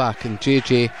from the back, and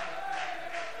JJ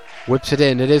whips it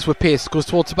in. It is with pace, goes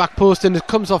towards the back post, and it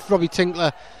comes off Robbie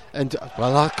Tinkler, and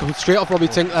that comes straight off Robbie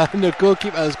Tinkler, and the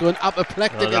goalkeeper is going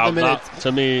apoplectic at the minute. That,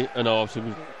 to me, obviously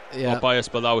not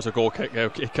biased, but that was a goal kick.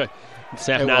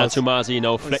 Sefna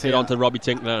Tumazi, flicked it onto Robbie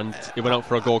Tinkler, and he went out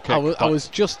for a goal kick. I was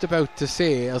just about to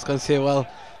say, well,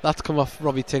 that's come off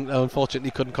Robbie Tinkler. Unfortunately,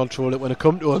 he couldn't control it when it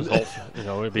come to him.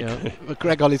 But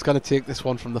Greg Ollie's going to take this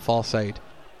one from the far side.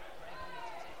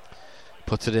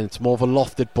 Puts it in. It's more of a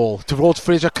lofted ball towards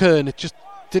Fraser Kerr, and it just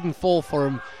didn't fall for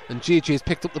him. And JJ's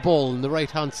picked up the ball on the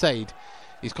right hand side.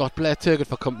 He's got Blair Turgott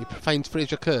for company. Finds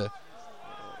Fraser Kerr.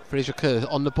 Fraser Kerr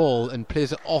on the ball and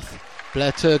plays it off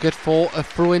Blair Turgott for a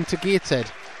throw into Gateshead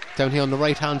down here on the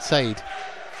right hand side.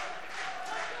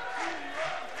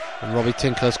 And Robbie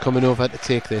Tinkler's coming over to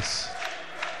take this.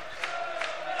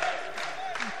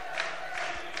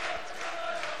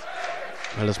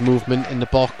 Well, there's movement in the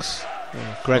box.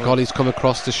 Greg Ollie's come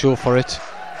across to show for it.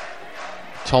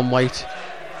 Tom White.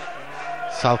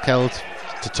 Salkeld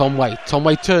to Tom White. Tom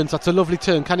White turns. That's a lovely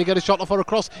turn. Can he get a shot off or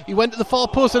across? He went to the far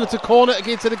post, and it's a corner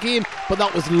against the game. But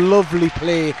that was lovely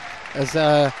play as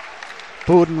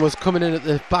Bowden was coming in at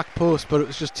the back post, but it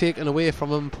was just taken away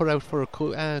from him, put out for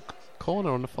a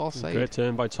corner on the far side. Great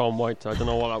turn by Tom White. I don't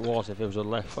know what that was, if it was a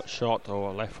left foot shot or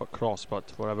a left foot cross,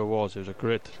 but whatever it was a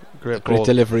great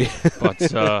delivery. But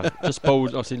just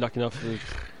Bowden obviously lucky enough.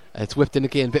 It's whipped in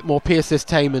again, a bit more pace this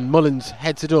time, and Mullins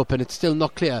heads it up, and it's still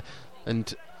not clear,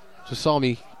 and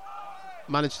Susami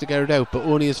managed to get it out, but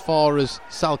only as far as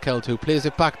Salkeld, who plays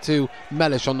it back to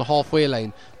Mellish on the halfway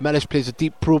line. Mellish plays a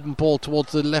deep probing ball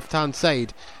towards the left hand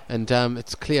side, and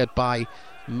it's cleared by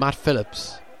Matt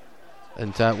Phillips.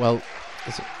 And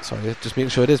just make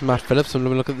sure it is Matt Phillips. I'm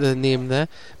going to look at the name there,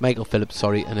 Michael Phillips,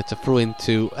 sorry, and it's a throw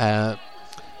into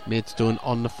Maidstone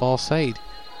on the far side.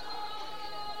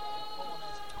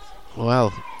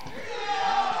 Well,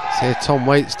 say Tom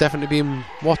White's definitely been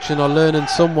watching or learning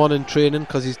someone in training,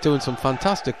 because he's doing some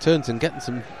fantastic turns and getting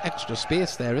some extra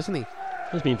space there, isn't he?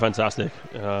 He's been fantastic.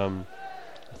 I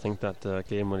think that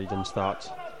game when he didn't start,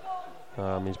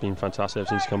 he's been fantastic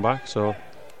since he's come back. So,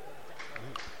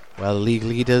 well, league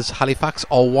leaders Halifax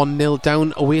are 1-0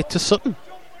 down away to Sutton.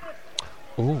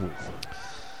 Ooh.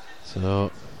 So,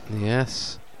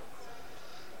 yes.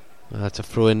 That's a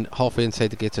throw in halfway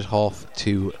inside the gated half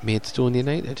to Maidstone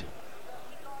United.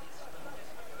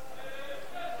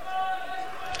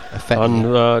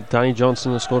 And Danny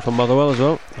Johnson has scored for Motherwell as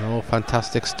well. Oh,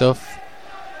 fantastic stuff.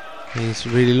 He's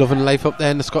really loving life up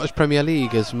there in the Scottish Premier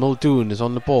League, as Muldoon is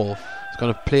on the ball. He's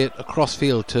going to play it across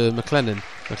field to McLennan.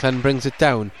 McLennan brings it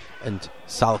down, and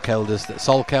Salkeld to the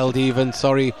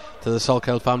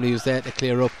Salkeld family who's there to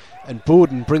clear up. And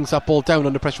Bowden brings that ball down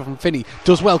under pressure from Finney.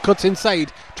 Does well, cuts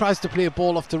inside, tries to play a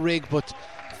ball off to Rigg, but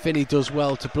Finney does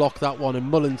well to block that one,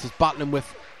 and Mullins is battling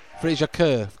with Fraser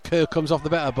Kerr. Kerr comes off the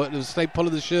better, but there's a slight pull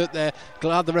of the shirt there.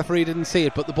 Glad the referee didn't see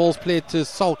it, but the ball's played to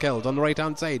Salkeld on the right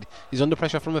hand side. He's under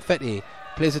pressure from Affetti.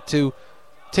 Plays it to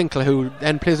Tinkler, who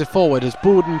then plays it forward as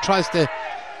Bowden tries to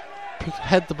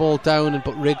head the ball down,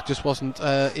 but Rigg just wasn't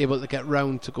able to get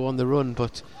round to go on the run.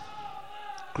 But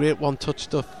great one touch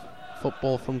stuff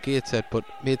football from Gateshead, but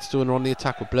Maidstone are on the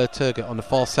attack with Blair Turgott on the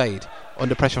far side,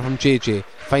 under pressure from JJ,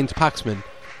 finds Paxman.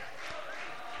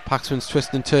 Paxman's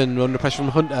twisting and turning under pressure from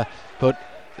Hunter, but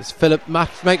it's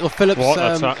Michael Phillips. What?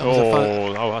 I thought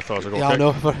it was a goal kick.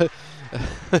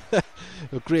 No,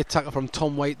 a great tackle from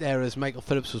Tom White there as Michael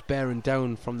Phillips was bearing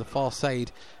down from the far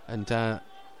side, and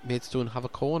Maidstone have a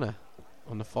corner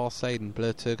on the far side, and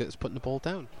Blair Turgott is putting the ball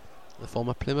down, the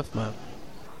former Plymouth man.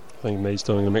 I think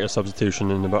Maidstone are going to make a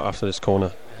substitution in about after this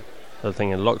corner. the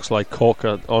thing. It looks like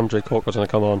Andre Corker's going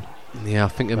to come on. Yeah, I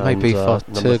think it might be for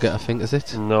Turgott, I think, is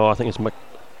it? No, I think it's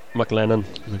McLennan.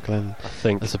 I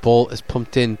think. As the ball is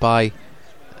pumped in by,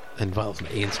 and well,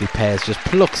 Ainsley Pears just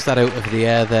plucks that out of the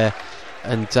air there,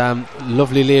 and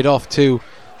lovely laid off to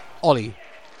Ollie.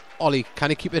 Ollie, can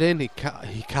he keep it in? He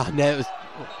can't now.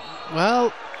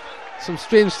 Well, some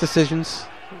strange decisions.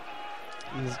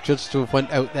 The judge to have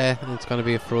went out there, and it's going to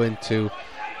be a throw into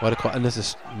Weathercourt, and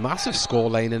there's a massive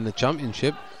scoreline in the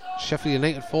Championship. Sheffield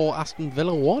United 4, Aston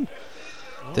Villa 1.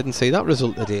 Didn't see that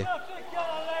result today.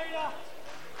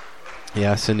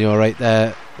 Yeah, Senor right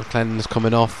there. McLennan's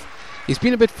coming off. He's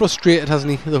been a bit frustrated,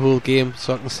 hasn't he, the whole game,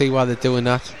 so I can see why they're doing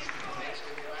that.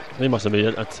 He must have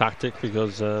been a tactic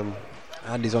because... and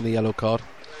he's on the yellow card.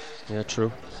 Yeah,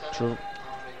 true.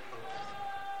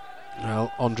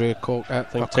 Well, Andre Corker, I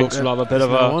think Tinks will have a bit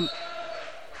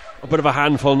of a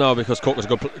handful now because Corker's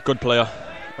a good player.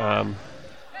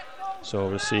 So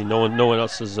we'll see. No one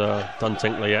else has done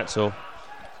Tinkler yet. So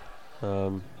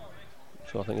I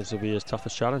think this will be his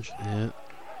toughest challenge. Yeah.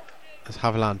 As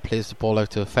Haviland plays the ball out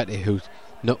to Fetty, who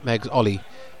nutmegs Ollie.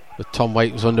 But Tom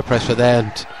White was under pressure there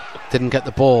and didn't get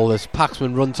the ball as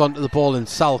Paxman runs onto the ball, and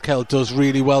Salkeld does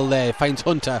really well there. Finds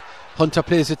Hunter. Hunter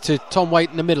plays it to Tom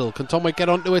White in the middle. Can Tom White get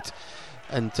onto it?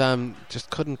 And just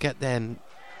couldn't get there. And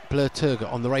Blair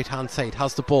Turgott on the right hand side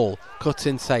has the ball, cuts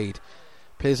inside,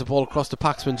 plays the ball across to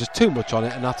Paxman, just too much on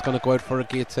it, and that's going to go out for a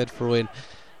Gateshead throw in.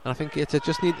 And I think Gateshead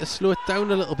just need to slow it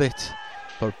down a little bit.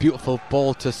 But a beautiful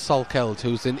ball to Salkeld,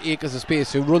 who's in acres of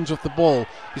space, who runs with the ball.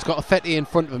 He's got a Fetty in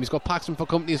front of him. He's got Paxman for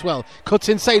company as well. Cuts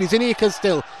inside. He's in acres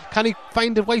still. Can he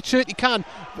find a white shirt? He can.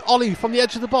 Ollie from the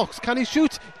edge of the box. Can he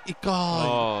shoot? He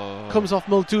comes off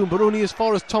Muldoon, but only as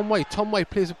far as Tom White. Tom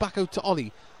White plays it back out to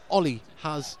Ollie. Ollie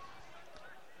has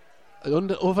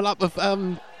an overlap of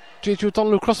JJ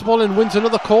O'Donnell, who crosses the ball and wins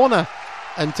another corner.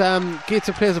 And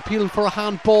Gateshead players appealing for a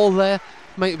handball there.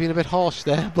 Might have been a bit harsh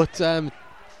there, but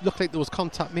looked like there was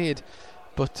contact made.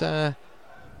 But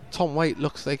Tom White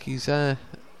looks like he's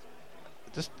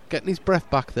just getting his breath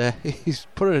back there. He's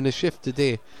put in a shift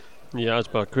today. Yeah, it's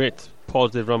been a great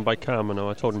positive run by Cam.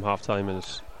 I told him half time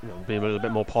is being a little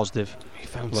bit more positive. He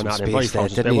found some space there,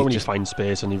 didn't he? When he finds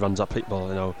space and he runs up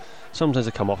people, sometimes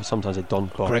they come off, sometimes they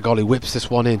don't. Greg Ollie whips this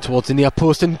one in towards the near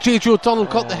post, and JJ O'Donnell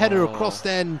got the header across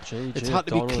there, and it's had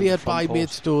to be cleared by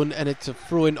Maidstone, and it's a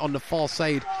throw in on the far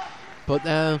side.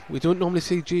 But we don't normally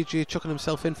see JJ chucking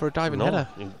himself in for a diving header.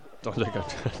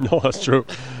 No, that's true.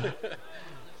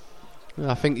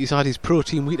 I think he's had his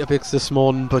protein Weetabix this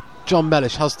morning, but John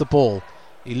Mellish has the ball.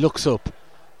 He looks up,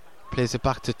 plays it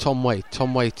back to Tom White.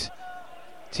 Tom White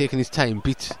taking his time,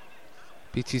 beats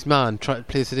his man,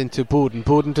 plays it into Bowden.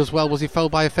 Bowden does well. Was he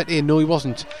fouled by a Fetty? No, he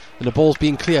wasn't. And the ball's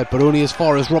being cleared, but only as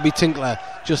far as Robbie Tinkler,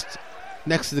 just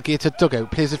next to the Gateshead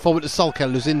dugout. Plays it forward to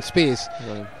Salkeld, who's in space.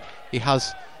 Right. He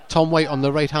has Tom White on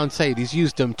the right hand side. He's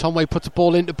used him. Tom White puts the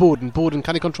ball into Bowden. Bowden,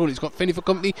 can he control it? He's got Finney for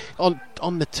company on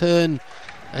the turn,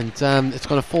 and it's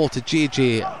going to fall to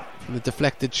JJ from the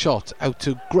deflected shot out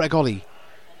to Greg Ollie.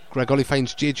 Greg Ollie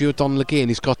finds JJ O'Donnell again.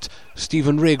 He's got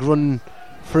Stephen Rigg running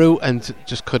through and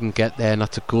just couldn't get there, and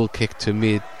that's a goal kick to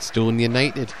Maidstone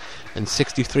United. And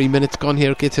 63 minutes gone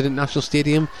here at Gateshead International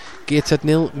Stadium. Gateshead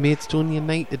 0, Maidstone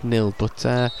United 0. But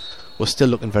we're still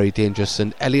looking very dangerous,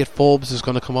 and Elliot Forbes is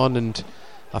going to come on, and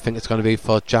I think it's going to be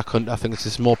for Jack Hunt. I think it's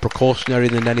just more precautionary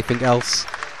than anything else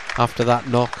after that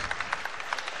knock.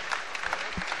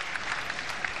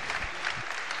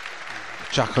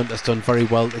 Jack Hunt has done very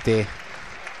well today.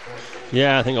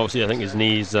 Yeah, I think his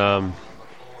knees a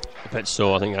bit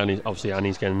sore. I think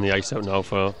Annie's getting the ice out now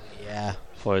for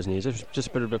his knees. It's just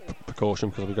a bit of a precaution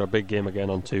because we've got a big game again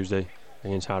on Tuesday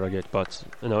against Harrogate. But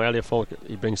Elliot Falk,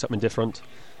 he brings something different.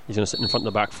 He's going to sit in front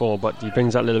of the back four, but he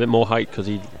brings that little bit more height because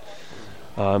he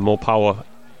more power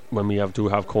when we do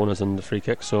have corners and the free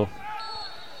kick. So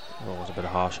it was a bit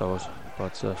harsh,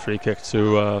 but free kick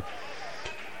to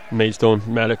Maidstone.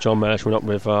 John Mellish went up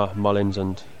with Mullins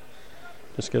and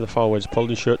just give the forwards, pulled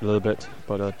his shirt a little bit,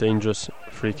 but a dangerous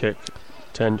free kick,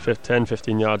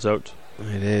 10-15 yards out.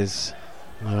 It is.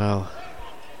 Well,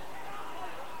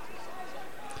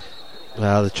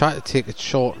 they tried to take it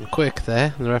short and quick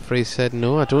there, and the referee said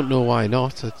no. I don't know why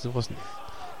not. It wasn't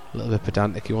a little bit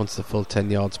pedantic. He wants the full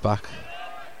 10 yards back.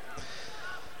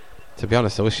 To be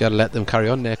honest, I wish he had let them carry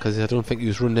on there because I don't think he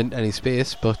was running into any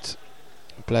space, but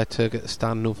Blair Turgott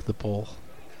standing over the ball.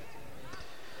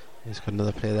 He's got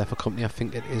another player there for company. I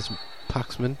think it is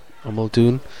Paxman or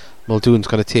Muldoon. Muldoon's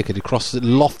going to take it. He crosses it,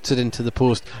 lofts it into the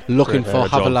post, looking for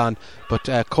Haviland. But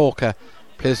Corker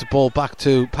plays the ball back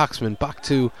to Paxman, back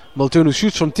to Muldoon, who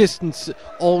shoots from distance,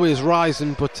 always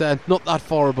rising, but not that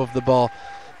far above the bar.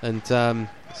 And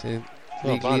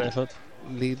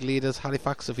league leaders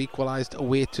Halifax have equalised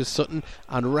away to Sutton,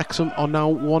 and Wrexham are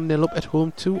now 1-0 up at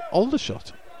home to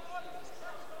Aldershot.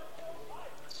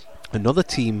 Another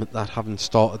team that haven't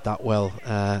started that well,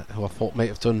 who I thought might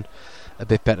have done a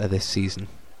bit better this season.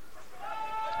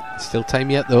 Still time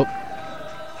yet though.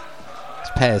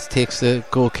 Pears takes the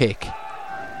goal kick.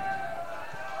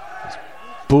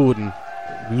 Bowden,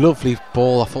 lovely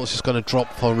ball. I thought it was just going to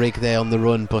drop for Rigg there on the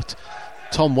run, but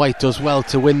Tom White does well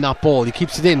to win that ball. He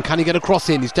keeps it in. Can he get a cross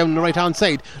in? He's down the right hand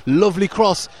side. Lovely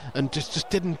cross, and just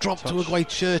didn't drop to a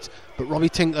white shirt. But Robbie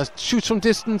Tinkler shoots from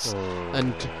distance,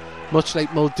 and much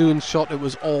like Muldoon's shot, it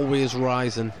was always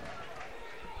rising.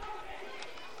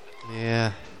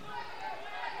 Yeah.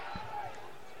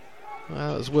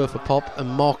 Well, it was worth a pop. And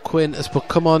Mark Quinn has put,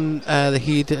 come on, the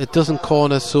Heat, a dozen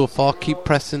corners so far. Keep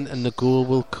pressing and the goal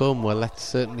will come. Well, let's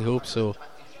certainly hope so.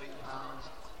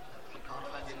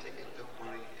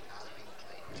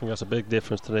 I think that's a big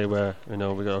difference today where, we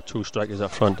got our two strikers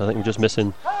up front. I think we're just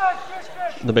missing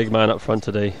the big man up front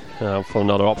today for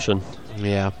another option.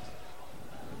 Yeah.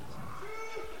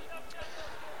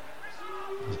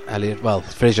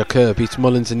 Fraser Kerr beats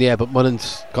Mullins in the air, but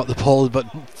Mullins got the ball, but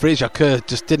Fraser Kerr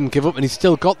just didn't give up, and he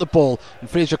still got the ball, and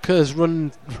Fraser Kerr's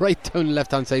run right down the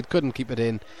left hand side, couldn't keep it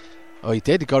in. Oh, he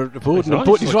did, he got it to Bowden, and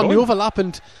Bowden's run the overlap,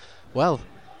 and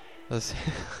I'd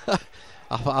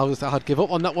give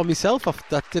up on that one myself. I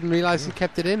didn't realise he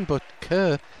kept it in, but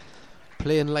Kerr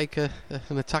playing like an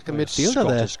attacking midfielder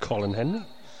there. Scottish Colin Henry.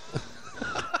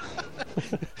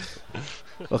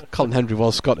 Well, Colin Henry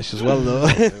was Scottish as well, though.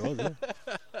 He was, yeah.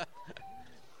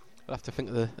 I'll have to think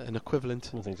of an equivalent.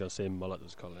 I don't think it's the same mullet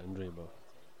as Colin Henry, but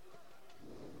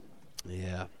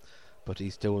yeah, but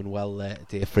he's doing well there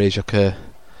today, Fraser Kerr.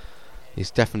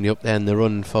 He's definitely up there in the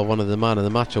run for one of the Man of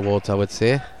the Match awards, I would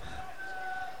say.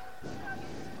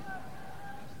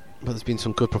 But there's been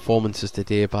some good performances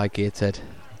today by Gateshead.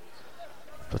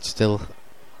 But still,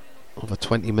 over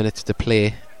 20 minutes to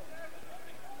play.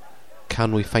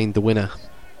 Can we find the winner?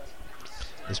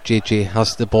 As JJ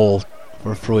has the ball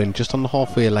for a throw-in just on the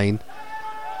halfway line.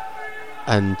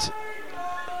 And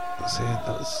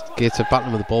Gateshead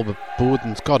battling with the ball, but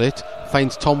Bowden's got it.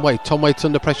 Finds Tom White. Tom White's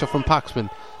under pressure from Paxman.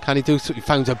 Can he do so? He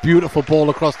finds a beautiful ball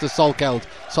across to Salkeld.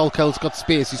 Salkeld's got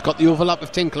space. He's got the overlap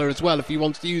of Tinkler as well if he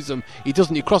wants to use them. He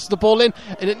doesn't. He crosses the ball in,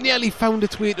 and it nearly found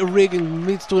its way to Rigg, and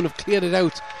Maidstone have cleared it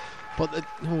out. But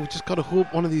we just got to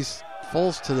hope one of these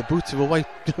falls to the boots of a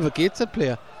Gateshead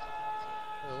player.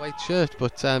 A white shirt.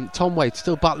 But Tom White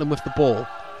still battling with the ball.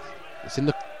 It's in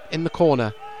the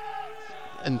corner.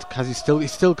 And he's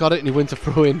still got it, and he wins a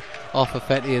throw in off of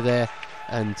Fettier there.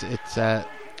 And it's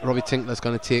Robbie Tinkler's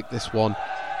going to take this one.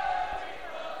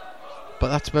 But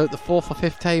that's about the fourth or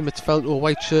fifth time it's fell to a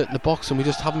white shirt in the box, and we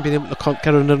just haven't been able to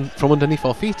get it from underneath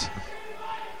our feet.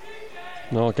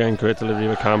 No, again, great delivery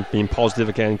with Cam, being positive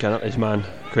again, getting at his man.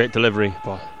 Great delivery.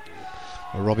 But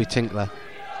Robbie Tinkler,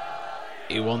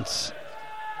 he wants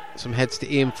some heads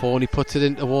to aim for, and he puts it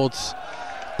in towards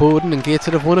Bowden, and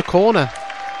Gateshead have won a corner.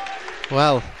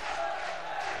 Well,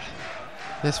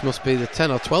 this must be the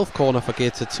 10th or 12th corner for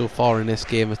Gateshead so far in this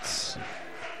game. It's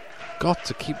got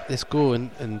to keep this going,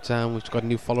 and we've got a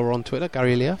new follower on Twitter,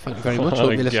 Gary Lear. Thank you very much.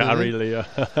 Gary Lear.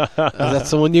 Is that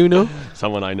someone you know?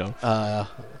 Someone I know.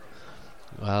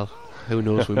 Well, who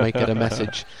knows, we might get a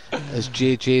message as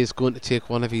JJ is going to take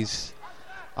one of his,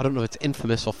 I don't know if it's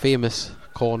infamous or famous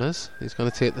corners. He's going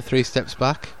to take the 3 steps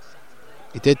back.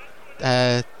 He did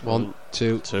 1,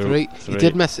 2, 3. He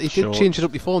did change it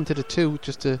up before and did a 2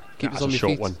 just to keep us on your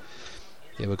feet. One.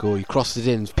 There we go. He crossed it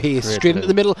in, pace straight into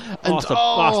the middle, and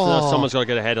someone's got to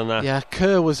get a head on that. Yeah,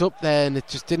 Kerr was up there, and it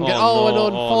just didn't get. And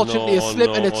unfortunately a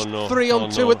slip, and it's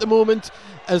 3-on-2 at the moment.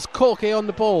 As Corky on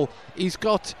the ball, he's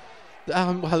got.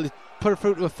 He put it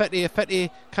through to a Fettier.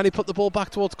 Can he put the ball back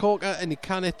towards Corker? And he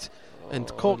can it. And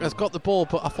Corker's got the ball,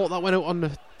 but I thought that went out on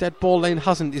the dead ball line.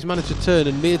 Hasn't. He's managed to turn,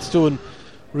 and Maidstone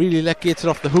really let Gateshead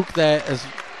off the hook there as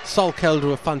Salkeld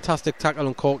with a fantastic tackle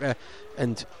on Corker,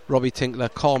 and Robbie Tinkler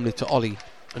calmly to Ollie,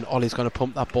 and Ollie's going to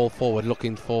pump that ball forward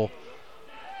looking for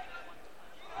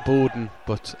Bowden,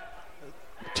 but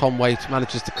Tom White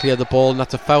manages to clear the ball, and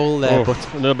that's a foul there.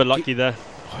 But a little bit lucky there.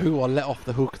 Who are let off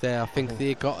the hook there? I think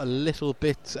they got a little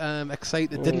bit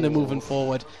excited, didn't they, moving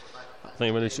forward? I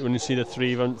think when you see the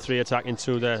three attacking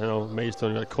 2 there,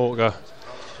 Maidstone, you had Corker,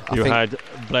 you had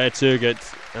Blair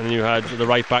Turgott, and then you had the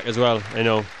right back as well.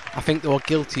 I think they were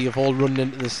guilty of all running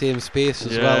into the same space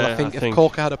as well. I think if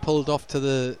Corker had pulled off to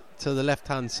the left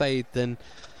hand side, then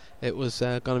it was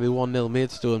going to be 1-0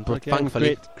 Maidstone. But again,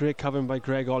 thankfully, great covering by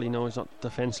Greg Ollie. He's not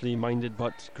defensively minded,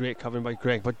 but great covering by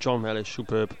Greg. But John Mell is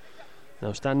superb.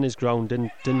 Now standing his ground,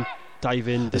 didn't dive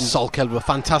in. Salkeld with a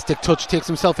fantastic touch, takes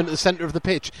himself into the centre of the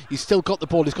pitch. He's still got the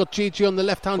ball. He's got JJ on the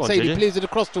left hand side. He plays it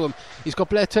across to him. He's got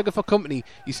Blair Tugger for company.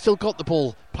 He's still got the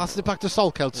ball. Passes it back to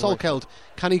Salkeld. Salkeld,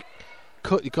 can he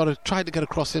cut? He got to try to get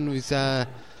across in with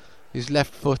his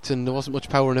left foot, and there wasn't much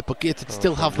power in it. But Gateshead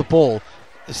still have the ball.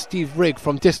 Steve Rigg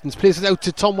from distance plays it out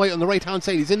to Tom White on the right hand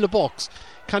side. He's in the box.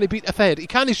 Can he beat a Fed? He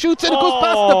can. He shoots it. It goes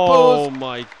past the post. Oh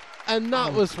my! And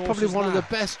that was probably one of the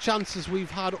best chances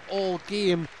we've had all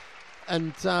game.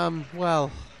 And,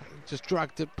 just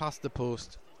dragged it past the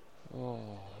post.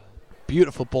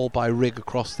 Beautiful ball by Rigg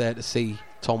across there to see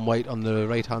Tom White on the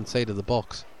right-hand side of the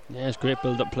box. Yeah, it's great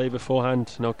build-up play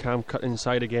beforehand. Now Cam cut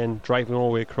inside again, driving all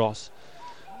the way across.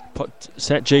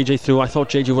 Set JJ through. I thought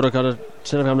JJ would have got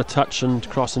instead of having a touch and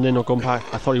crossing in or going back,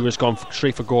 I thought he was gone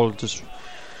straight for goal. Just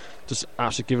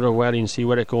actually give it a whirly and see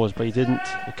where it goes. But he didn't.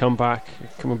 He coming back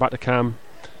to Cam.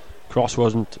 Cross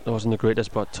wasn't the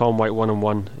greatest, but Tom White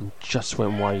 1-on-1 and just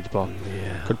went wide. But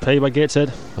good play by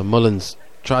Gateshead. And Mullins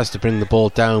tries to bring the ball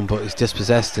down, but he's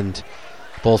dispossessed, and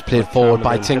the ball's played forward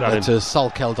by Tinkler to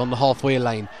Salkeld on the halfway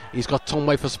line. He's got Tom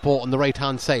White for support on the right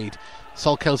hand side.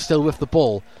 Salkeld still with the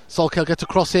ball. Salkeld gets a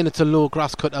cross in. It's a low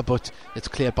grass cutter, but it's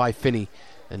cleared by Finney,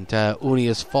 and only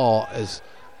as far as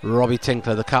Robbie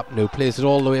Tinkler, the captain, who plays it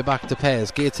all the way back to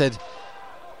Pears. Gateshead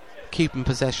keeping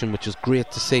possession, which is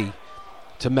great to see.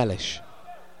 To Mellish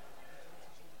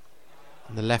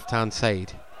on the left hand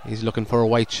side. He's looking for a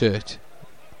white shirt.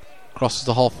 Crosses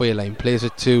the halfway line, plays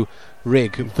it to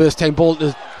Rigg. First time ball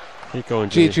to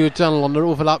JJ O'Donnell on the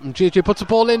overlap, and JJ puts the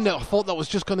ball in. I thought that was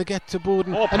just going to get to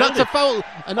Bowden, and that's a foul.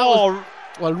 And that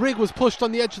was Rigg was pushed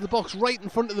on the edge of the box right in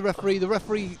front of the referee. The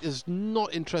referee is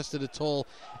not interested at all,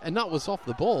 and that was off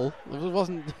the ball.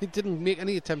 He didn't make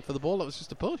any attempt for the ball. That was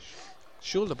just a push,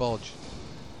 shoulder barge.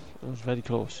 That was very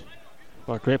close.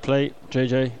 Well, great play,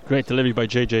 JJ. Great delivery by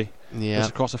JJ. Yeah.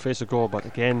 Just across the face of goal, but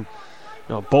again,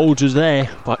 Bulge is there,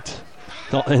 but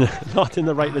not in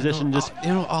the right position.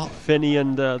 Finney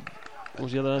and what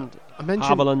was the other end?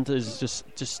 Haviland is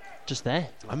just there.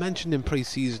 I mentioned in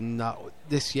pre-season that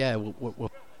this year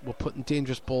we're putting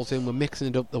dangerous balls in. We're mixing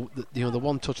it up. The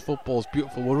one-touch football is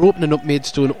beautiful. We're opening up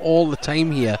Maidstone all the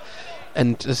time here,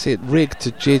 and I say Rigg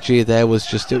to JJ there was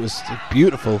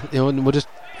beautiful. And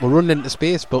we're running into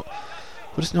space, but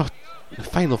we're just not in the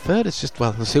final third. It's just,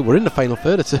 we're in the final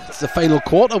third. It's the final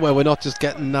quarter where we're not just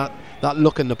getting that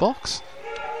look in the box.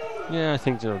 Yeah, I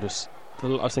think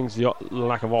the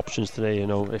lack of options today.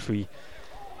 If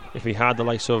we had the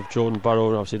likes of Jordan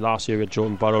Burrow, obviously last year we had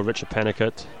Jordan Burrow, Richard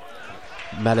Pennicott,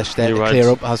 Mellish there to clear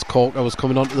up as Corker was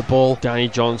coming onto the ball. Danny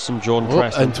Johnson, Jordan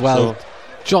Preston, and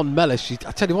John Mellish.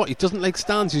 I tell you what, he doesn't like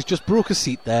stands. He's just broke a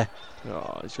seat there.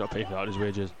 He's got to pay for out his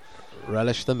wages.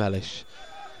 Relish the Mellish.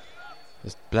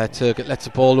 As Blair Turgott lets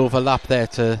the ball overlap there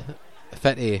to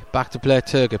Fetty. Back to Blair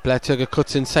Turgott. Blair Turgott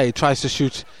cuts inside, tries to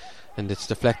shoot, and it's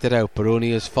deflected out, but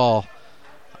only as far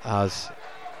as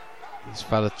this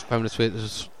fella found its way.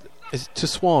 Is it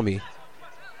Tswami?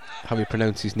 How do you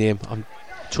pronounce his name?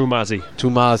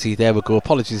 Tumazi, there we go.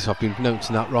 Apologies if I've been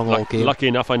pronouncing that wrong all game. Lucky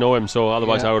enough I know him, so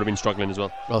otherwise I would have been struggling as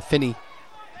well. Well, Finney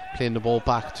playing the ball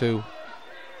back to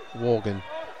Morgan.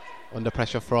 Under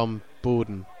pressure from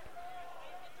Bowden.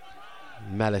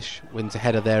 Mellish wins a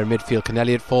header there in midfield. Can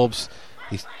Elliot Forbes,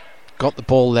 he's got the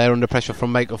ball there under pressure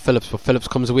from Michael Phillips, but Phillips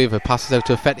comes away with it, passes out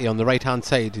to Fetty on the right hand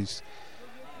side. He's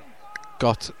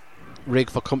got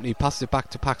Rigg for company, passes it back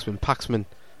to Paxman. Paxman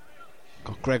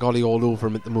got Greg Ollie all over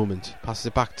him at the moment. Passes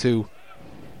it back to,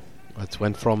 it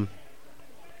went from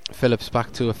Phillips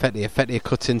back to Fetty. Fetty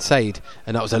cuts inside,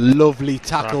 and that was a lovely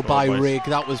tackle by Rigg.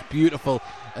 That was beautiful,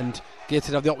 and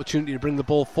Gateshead have the opportunity to bring the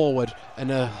ball forward, and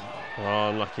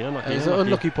unlucky. It was an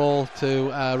unlucky ball to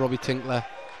Robbie Tinkler,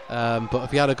 but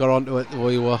if he had got onto it,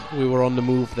 we were on the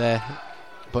move there.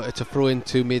 But it's a throw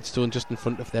into Maidstone just in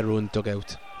front of their own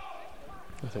dugout.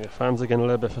 I think the fans are getting a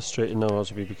little bit frustrated now,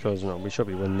 obviously, because we should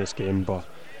be winning this game, but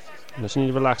we just need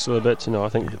to relax a little bit. I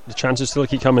think the chances still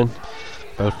keep coming.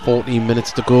 About 14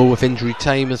 minutes to go with injury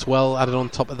time as well added on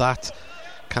top of that.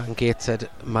 Can Gateshead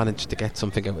managed to get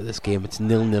something out of this game? It's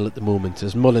 0-0 at the moment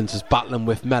as Mullins is battling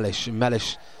with Mellish, and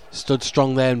Mellish stood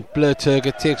strong there, and Blair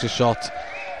Turgott takes a shot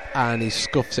and he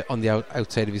scuffs it on the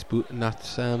outside of his boot, and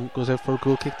that goes out for a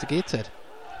goal kick to Gateshead.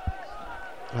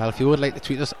 Well, if you would like to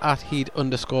tweet us at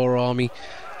Heed_Army,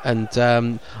 and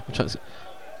I'm trying to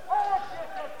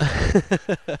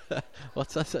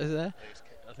what's that there?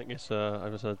 I think it's a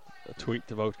tweet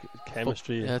about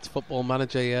chemistry. Yeah, it's Football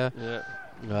Manager. Yeah.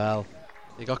 Well,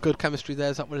 You got good chemistry there,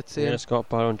 is that what it's saying? Yeah, Scott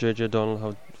Barrow and JJ O'Donnell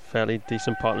have fairly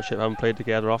decent partnership. Haven't played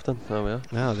together often. There we are.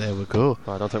 Oh, there we go.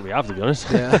 Well, I don't think we have, to be honest.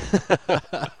 Yeah.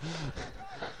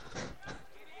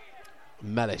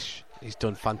 Mellish, he's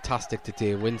done fantastic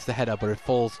today. Wins the header, but it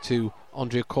falls to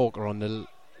Andre Corker on the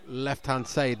left-hand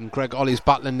side, and Greg Ollie's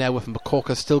battling there with him, but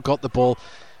Corker's still got the ball,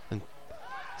 and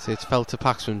so it's fell to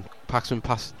Paxman.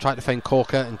 Paxman tried to find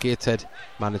Corker, and Gateshead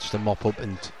managed to mop up,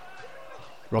 and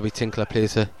Robbie Tinkler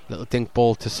plays a little dink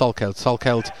ball to Salkeld.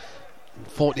 Salkeld,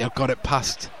 40, I've got it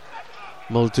past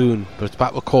Muldoon, but it's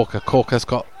back with Corker. Corker's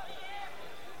got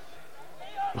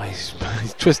he's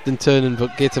twisting and turning,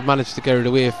 but Gateshead managed to get it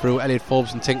away through Elliot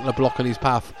Forbes and Tinkler blocking his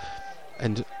path,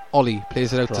 and Ollie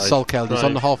plays it out to Salkeld. He's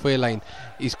on the halfway line.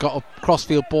 He's got a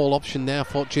crossfield ball option there. I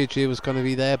thought JJ was going to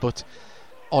be there, but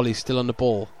Ollie's still on the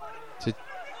ball to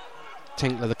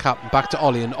Tinkler, the captain. Back to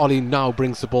Ollie, and Ollie now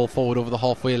brings the ball forward over the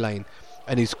halfway line,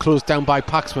 and he's closed down by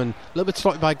Paxman. A little bit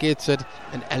slotted by Gateshead,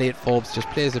 and Elliot Forbes just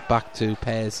plays it back to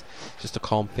Pears just to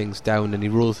calm things down, and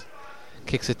he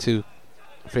kicks it to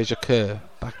Fraser Kerr.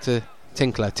 Back to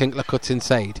Tinkler. Tinkler cuts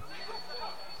inside,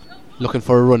 looking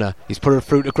for a runner. He's put it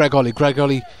through to Greg Ollie. Greg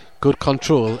Ollie, good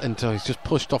control, and he's just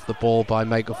pushed off the ball by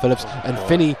Michael Phillips. And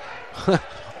Finney,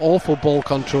 awful ball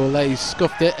control there. He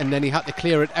scuffed it, and then he had to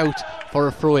clear it out for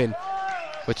a throw-in,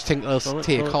 which Tinkler's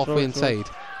take halfway inside.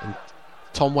 And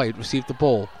Tom White received the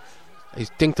ball. He's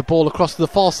dinked the ball across to the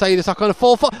far side. Is that going to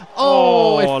fall for?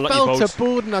 Oh, it fell to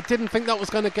Bowden. I didn't think that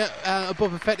was going to get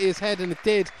above Affetti's head, and it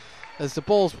did, as the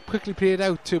ball's quickly played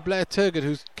out to Blair Turgott,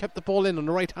 who's kept the ball in on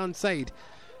the right hand side.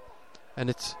 And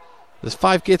there's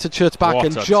 5 Gateshead shirts back, what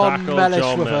and John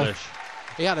Mellish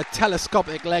he had a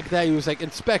telescopic leg there. He was like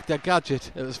Inspector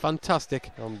Gadget. It was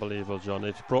fantastic. Unbelievable, John.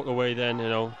 It broke away then,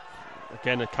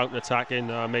 again a counter-attacking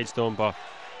Maidstone, but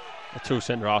the two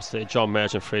centre halves today, John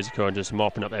Mellish and Fraser Kerr, just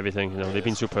mopping up everything. They've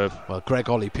been superb. Well, Greg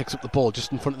Ollie picks up the ball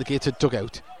just in front of the Gateshead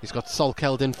dugout. He's got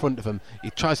Salkeld in front of him. He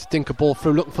tries to dink a ball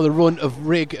through, looking for the run of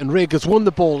Rigg, and Rigg has won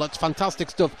the ball. That's fantastic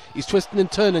stuff. He's twisting and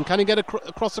turning. Can he get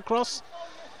across?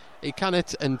 He can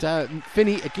it, and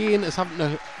Finney again is having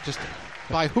to just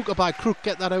by hook or by crook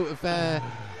get that out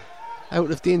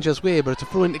of danger's way, but it's a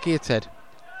throw into Gateshead.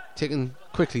 Taken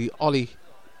quickly, Ollie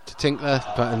to Tinkler,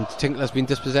 and Tinkler's been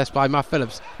dispossessed by Michael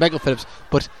Phillips,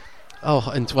 but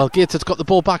Gateshead's got the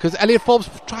ball back as Elliot Forbes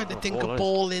tried to dink a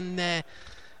ball in there,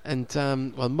 and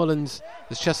Mullins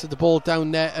has chested the ball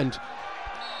down there, and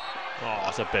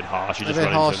that's a bit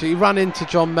harsh. He ran into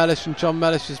John Mellish, and John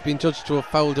Mellish has been judged to have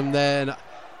fouled him there, and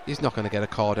he's not going to get a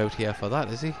card out here for that,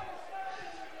 is he?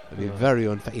 It'd be very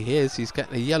unfair. He's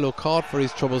getting a yellow card for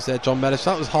his troubles there, John Mellish.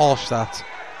 That was harsh, that.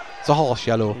 It's a harsh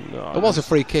yellow. No, it was a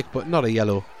free kick, but not a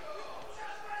yellow.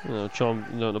 John,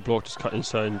 the bloke just cut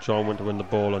inside, and John went to win the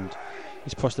ball, and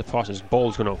he's pushed it past. His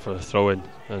ball's gone up for a throw-in,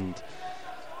 and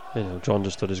John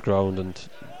just stood his ground, and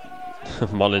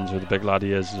Mullins, with the big lad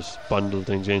he is, just bundled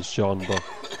things against John, but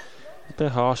a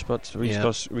bit harsh, but we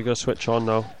got to switch on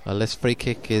now. Well, this free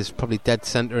kick is probably dead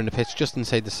centre in the pitch, just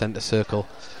inside the centre circle.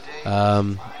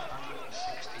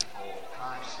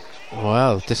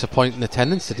 Well, disappointing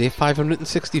attendance today,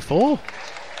 564.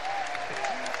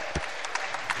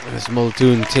 As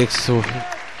Muldoon takes to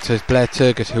Blair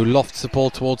Turgott, who lofts the ball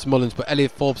towards Mullins, but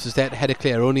Elliot Forbes is there to head it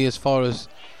clear, only as far as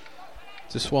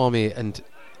to Swami, and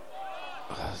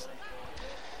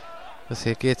let's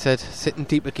see, Gateshead sitting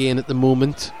deep again at the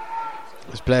moment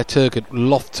as Blair Turgott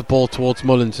lofts the ball towards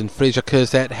Mullins, and Fraser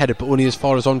Kerr's there to head it, but only as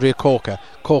far as Andre Corker.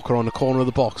 Corker on the corner of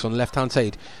the box on the left hand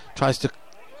side tries to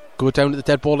go down to the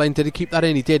dead ball line. Did he keep that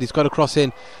in? He did. He's got to cross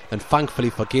in, and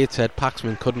thankfully for Gateshead,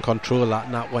 Paxman couldn't control that,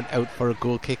 and that went out for a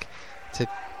goal kick to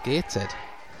Gateshead.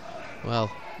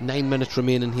 Well, 9 minutes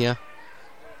remaining here.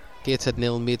 Gateshead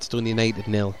 0, Maidstone United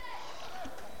 0.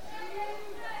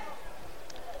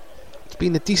 It's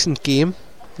been a decent game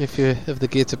if you have the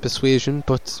Gateshead persuasion,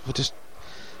 but we'll just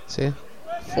say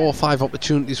 4 or 5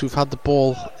 opportunities we've had the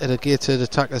ball at a Gateshead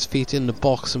attacker's feet in the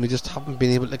box, and we just haven't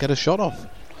been able to get a shot off.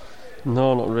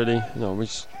 No, not really. We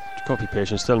just got to be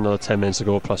patient. Still another 10 minutes to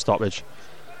go plus stoppage.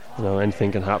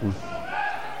 Anything can happen.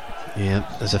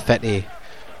 Yeah, as Affetti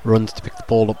runs to pick the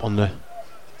ball up on the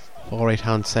far right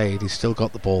hand side, he's still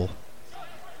got the ball.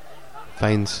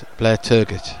 Finds Blair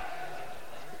Turgott.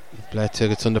 Blair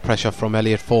Turgott's under pressure from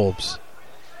Elliot Forbes.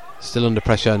 Still under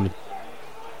pressure, and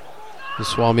the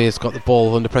Swami has got the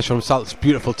ball under pressure from Sal. It's a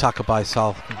beautiful tackle by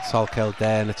Salkeld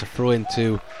there, and it's a throw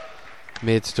into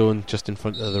Maidstone just in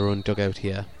front of their own dugout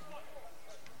here.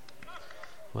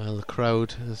 Well, the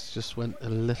crowd has just went a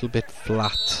little bit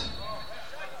flat.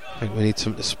 I think we need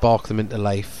something to spark them into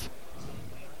life.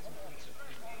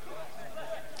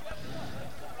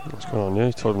 What's going on here?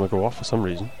 He told them to go off for some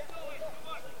reason.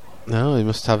 No, he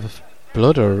must have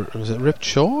blood, or was it ripped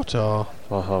short, or?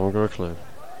 I haven't got a clue.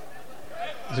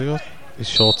 Has he got his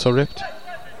shorts are ripped?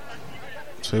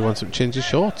 So he wants him to change his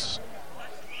shorts.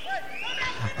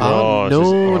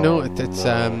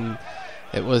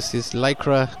 It was his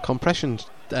lycra compression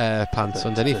pants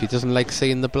underneath. He doesn't like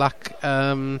seeing the black.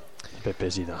 A bit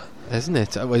busy that, isn't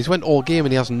it? Well, he's went all game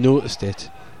and he hasn't noticed it.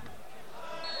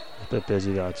 A bit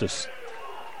busy that. Just,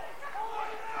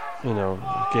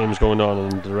 game's going on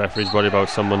and the referee's worried about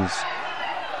someone's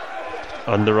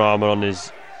Under Armour on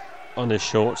his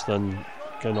shorts, then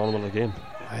getting on with the game.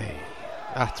 Hey,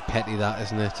 that's petty, that,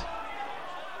 isn't it?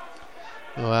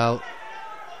 Well,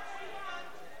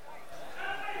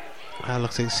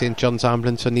 looks like St John's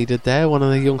ambulance are needed there. One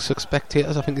of the young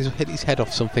spectators, I think he's hit his head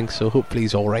off something, so hopefully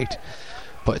he's alright.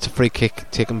 But it's a free kick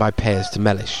taken by Pears to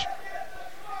Mellish.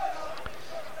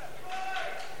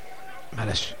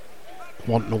 Mellish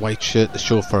wanting a white shirt to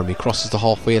show for him. He crosses the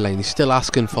halfway line. He's still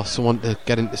asking for someone to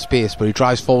get into space, but he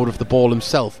drives forward with the ball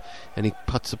himself and he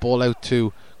puts the ball out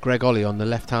to Greg Ollie on the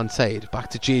left hand side. Back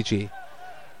to JJ.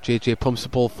 JJ pumps the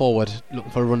ball forward,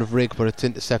 looking for a run of Rig, but it's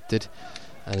intercepted.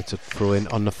 And it's a throw in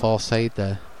on the far side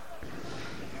there.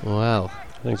 Well,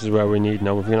 I think this is where we need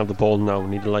now. If we can have the ball now,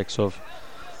 we need the likes of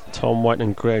Tom White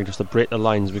and Greg just to break the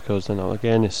lines, because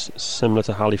again it's similar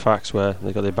to Halifax where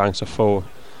they've got their banks of 4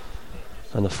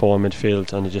 and the 4 in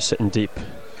midfield and they're just sitting deep,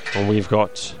 and we've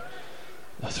got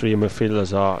 3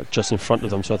 midfielders are just in front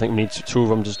of them, so I think we need 2 of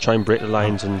them to try and break the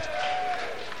lines and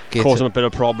cause them a bit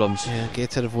of problems. Yeah,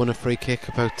 Gateshead have won a free kick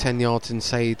about 10 yards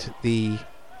inside the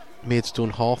Maidstone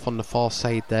half on the far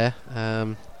side there. It's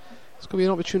going to be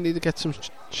an opportunity to get some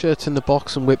shirts in the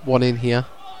box and whip one in here.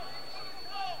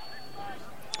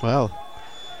 Well,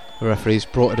 the referee's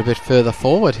brought it a bit further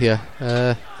forward here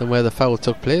than where the foul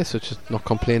took place, which is not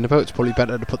complaining about. It's probably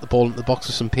better to put the ball into the box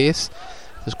with some pace,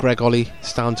 as Greg Ollie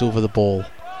stands over the ball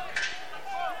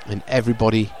and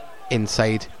everybody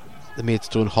inside the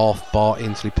Maidstone half bar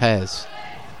Ainsley Pears.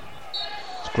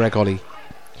 It's Greg Ollie.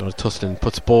 Tustin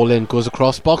puts the ball in, goes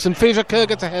across box, and Fraser Kerr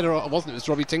gets a header. It was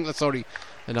Robbie Tinkler, sorry,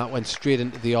 and that went straight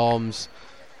into the arms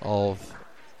of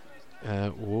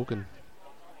Wogan.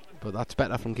 But that's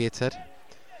better from Gateshead.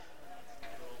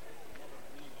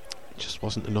 Just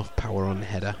wasn't enough power on the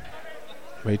header.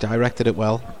 He directed it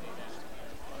well.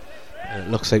 And it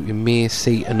looks like we may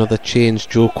see another change.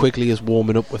 Joe Quigley is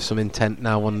warming up with some intent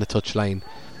now on the touchline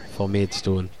for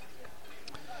Maidstone.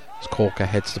 As Corker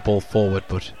heads the ball forward,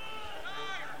 but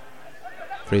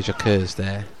Fraser Kerr's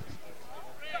there.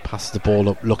 Passes the ball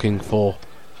up looking for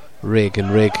Rig,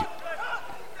 and Rig,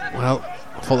 well,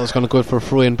 I thought that was going to go for a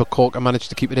throw in, but Corker managed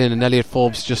to keep it in, and Elliot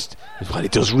Forbes he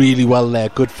does really well there.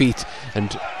 Good feet,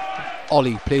 and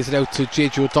Ollie plays it out to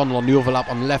JJ O'Donnell on the overlap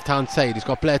on the left hand side. He's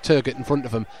got Blair Turgott in front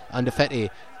of him, and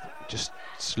Defete just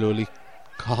slowly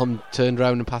turned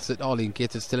around and passed it to Ollie, and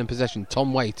Gateshead still in possession.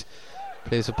 Tom White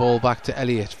plays the ball back to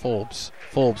Elliot Forbes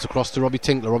across to Robbie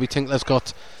Tinkler. Robbie Tinkler's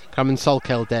got Cameron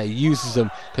Salkeld there, he uses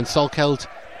him. Can Salkeld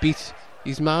beat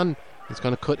his man? He's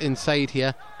going to cut inside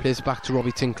here, plays it back to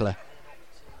Robbie Tinkler.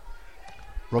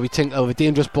 Robbie Tinkler with a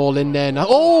dangerous ball in there now.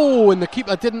 Oh, and the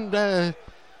keeper didn't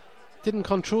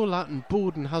control that, and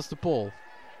Bowden has the ball.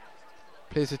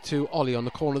 Plays it to Ollie on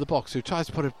the corner of the box, who tries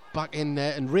to put it back in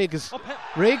there, and Rig, it's another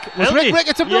penalty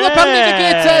to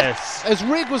Gateshead. As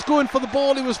Rig was going for the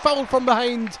ball, he was fouled from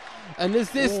behind. And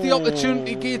is this the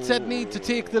opportunity Gateshead need to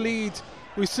take the lead?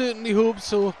 We certainly hope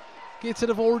so. Gateshead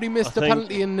have already missed a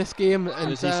penalty in this game,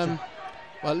 and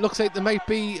well, it looks like there might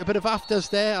be a bit of afters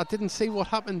there. I didn't see what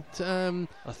happened.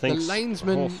 I think the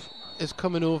linesman is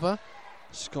coming over.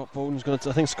 Scott Bowden's going to.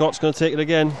 I think Scott's going to take it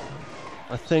again.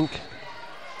 I think.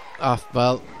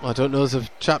 Well, I don't know. There's a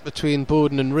chat between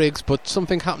Bowden and Riggs, but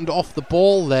something happened off the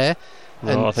ball there.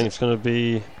 No, I think it's going to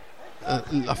be.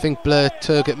 I think Blair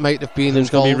Turgott might have been involved. It's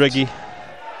going to be Riggy.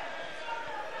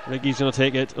 Riggy's going to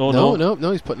take it. Oh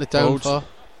no, he's putting it down for.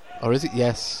 Or is it?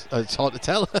 Yes. It's hard to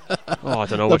tell. I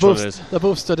don't know which one it is. They're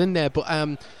both stood in there, but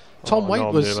Tom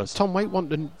White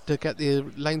wanted to get the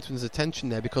linesman's attention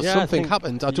there because something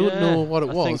happened. I don't know what it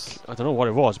was. I don't know what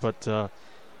it was, but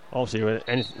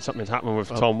obviously something's happened with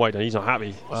Tom White and he's not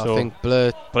happy. Well, so I think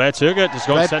Blair Turgott has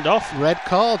got sent off. Red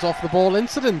card off the ball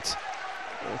incident.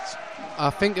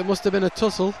 I think it must have been a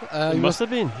tussle. It must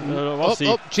have been.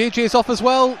 JJ's off as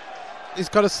well. He's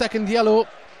got a second yellow.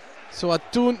 So I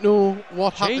don't know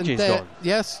what happened there. Gone.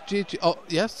 Yes,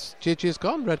 JJ's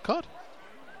gone. Red card.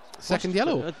 Second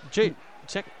yellow.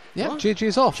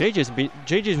 JJ's off.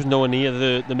 JJ's was nowhere near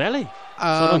the melee. So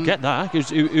I don't get that.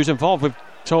 He was involved with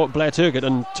Blair Turgott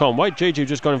and Tom White. JJ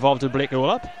just got involved to break it all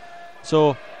up.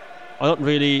 So I don't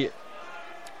really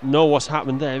know what's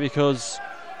happened there because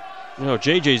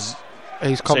JJ's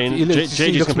saying he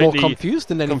looks more confused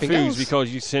than anything else.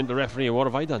 Because you sent the referee, what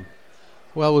have I done?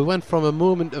 Well, we went from a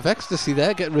moment of ecstasy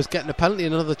there, getting a penalty,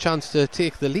 another chance to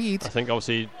take the lead. I think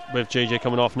obviously with JJ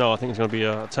coming off now, I think it's going to be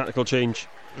a tactical change.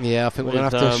 Yeah, I think we're going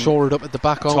to have to shore it up at the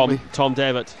back, aren't we? Tom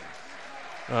Devitt.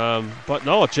 But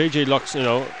no, JJ looks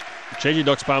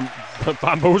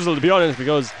bamboozled, to be honest,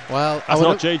 because that's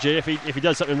not JJ. If he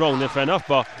does something wrong, then fair enough.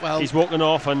 But he's walking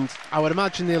off, and I would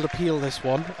imagine they'll appeal this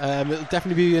one. It'll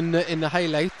definitely be in the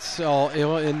highlights or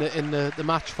in the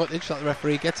match footage that the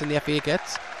referee gets and the FA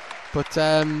gets. But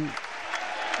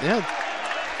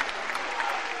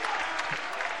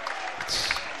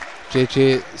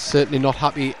JJ certainly not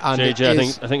happy. And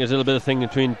JJ, I think there's a little bit of thing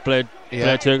between Blair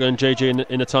Turger and JJ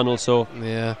in the tunnel. So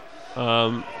yeah.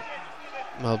 Well,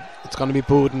 it's going to be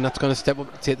Bowden that's going to step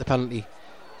up to take the penalty.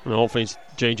 And hopefully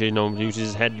JJ uses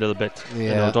his head a little bit.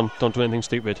 Yeah. Don't do anything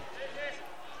stupid.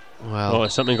 Well,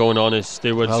 there's something going on. Is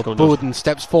Stewart's going Bowden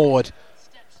steps forward.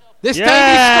 This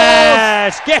time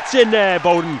he scores! Gets in there,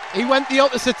 Bowden. He went the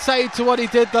opposite side to what he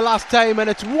did the last time, and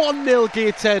it's 1-0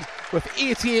 Gateshead with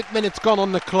 88 minutes gone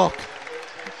on the clock.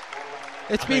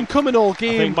 It's been coming all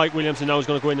game. I think Mike Williamson now is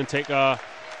going to go in and take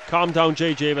calm down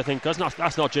JJ. I think that's not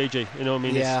JJ. You know what I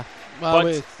mean? Yeah. Well,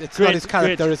 it's not his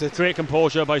character, is it? Great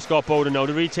composure by Scott Bowden now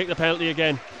to retake the penalty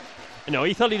again.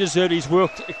 He thought he deserved it. He's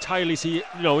worked tirelessly.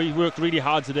 He worked really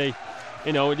hard today.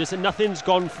 Nothing's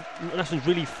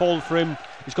really fallen for him.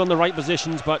 He's gone the right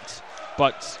positions, but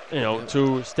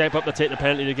to step up to take the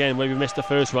penalty again where we missed the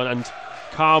first one, and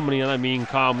calmly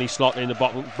slot in the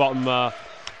bottom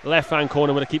left-hand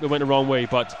corner where the keeper went the wrong way.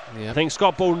 But I think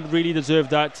Scott Bowden really deserved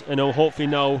that. Hopefully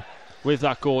now with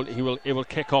that goal he will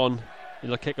kick on.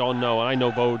 He'll kick on now, and I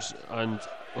know Bodes, and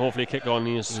hopefully kick on.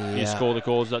 He'll score the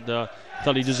goals that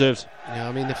he deserves. Yeah,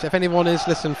 I mean, if anyone is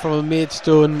listening from a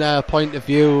Maidstone point of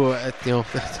view,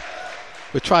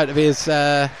 we try to be as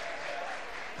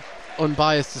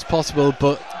unbiased as possible,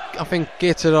 but I think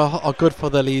Gateshead are good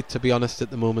for the lead, to be honest, at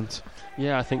the moment.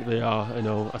 Yeah, I think they are.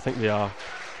 I think they are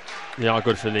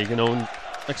good for the league. And like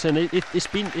I said,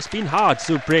 it's been hard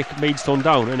to break Maidstone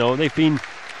down. They've been.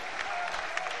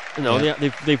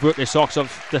 They've worked their socks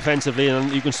off defensively, and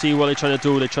you can see what they're trying to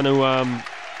do. They're trying to,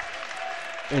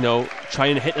 try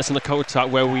and hit us in the counter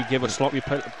attack where we give a sloppy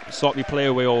play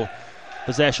away or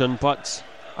possession. But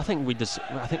I think we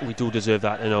do deserve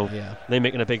that. They're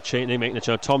making a big change. They're making a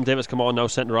change. Tom Davis come on now,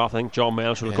 centre half. I think John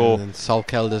Melch will go. And Sol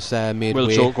Kelder's made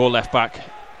way. Will go left back.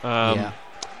 And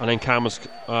then Cam's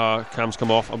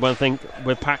come off. And I think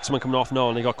with Paxman coming off now,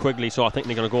 and they got Quigley, so I think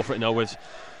they're going to go for it now with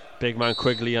big man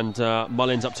Quigley and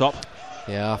Mullins up top.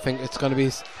 Yeah, I think it's going to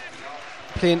be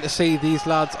plain to see these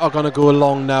lads are going to go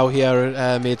along now here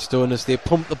at Maidstone as they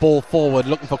pump the ball forward,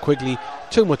 looking for Quigley.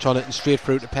 Too much on it and straight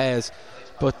through to Pears.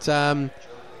 But I'll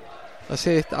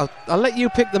let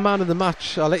you pick the man of the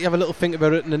match. I'll let you have a little think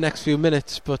about it in the next few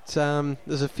minutes. But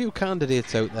there's a few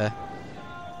candidates out there.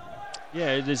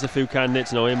 Yeah, there's a few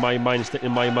candidates in my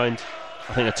mind.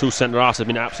 I think the two centre-halves have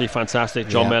been absolutely fantastic.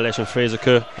 John Mellish and Fraser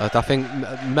Kerr. I think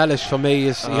Mellish for me he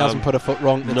hasn't put a foot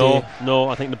wrong today. No,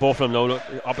 I think the both of them now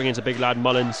up against a big lad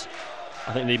Mullins.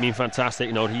 I think they've been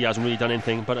fantastic. He hasn't really done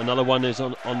anything. But another one is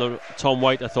on the Tom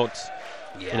White. I thought,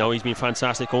 he's been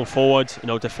fantastic going forward.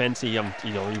 Defence. He's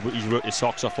worked his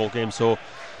socks off all game. So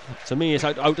to me, it's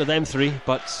out of them three.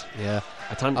 But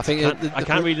I can't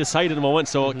really decide at the moment,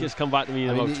 so just come back to me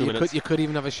in about 2 minutes. You could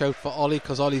even have a shout for Ollie,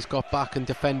 because Ollie's got back and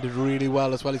defended really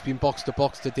well as well. He's been box to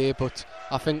box today, but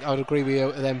I think I would agree with you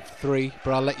out of them three,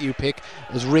 but I'll let you pick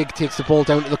as Rig takes the ball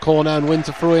down to the corner and wins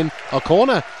a throw-in, a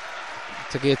corner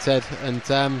to Gateshead. And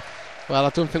I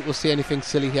don't think we'll see anything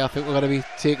silly here. I think we're going to be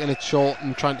taking it short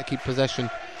and trying to keep possession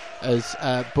as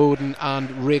Bowden and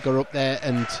Rig are up there,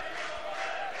 and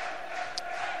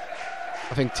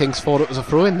I think Tinks thought it was a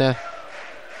throw-in there.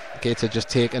 Gateshead just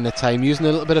taking the time, using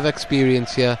a little bit of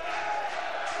experience here.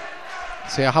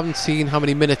 See, I haven't seen how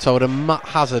many minutes. I would have Matt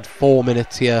Hazard 4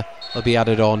 minutes here will be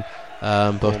added on,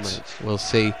 but we'll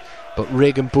see. But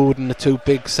Rig and Bowden, the two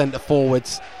big centre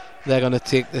forwards, they're going to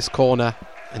take this corner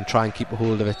and try and keep a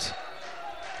hold of it.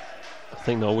 I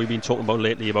think we've been talking about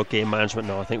lately about game management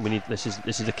now. I think we need this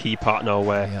is the key part now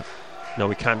where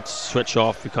we can't switch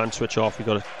off. We've got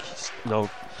to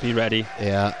be ready.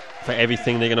 Yeah. For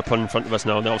everything they're going to put in front of us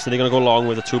now. Obviously they're going to go along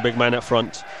with the two big men up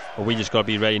front, but we just got to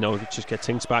be ready now. Just get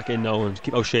things back in now and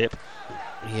keep our shape.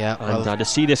 Yeah, and to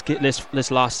see this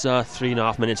last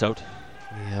 3.5 minutes out.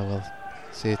 Yeah, well,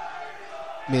 see,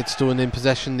 Maidstone in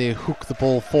possession. They hook the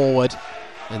ball forward,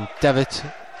 and Devitt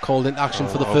called into action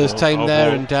for the first time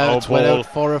there, and it's went out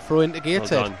for a throw into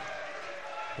Gateshead. Well,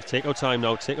 take our time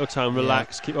now. Take our time.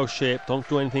 Relax. Keep our shape. Don't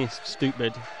do anything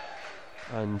stupid.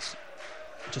 and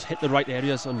just hit the right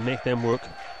areas and make them work.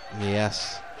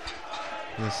 Yes.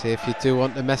 Let's see, if you do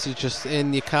want to message us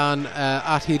in, you can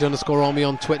at @heed_army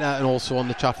on Twitter, and also on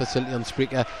the chat facility on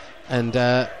Spreaker. And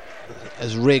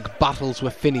as Rig battles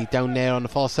with Finney down there on the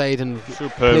far side and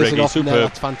superb, plays it Riggy, off superb. there,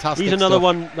 that's fantastic. He's another stuff.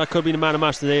 one that could be the man of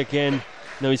match today again.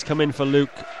 He's come in for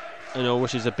Luke,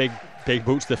 which is a big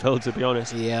boots to fill, to be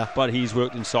honest. Yeah. But he's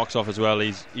worked in socks off as well.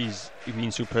 He's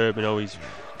been superb. He's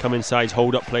come inside, his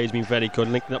hold up play has been very good,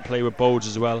 linking up play with Bodes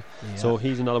as well. Yeah. So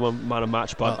he's another one man of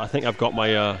match. But I think I've got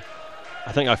my.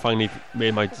 I think I finally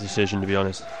made my decision, to be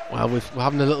honest. Well, we're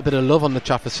having a little bit of love on the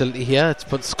chat facility here.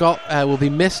 But Scott will be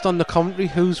missed on the commentary.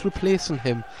 Who's replacing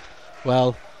him?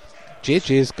 Well,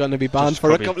 JJ's going to be banned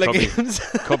for a couple of games.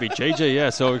 Could be JJ,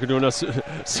 yeah. So we could do a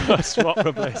swap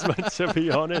replacement, to be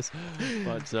honest.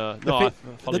 But I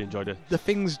fully enjoyed it. The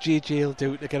things JJ will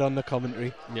do to get on the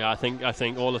commentary. Yeah, I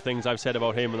think all the things I've said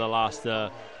about him in the last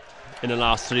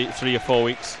 3 or 4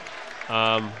 weeks.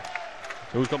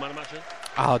 Who's got man of match?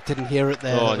 I didn't hear it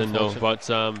there. Oh, I didn't know. But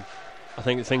I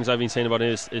think the things I've been saying about him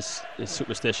is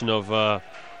superstition of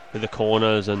with the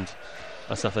corners and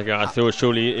stuff like that. I thought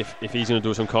surely if he's going to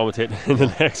do some commentating in the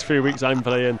next few weeks I'm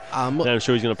playing, then I'm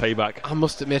sure he's going to pay back. I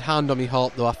must admit, hand on my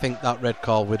heart though, I think that red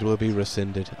card will be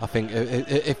rescinded. I think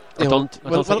if I don't think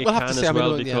it can as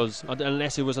well, because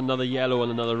unless it was another yellow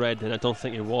and another red, then I don't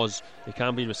think it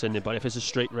can be rescinded. But if it's a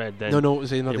straight red, then no, it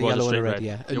was another yellow and a red.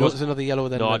 Yeah, it was another yellow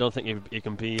then. No, red. I don't think it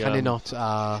can be. Can it not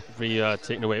be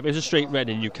taken away? If it's a straight red,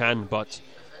 then you can. But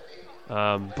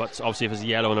obviously, if it's a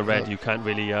yellow and a red, you can't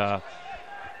really.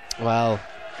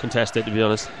 Contest it, to be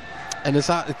honest. And is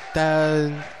that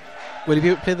will he be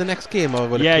able to play the next game, or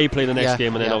he play the next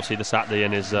game, and then obviously the Saturday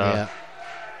in his. But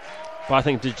I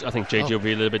think JJ will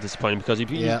be a little bit disappointed because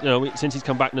since he's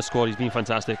come back in the squad, he's been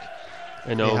fantastic.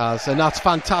 He has, and that's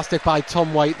fantastic by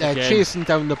Tom White there, chasing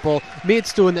down the ball.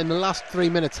 Maidstone in the last 3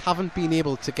 minutes haven't been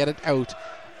able to get it out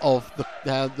of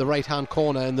the right hand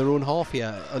corner in their own half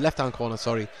here, left hand corner,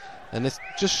 sorry. And this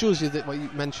just shows you that what you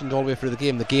mentioned all the way through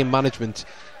the game management,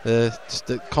 just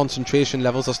the concentration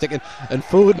levels are sticking. And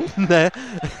Foden there,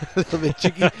 a little bit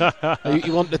cheeky.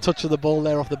 You want the touch of the ball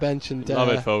there off the bench. And love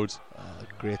it, Fodes.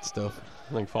 Great stuff.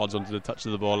 I think Fodes wanted the touch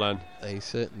of the ball then. They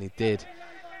certainly did.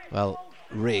 Well,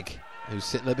 Rig, who's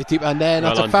sitting a little bit deeper, and then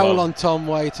that's a foul on Tom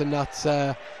White, and that's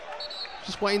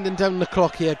just winding down the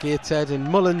clock here, Gateshead. And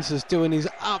Mullins is doing his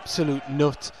absolute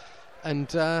nut. And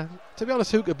to be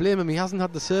honest, who could blame him? He hasn't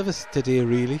had the service today,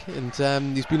 really,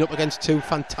 and he's been up against two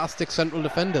fantastic central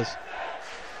defenders.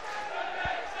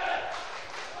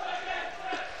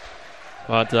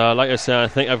 But like I said, I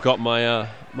think I've got my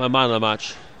man of the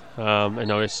match.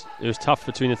 It was tough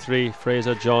between the three,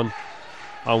 Fraser, John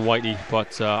and Whitey,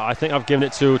 but I think I've given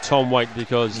it to Tom White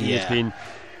because he's been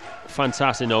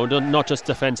fantastic. Not just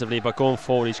defensively, but going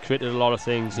forward, he's created a lot of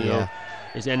things. You know.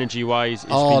 His energy-wise,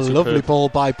 it's been superb. Lovely ball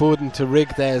by Bowden to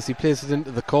Rig there as he places it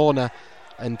into the corner,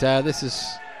 and this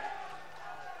is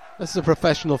a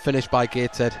professional finish by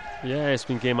Gateshead. Yeah, it's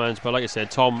been game managed, but like I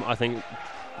said, Tom, I think,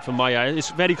 from my eye,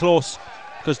 it's very close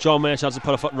because John Marsh hasn't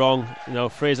put a foot wrong.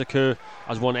 Fraser Kerr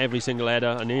has won every single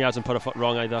header, and he hasn't put a foot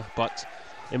wrong either. But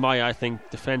in my eye, I think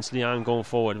defensively and going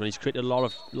forward, when he's created a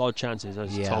lot of chances,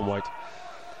 that's Tom White.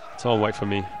 Tom White for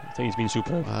me. I think he's been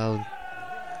superb. Well,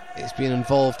 he's been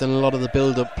involved in a lot of the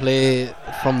build-up play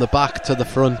from the back to the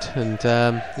front, and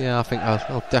I think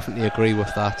I'll definitely agree with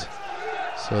that.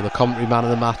 So the commentary man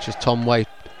of the match is Tom White,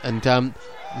 and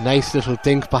nice little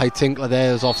dink by Tinkler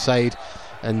there is offside,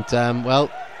 and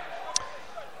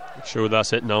sure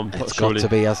that's it now. It's got to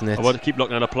be, hasn't it? I want to keep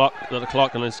looking at the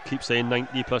clock and let's keep saying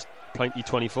 90 plus 20,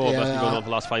 24. That's been going on for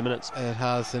the last 5 minutes. It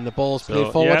has, and the ball's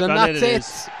played forward, and that's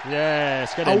it.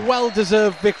 Yes, a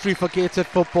well-deserved victory for Gateshead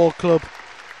Football Club.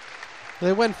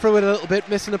 They went through it a little bit,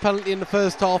 missing a penalty in the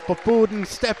first half, but Bowden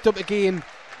stepped up again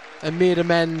and made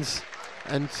amends.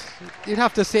 And you'd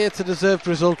have to say it's a deserved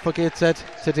result for Gateshead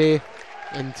today.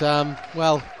 And,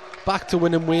 back to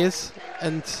winning ways.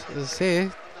 And, as I say,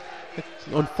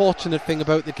 the unfortunate thing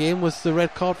about the game was the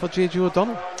red card for JJ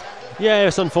O'Donnell. Yeah,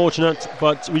 it's unfortunate,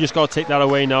 but we just got to take that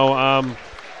away now.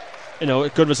 A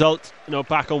good result,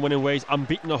 back on winning ways.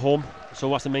 Unbeaten at home, so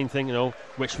that's the main thing,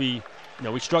 which we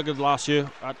struggled last year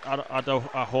at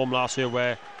home last year,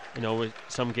 where with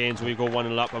some games we go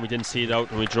 1-0 up and we didn't see it out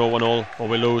and we draw 1-1 or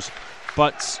we lose.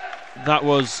 But that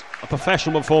was a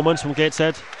professional performance from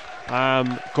Gateshead.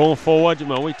 Going forward,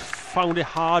 we found it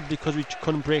hard because we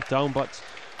couldn't break down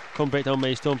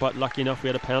Maidstone. But lucky enough, we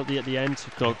had a penalty at the end.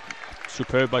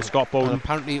 Superb by Scott Bowden. And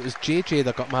apparently it was JJ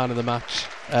that got man of the match.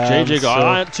 JJ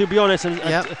got. To be honest,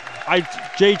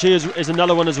 JJ is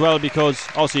another one as well, because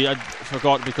obviously I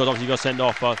forgot because obviously he got sent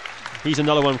off. But he's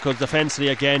another one because defensively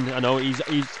again, I know he's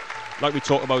like we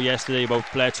talked about yesterday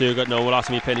about Blair Turgott. No, last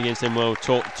time we played against him, we'll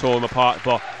tore him apart.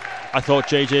 But I thought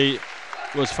JJ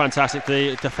was fantastic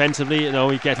today defensively. You know,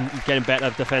 he's getting better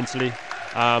defensively.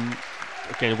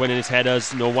 Again, winning his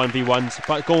headers, 1v1s,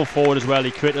 but going forward as well,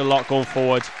 he created a lot going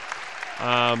forward.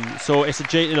 So it's a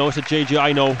JJ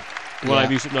I know,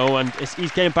 I've used to know, and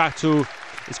he's getting back to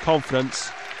his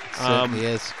confidence. Certainly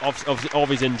is. Of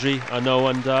his injury, I know,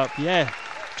 and I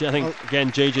think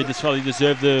again JJ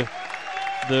deserved the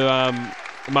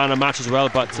man of match as well.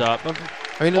 But I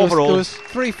mean, overall, there was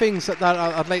 3 things that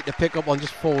I'd like to pick up on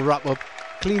just before we wrap up.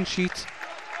 Clean sheet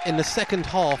in the second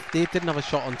half, they didn't have a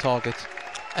shot on target.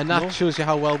 And that shows you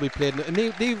how well we played. And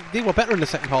they were better in the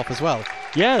second half as well.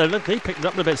 Yeah, they picked it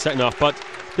up a bit in the second half. But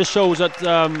this shows that,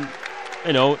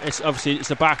 it's obviously it's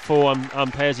the back 4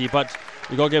 and Pezzi. But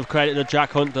you've got to give credit to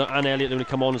Jack Hunt and Elliott when they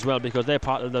come on as well, because they're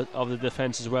part of the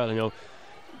defence as well. You know,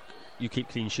 you keep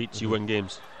clean sheets, you win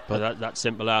games. But that's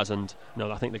simple as. And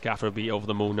I think the gaffer will be over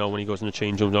the moon now when he goes in the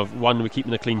change room. One, we're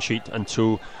keeping a clean sheet, and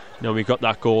 2, we got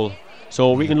that goal.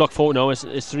 So we can look forward now. It's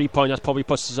 3 points. That probably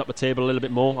puts us up the table a little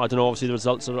bit more. I don't know, obviously, the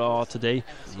results are today.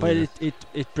 But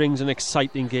it brings an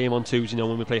exciting game on Tuesday,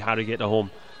 when we play Harrogate at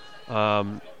home.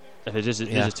 If it is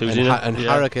Tuesday. And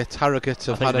Harrogate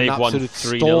have had an absolute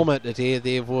stormer today.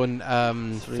 They've won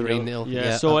 3-0.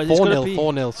 Yeah, so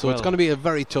 4-0. So it's going to be a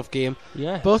very tough game.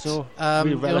 Yeah, but so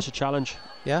we relish a challenge.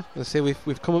 Yeah, let's say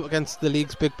we've come up against the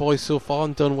league's big boys so far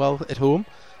and done well at home.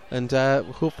 And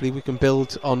hopefully we can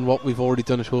build on what we've already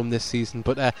done at home this season.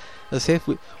 But as I say,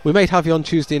 we might have you on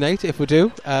Tuesday night. If we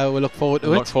do, we'll look forward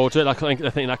to it. Look forward to it. I think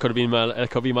that could be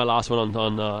my last one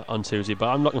on Tuesday. But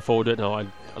I'm looking forward to it. No, I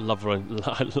love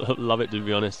it, to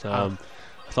be honest. I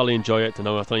thoroughly enjoy it.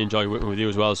 I thoroughly enjoy working with you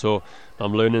as well. So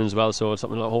I'm learning as well. So it's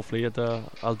something that hopefully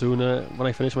I'll do when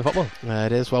I finish my football.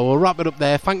 It is. Well, we'll wrap it up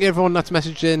there. Thank you everyone that's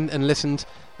messaged in and listened.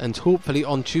 And hopefully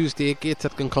on Tuesday,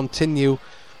 Gateshead can continue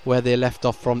where they left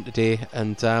off from today,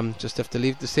 and just have to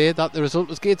leave to say that the result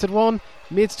was Gateshead 1,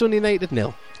 Maidstone United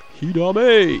 0. Heat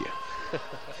Army!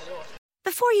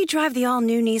 Before you drive the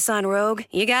all-new Nissan Rogue,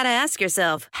 you gotta ask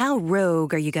yourself, how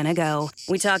rogue are you gonna go?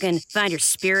 We talking find your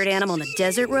spirit animal in the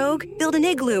desert rogue? Build an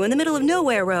igloo in the middle of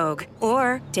nowhere rogue?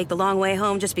 Or take the long way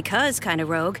home just because kind of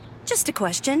rogue? Just a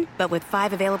question, but with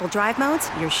 5 available drive modes,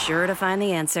 you're sure to find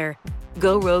the answer.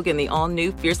 Go rogue in the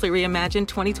all-new, fiercely reimagined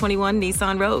 2021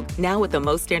 Nissan Rogue, now with the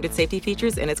most standard safety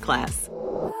features in its class.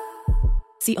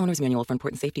 See Owner's Manual for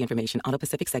important safety information.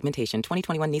 Auto-Pacific segmentation.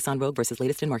 2021 Nissan Rogue versus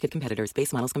latest in market competitors.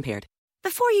 Base models compared.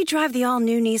 Before you drive the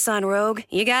all-new Nissan Rogue,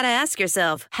 you gotta ask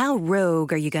yourself, how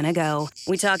rogue are you gonna go?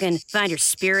 We talking find your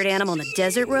spirit animal in the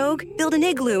desert rogue? Build an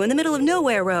igloo in the middle of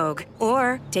nowhere rogue?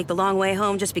 Or take the long way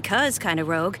home just because kind of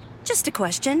rogue? Just a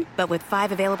question, but with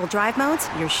 5 available drive modes,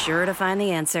 you're sure to find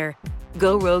the answer.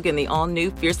 Go rogue in the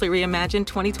all-new, fiercely reimagined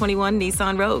 2021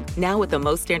 Nissan Rogue, now with the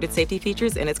most standard safety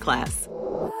features in its class.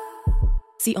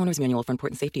 See Owner's Manual for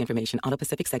important safety information.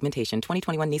 Auto-Pacific segmentation.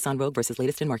 2021 Nissan Rogue versus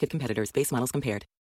latest in market competitors. Base models compared.